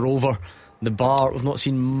header over the bar. We've not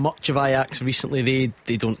seen much of Ajax recently.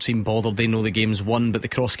 They don't seem bothered. They know the game's won, but the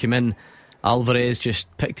cross came in. Alvarez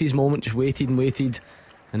just picked his moment, just waited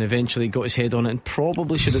and eventually got his head on it, and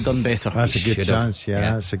probably should have done better. That's a good Should've. chance. Yeah,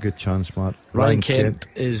 Yeah. that's a good chance, Mark. Ryan Kent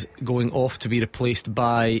is going off to be replaced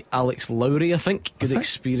by Alex Lowry, I think. Good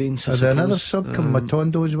experience, I Is there another suppose. sub come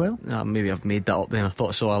Matondo as well? Maybe I've made that up then. I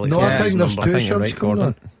thought so, Alex. No, Yeah, I think his there's number. two think you're subs right, coming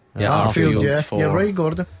Gordon. on. Yeah, Arfield, Arfield yeah. for- You're right,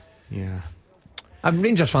 Gordon. Yeah.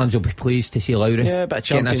 Rangers fans will be pleased to see Lowry Yeah, but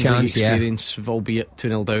getting a Champions chance. League Yeah. experience, albeit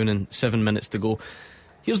 2-0 down and 7 minutes to go.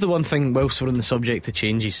 Here's the one thing, whilst we're on the subject of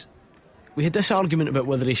changes. We had this argument about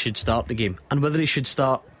whether he should start the game and whether he should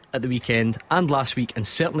start at the weekend and last week, and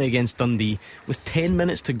certainly against Dundee, with 10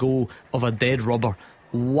 minutes to go of a dead rubber.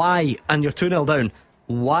 Why, and you're 2-0 down,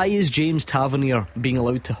 why is James Tavernier being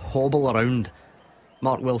allowed to hobble around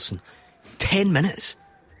Mark Wilson? 10 minutes.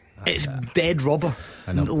 It's dead rubber.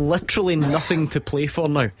 Literally nothing to play for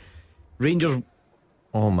now. Rangers.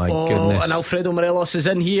 Oh my goodness. And Alfredo Morelos is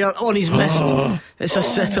in here. Oh, and he's missed. It's a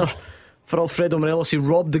sitter. for Alfredo Morelos. He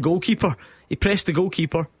robbed the goalkeeper. He pressed the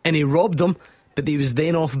goalkeeper and he robbed him, but he was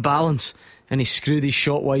then off balance and he screwed his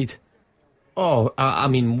shot wide. Oh, I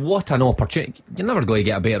mean, what an opportunity. You're never going to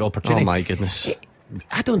get a better opportunity. Oh my goodness.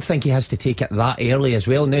 I don't think he has to take it that early as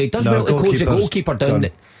well. Now, he does well to close the goalkeeper down.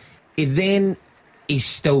 He's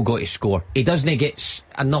still got to score. He doesn't get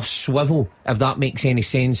enough swivel, if that makes any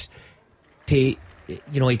sense, to,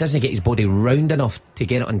 he doesn't get his body round enough to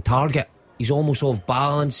get it on target. He's almost off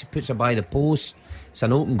balance. He puts it by the post. It's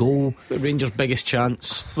an open goal. But Rangers' biggest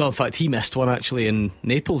chance, well, in fact, he missed one actually in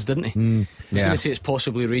Naples, didn't he? I was going to say it's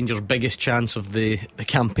possibly Rangers' biggest chance of the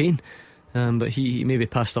campaign, but he maybe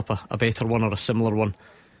passed up a better one or a similar one.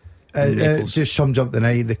 It just sums up the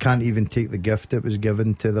night. They can't even take the gift that was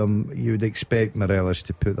given to them. You would expect Morelos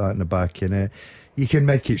to put that in the back of the net. You can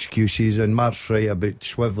make excuses, and Mark's right about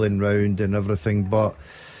swivelling round and everything, but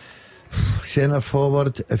centre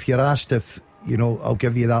forward, if you're asked if I'll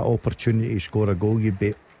give you that opportunity to score a goal, you'd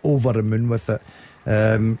be over the moon with it.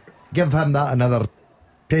 Give him that another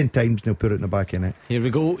 10 times and he'll put it in the back of the net. Here we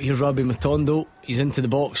go. Here's Rabbi Matondo. He's into the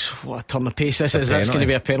box. What a turn of pace this is. That's going to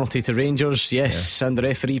be a penalty to Rangers. Yes, and the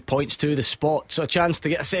referee points to the spot. So a chance to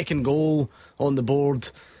get a second goal on the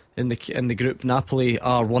board in the group. Napoli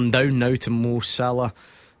are 1 down now to Mo Salah,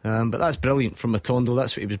 but that's brilliant from Matondo.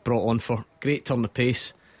 That's what he was brought on for. Great turn of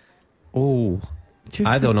pace. Oh,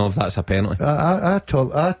 I don't know if that's a penalty. I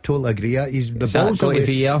totally agree. The ball's got to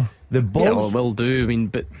VR. The ball, well, it will do. I mean,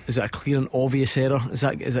 but is it a clear and obvious error? Is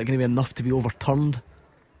that going to be enough to be overturned?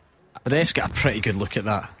 The ref's got a pretty good look at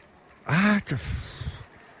that.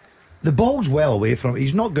 The ball's well away from him.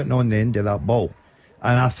 He's not getting on the end of that ball,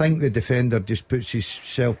 and I think the defender just puts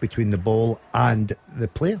himself between the ball and the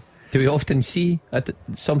player. Do we often see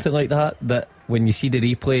something like that? That when you see the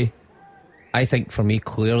replay, I think for me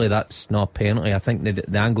clearly that's not a penalty. I think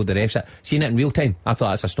the angle the ref's at, seeing it in real time, I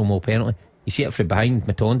thought that's a Stonewall penalty. You see it from behind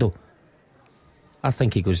Matondo. I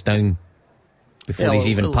think he goes down before he's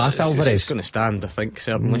even past Alvarez. It's going to stand, I think,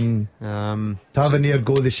 certainly. Tavernier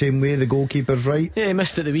go the same way. The goalkeeper's right. Yeah, he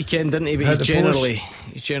missed it the weekend, didn't he? But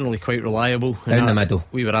he's generally quite reliable. Down the middle.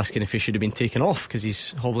 We were asking if he should have been taken off because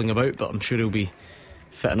he's hobbling about, but I'm sure he'll be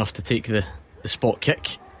fit enough to take the spot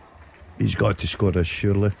kick. He's got to score this,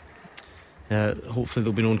 surely. Hopefully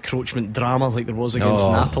there'll be no encroachment drama like there was against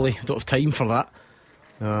Napoli. Don't have time for that.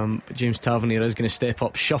 But James Tavernier is going to step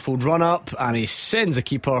up. Shuffled run up, and he sends the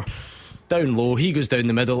keeper down low. He goes down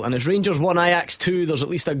the middle, and it's Rangers 1, Ajax 2. There's at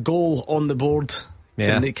least a goal on the board.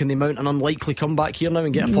 Can they mount an unlikely comeback here now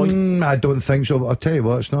and get a point? I don't think so, but I'll tell you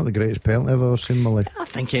what, it's not the greatest penalty I've ever seen in my life. I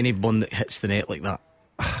think anyone that hits the net like that,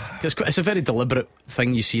 it's a very deliberate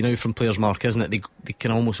thing you see now from players, Mark, isn't it? They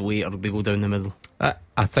can almost wait, or they go down the middle.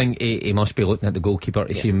 I think he must be looking at the goalkeeper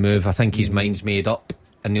to see him move. I think his mind's made up,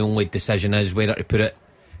 and the only decision is whether to put it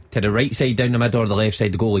to the right side down the middle or the left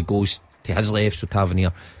side. The goalie goes to his left, so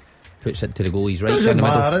Tavernier puts it to the goalie's right. Doesn't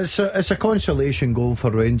matter. It's a consolation goal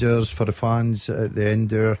for Rangers, for the fans at the end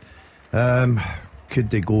there. Could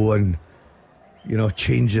they go and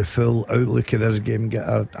change the full outlook of this game, get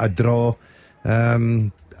a draw?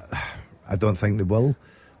 I don't think they will,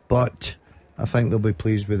 but I think they'll be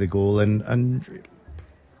pleased with the goal, and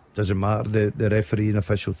doesn't matter. The referee and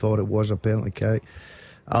official thought it was a penalty kick.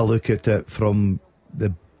 I look at it from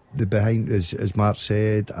the behind, as Mark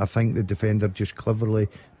said. I think the defender just cleverly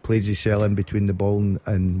plays himself in between the ball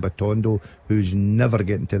and Matondo, who's never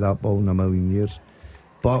getting to that ball in a million years.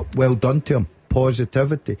 But well done to him.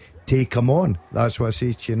 Positivity, take him on. That's what I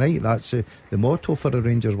say tonight. That's the motto for the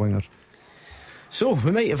Rangers wingers. So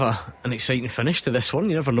we might have an exciting finish to this one.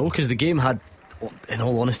 You never know, because the game had, in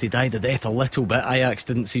all honesty, died a death a little bit. Ajax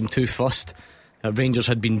didn't seem too fussed. Rangers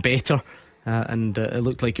had been better, and it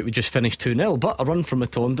looked like it would just finish 2-0. But a run from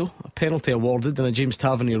Matondo, a penalty awarded, and a James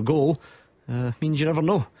Tavernier goal means you never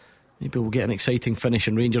know. Maybe we'll get an exciting finish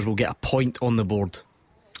and Rangers will get a point on the board.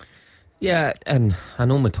 Yeah, and I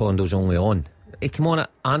know Matondo's only on. He came on at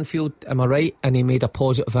Anfield, am I right? And he made a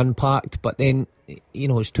positive impact, but then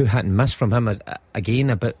it's too hit and miss from him again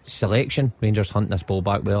about selection. Rangers hunt this ball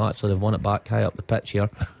back well. Actually, they've won it back high up the pitch here.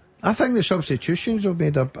 I think the substitutions have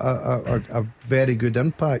made a very good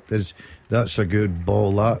impact. That's a good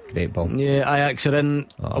ball, that. Great ball. Yeah, Ajax are in.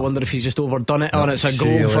 I wonder if he's just overdone it. And it's a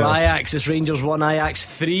goal for Ajax. It's Rangers 1, Ajax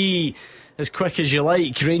 3. As quick as you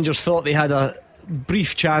like. Rangers thought they had a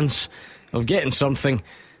brief chance of getting something,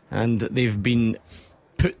 and they've been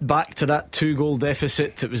put back to that 2-goal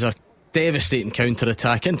deficit. It was a devastating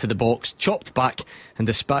counter-attack into the box, chopped back and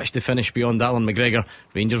dispatched to finish beyond Alan McGregor.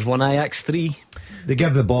 Rangers 1, Ajax 3. They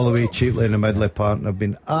give the ball away cheaply in the middle part and have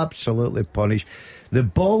been absolutely punished. The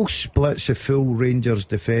ball splits the full Rangers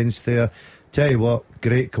defence there. Tell you what,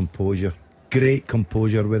 great composure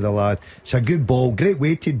with the lad. It's a good ball, great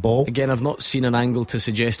weighted ball. Again, I've not seen an angle to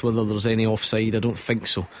suggest whether there's any offside. I don't think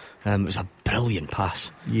so. It was a brilliant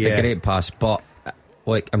pass. It's a great pass, but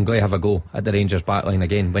like, I'm going to have a go at the Rangers backline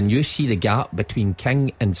again. When you see the gap between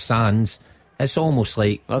King and Sands, it's almost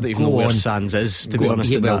like, I don't even know where Sands is, to be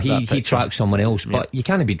honest. He tracks someone else, but you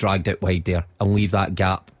can't be dragged out wide there and leave that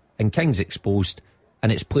gap. And King's exposed,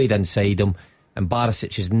 and it's played inside him, and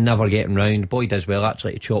Barisic is never getting round. Boy does well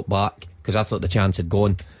actually to chop back, because I thought the chance had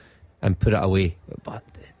gone, and put it away. But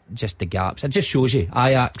just the gaps, it just shows you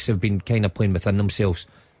Ajax have been kind of playing within themselves.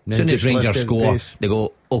 As soon as Rangers score, they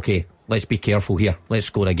go, okay, let's be careful here, let's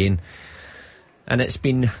score again. And it's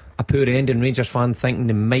been a poor ending. Rangers fan thinking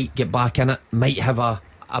they might get back in it, might have a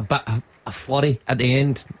bit of a flurry at the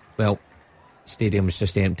end. Well, stadium was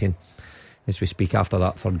just emptying as we speak after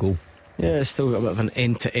that third goal. Yeah, it's still got a bit of an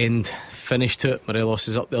end-to-end finish to it. Morelos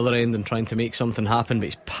is up the other end and trying to make something happen, but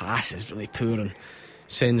his pass is really poor and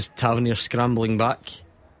sends Tavernier scrambling back.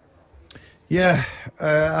 Yeah,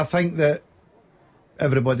 I think that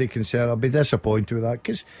everybody concerned will be disappointed with that,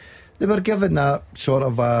 because they were given that sort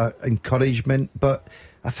of encouragement. But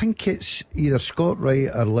I think it's either Scott Wright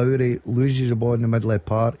or Lowry loses the ball in the middle of the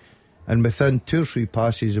park, and within 2 or 3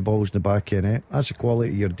 passes the ball's in the back of the net. That's the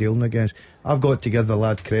quality you're dealing against. I've got to give the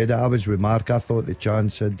lad credit. I was with Mark. I thought the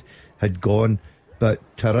chance had gone, but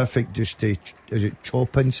terrific just to, is it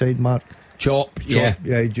chop inside, Mark? Chop, yeah.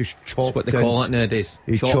 Yeah, he just chopped. That's what they call it nowadays.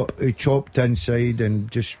 He chopped inside and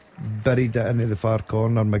just buried it into the far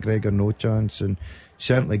corner. McGregor no chance, and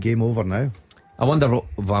certainly game over now. I wonder what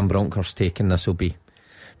Van Bronckhorst's taking this will be,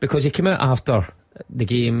 because he came out after the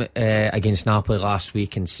game against Napoli last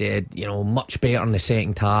week and said, you know, much better in the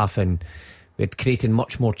second half and we had created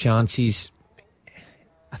much more chances.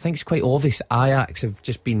 I think it's quite obvious Ajax have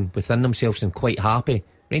just been within themselves and quite happy.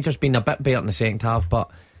 Rangers been a bit better in the second half,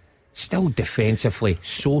 but still defensively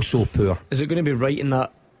so poor. Is it going to be right in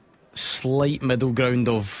that slight middle ground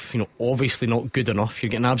of, you know, obviously not good enough, you're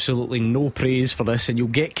getting absolutely no praise for this and you'll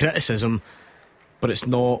get criticism, but it's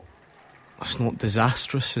not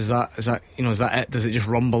disastrous? Is that you know, is that it? Does it just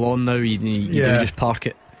rumble on now? You do just park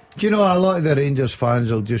it? Do you know, a lot of the Rangers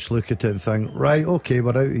fans will just look at it and think, right, okay,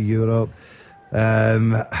 we're out of Europe,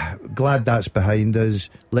 glad that's behind us,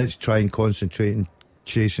 let's try and concentrate on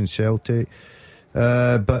chasing Celtic.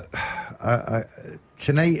 But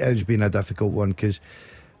tonight has been a difficult one, because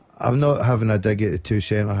I'm not having a dig at the 2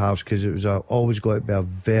 centre halves, because it was always got to be a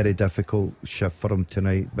very difficult shift for them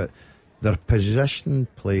tonight. But their position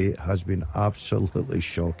play has been absolutely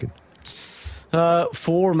shocking.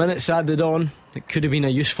 4 minutes added on. It could have been a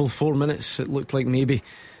useful 4 minutes. It looked like maybe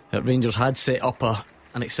that Rangers had set up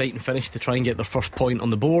an exciting finish to try and get their first point on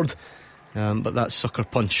the board, but that sucker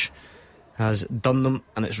punch has done them,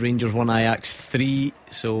 and it's Rangers 1, Ajax 3.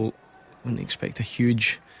 So I wouldn't expect a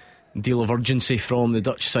huge deal of urgency from the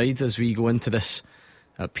Dutch side as we go into this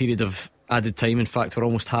period of added time. In fact, we're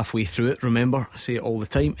almost halfway through it. Remember, I say it all the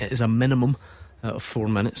time, it is a minimum of 4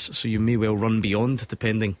 minutes, so you may well run beyond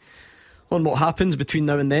depending on what happens between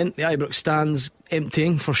now and then. The Ibrox stand's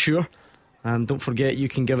emptying for sure. Don't forget, you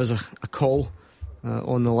can give us a call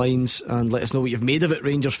on the lines and let us know what you've made of it,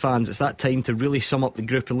 Rangers fans. It's that time to really sum up the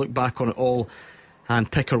group and look back on it all and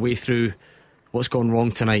pick our way through what's gone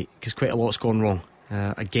wrong tonight, because quite a lot's gone wrong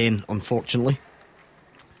again, unfortunately.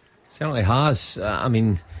 Certainly has. I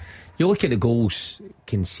mean, you look at the goals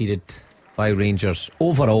conceded by Rangers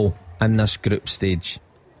overall in this group stage,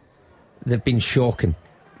 they've been shocking.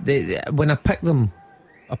 When I pick them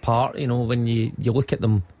apart, you know, when you look at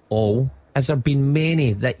them all, has there been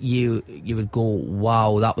many that you would go,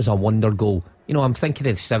 wow, that was a wonder goal? You know, I'm thinking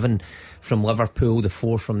of the 7 from Liverpool, the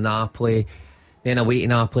 4 from Napoli, then away to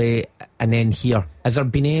Napoli, and then here. Has there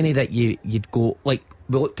been any that you'd go, like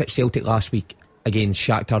we looked at Celtic last week against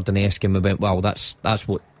Shakhtar Donetsk and we went, wow, that's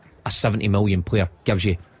what a 70 million player gives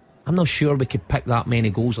you. I'm not sure we could pick that many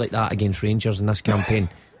goals like that against Rangers in this campaign.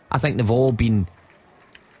 I think they've all been,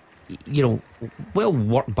 you know, well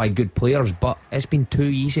worked by good players, but it's been too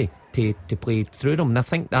easy to play through them, and I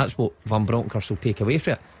think that's what Van Bronckhorst will take away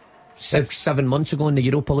from it. 6-7 months ago in the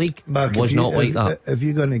Europa League, Mark, was not like that. If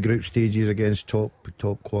you go into group stages against top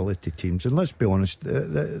quality teams, and let's be honest,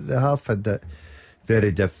 they have had that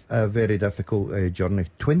very difficult journey.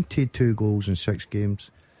 22 goals in 6 games.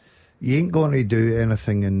 You ain't going to do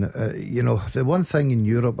anything. And you know, the one thing in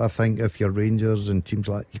Europe, I think, if you're Rangers and teams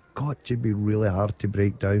like, you've got to be really hard to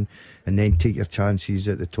break down and then take your chances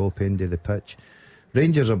at the top end of the pitch.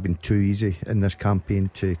 Rangers have been too easy in this campaign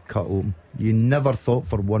to cut open. You never thought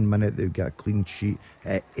for 1 minute they'd get a clean sheet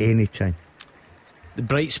at any time. The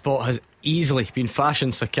bright spot has easily been Fashion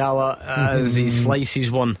Sakala as he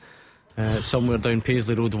slices one somewhere down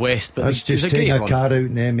Paisley Road West. But that's just taking a car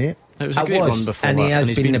out there, mate. It was a great run before and that, he has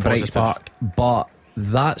and been the bright positive. spark. But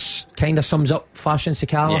that's kind of sums up Fashion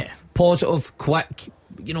Sakala. Yeah. Positive, quick,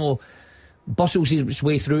 bustles his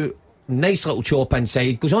way through. Nice little chop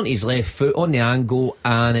inside, goes onto his left foot on the angle,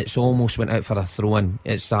 and it's almost went out for a throw in.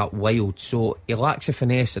 It's that wild. So he lacks a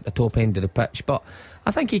finesse at the top end of the pitch, but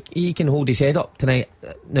I think he can hold his head up tonight.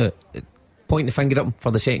 No, pointing the finger at him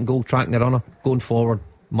for the second goal, tracking the runner, going forward,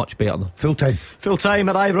 much better than full time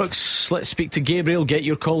at Ibrox. Let's speak to Gabriel. Get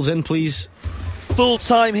your calls in, please. Full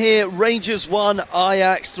time here, Rangers 1,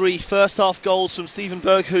 Ajax 3. First half goals from Steven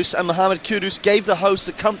Berghuis and Mohamed Kudus gave the hosts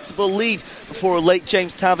a comfortable lead before a late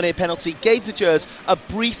James Tavernier penalty gave the Gers a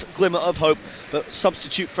brief glimmer of hope, but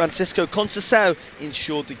substitute Francisco Conceição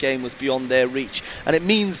ensured the game was beyond their reach. And it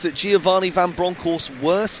means that Giovanni Van Bronckhorst's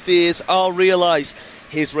worst fears are realised.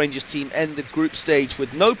 His Rangers team end the group stage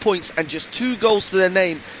with no points and just 2 goals to their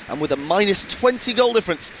name, and with a minus 20 goal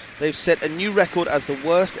difference, they've set a new record as the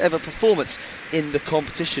worst ever performance in the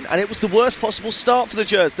competition. And it was the worst possible start for the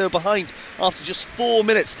Gers. They were behind after just 4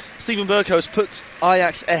 minutes. Steven Berghuis put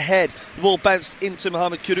Ajax ahead. The ball bounced into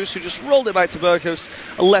Mohamed Kudus, who just rolled it back to Berghuis.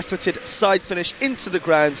 A left-footed side finish into the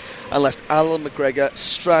ground and left Alan McGregor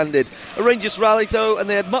stranded. The Rangers rallied though, and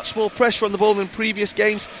they had much more pressure on the ball than previous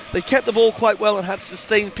games. They kept the ball quite well and had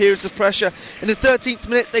sustained periods of pressure. In the 13th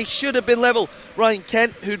minute, they should have been level. Ryan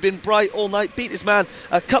Kent, who'd been bright all night, beat his man,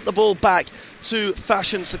 cut the ball back to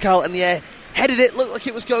Fashion Sakala in the air. Headed it, looked like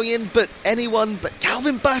it was going in, but anyone but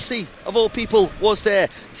Calvin Bassey, of all people, was there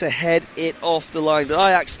to head it off the line. The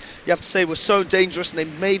Ajax, you have to say, was so dangerous, and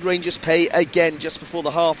they made Rangers pay again just before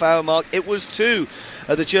the half-hour mark. It was 2.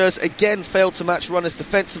 The Gers again failed to match runners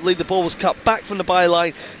defensively. The ball was cut back from the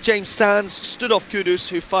byline. James Sands stood off Kudus,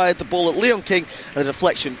 who fired the ball at Leon King, and a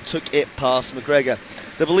deflection took it past McGregor.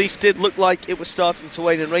 The belief did look like it was starting to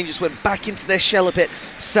wane, and Rangers went back into their shell a bit,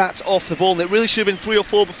 sat off the ball, and it really should have been 3 or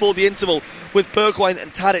 4 before the interval, with Bergwijn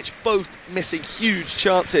and Tadic both missing huge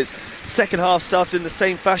chances. The second half started in the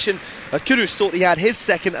same fashion. Kudus thought he had his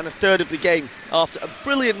second and a third of the game after a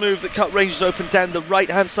brilliant move that cut Rangers open down the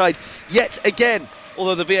right-hand side yet again,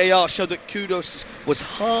 although the VAR showed that Kudus was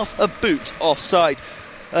half a boot offside.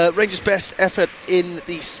 Rangers' best effort in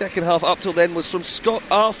the second half up till then was from Scott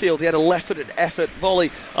Arfield. He had a left-footed effort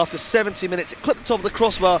volley after 70 minutes. It clipped the top of the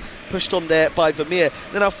crossbar, pushed on there by Vermeer.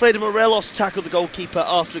 Then Alfredo Morelos tackled the goalkeeper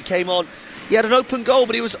after it came on. He had an open goal,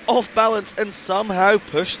 but he was off balance and somehow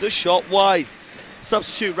pushed the shot wide.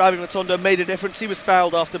 Substitute Ravi Matondo made a difference. He was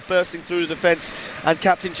fouled after bursting through the defence, and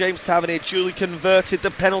captain James Tavernier duly converted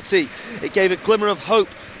the penalty. It gave a glimmer of hope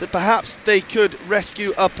that perhaps they could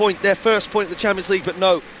rescue a point, their first point in the Champions League, but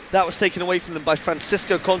no, that was taken away from them by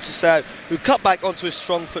Francisco Conceição, who cut back onto his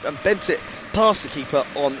strong foot and bent it past the keeper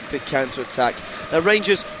on the counter-attack. Now,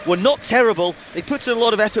 Rangers were not terrible. They put in a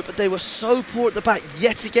lot of effort, but they were so poor at the back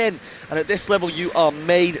yet again. And at this level, you are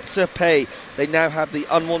made to pay. They now have the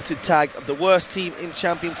unwanted tag of the worst team in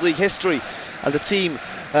Champions League history. And the team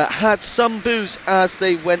had some boos as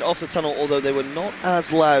they went off the tunnel, although they were not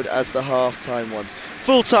as loud as the half-time ones.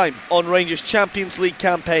 Full-time on Rangers' Champions League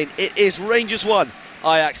campaign. It is Rangers 1,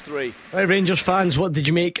 Ajax 3. Right, Rangers fans, what did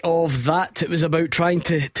you make of that? It was about trying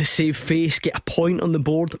to save face, get a point on the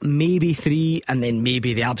board, maybe 3, and then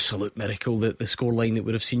maybe the absolute miracle, the scoreline that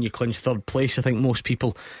would have seen you clinch third place. I think most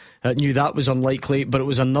people knew that was unlikely, but it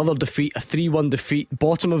was another defeat, a 3-1 defeat,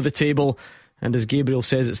 bottom of the table, and as Gabriel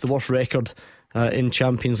says, it's the worst record in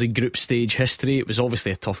Champions League group stage history. It was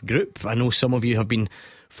obviously a tough group. I know some of you have been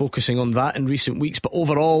focusing on that in recent weeks, but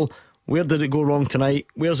overall, where did it go wrong tonight?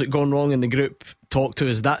 Where's it gone wrong in the group? Talk to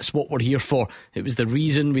us. That's what we're here for. It was the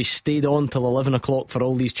reason we stayed on till 11 o'clock for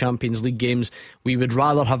all these Champions League games. We would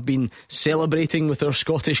rather have been celebrating with our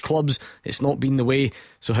Scottish clubs. It's not been the way.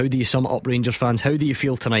 So how do you sum it up, Rangers fans? How do you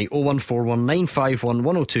feel tonight? 0141 951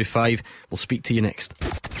 1025. We'll speak to you next.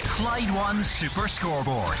 Clyde One Super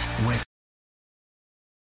Scoreboard with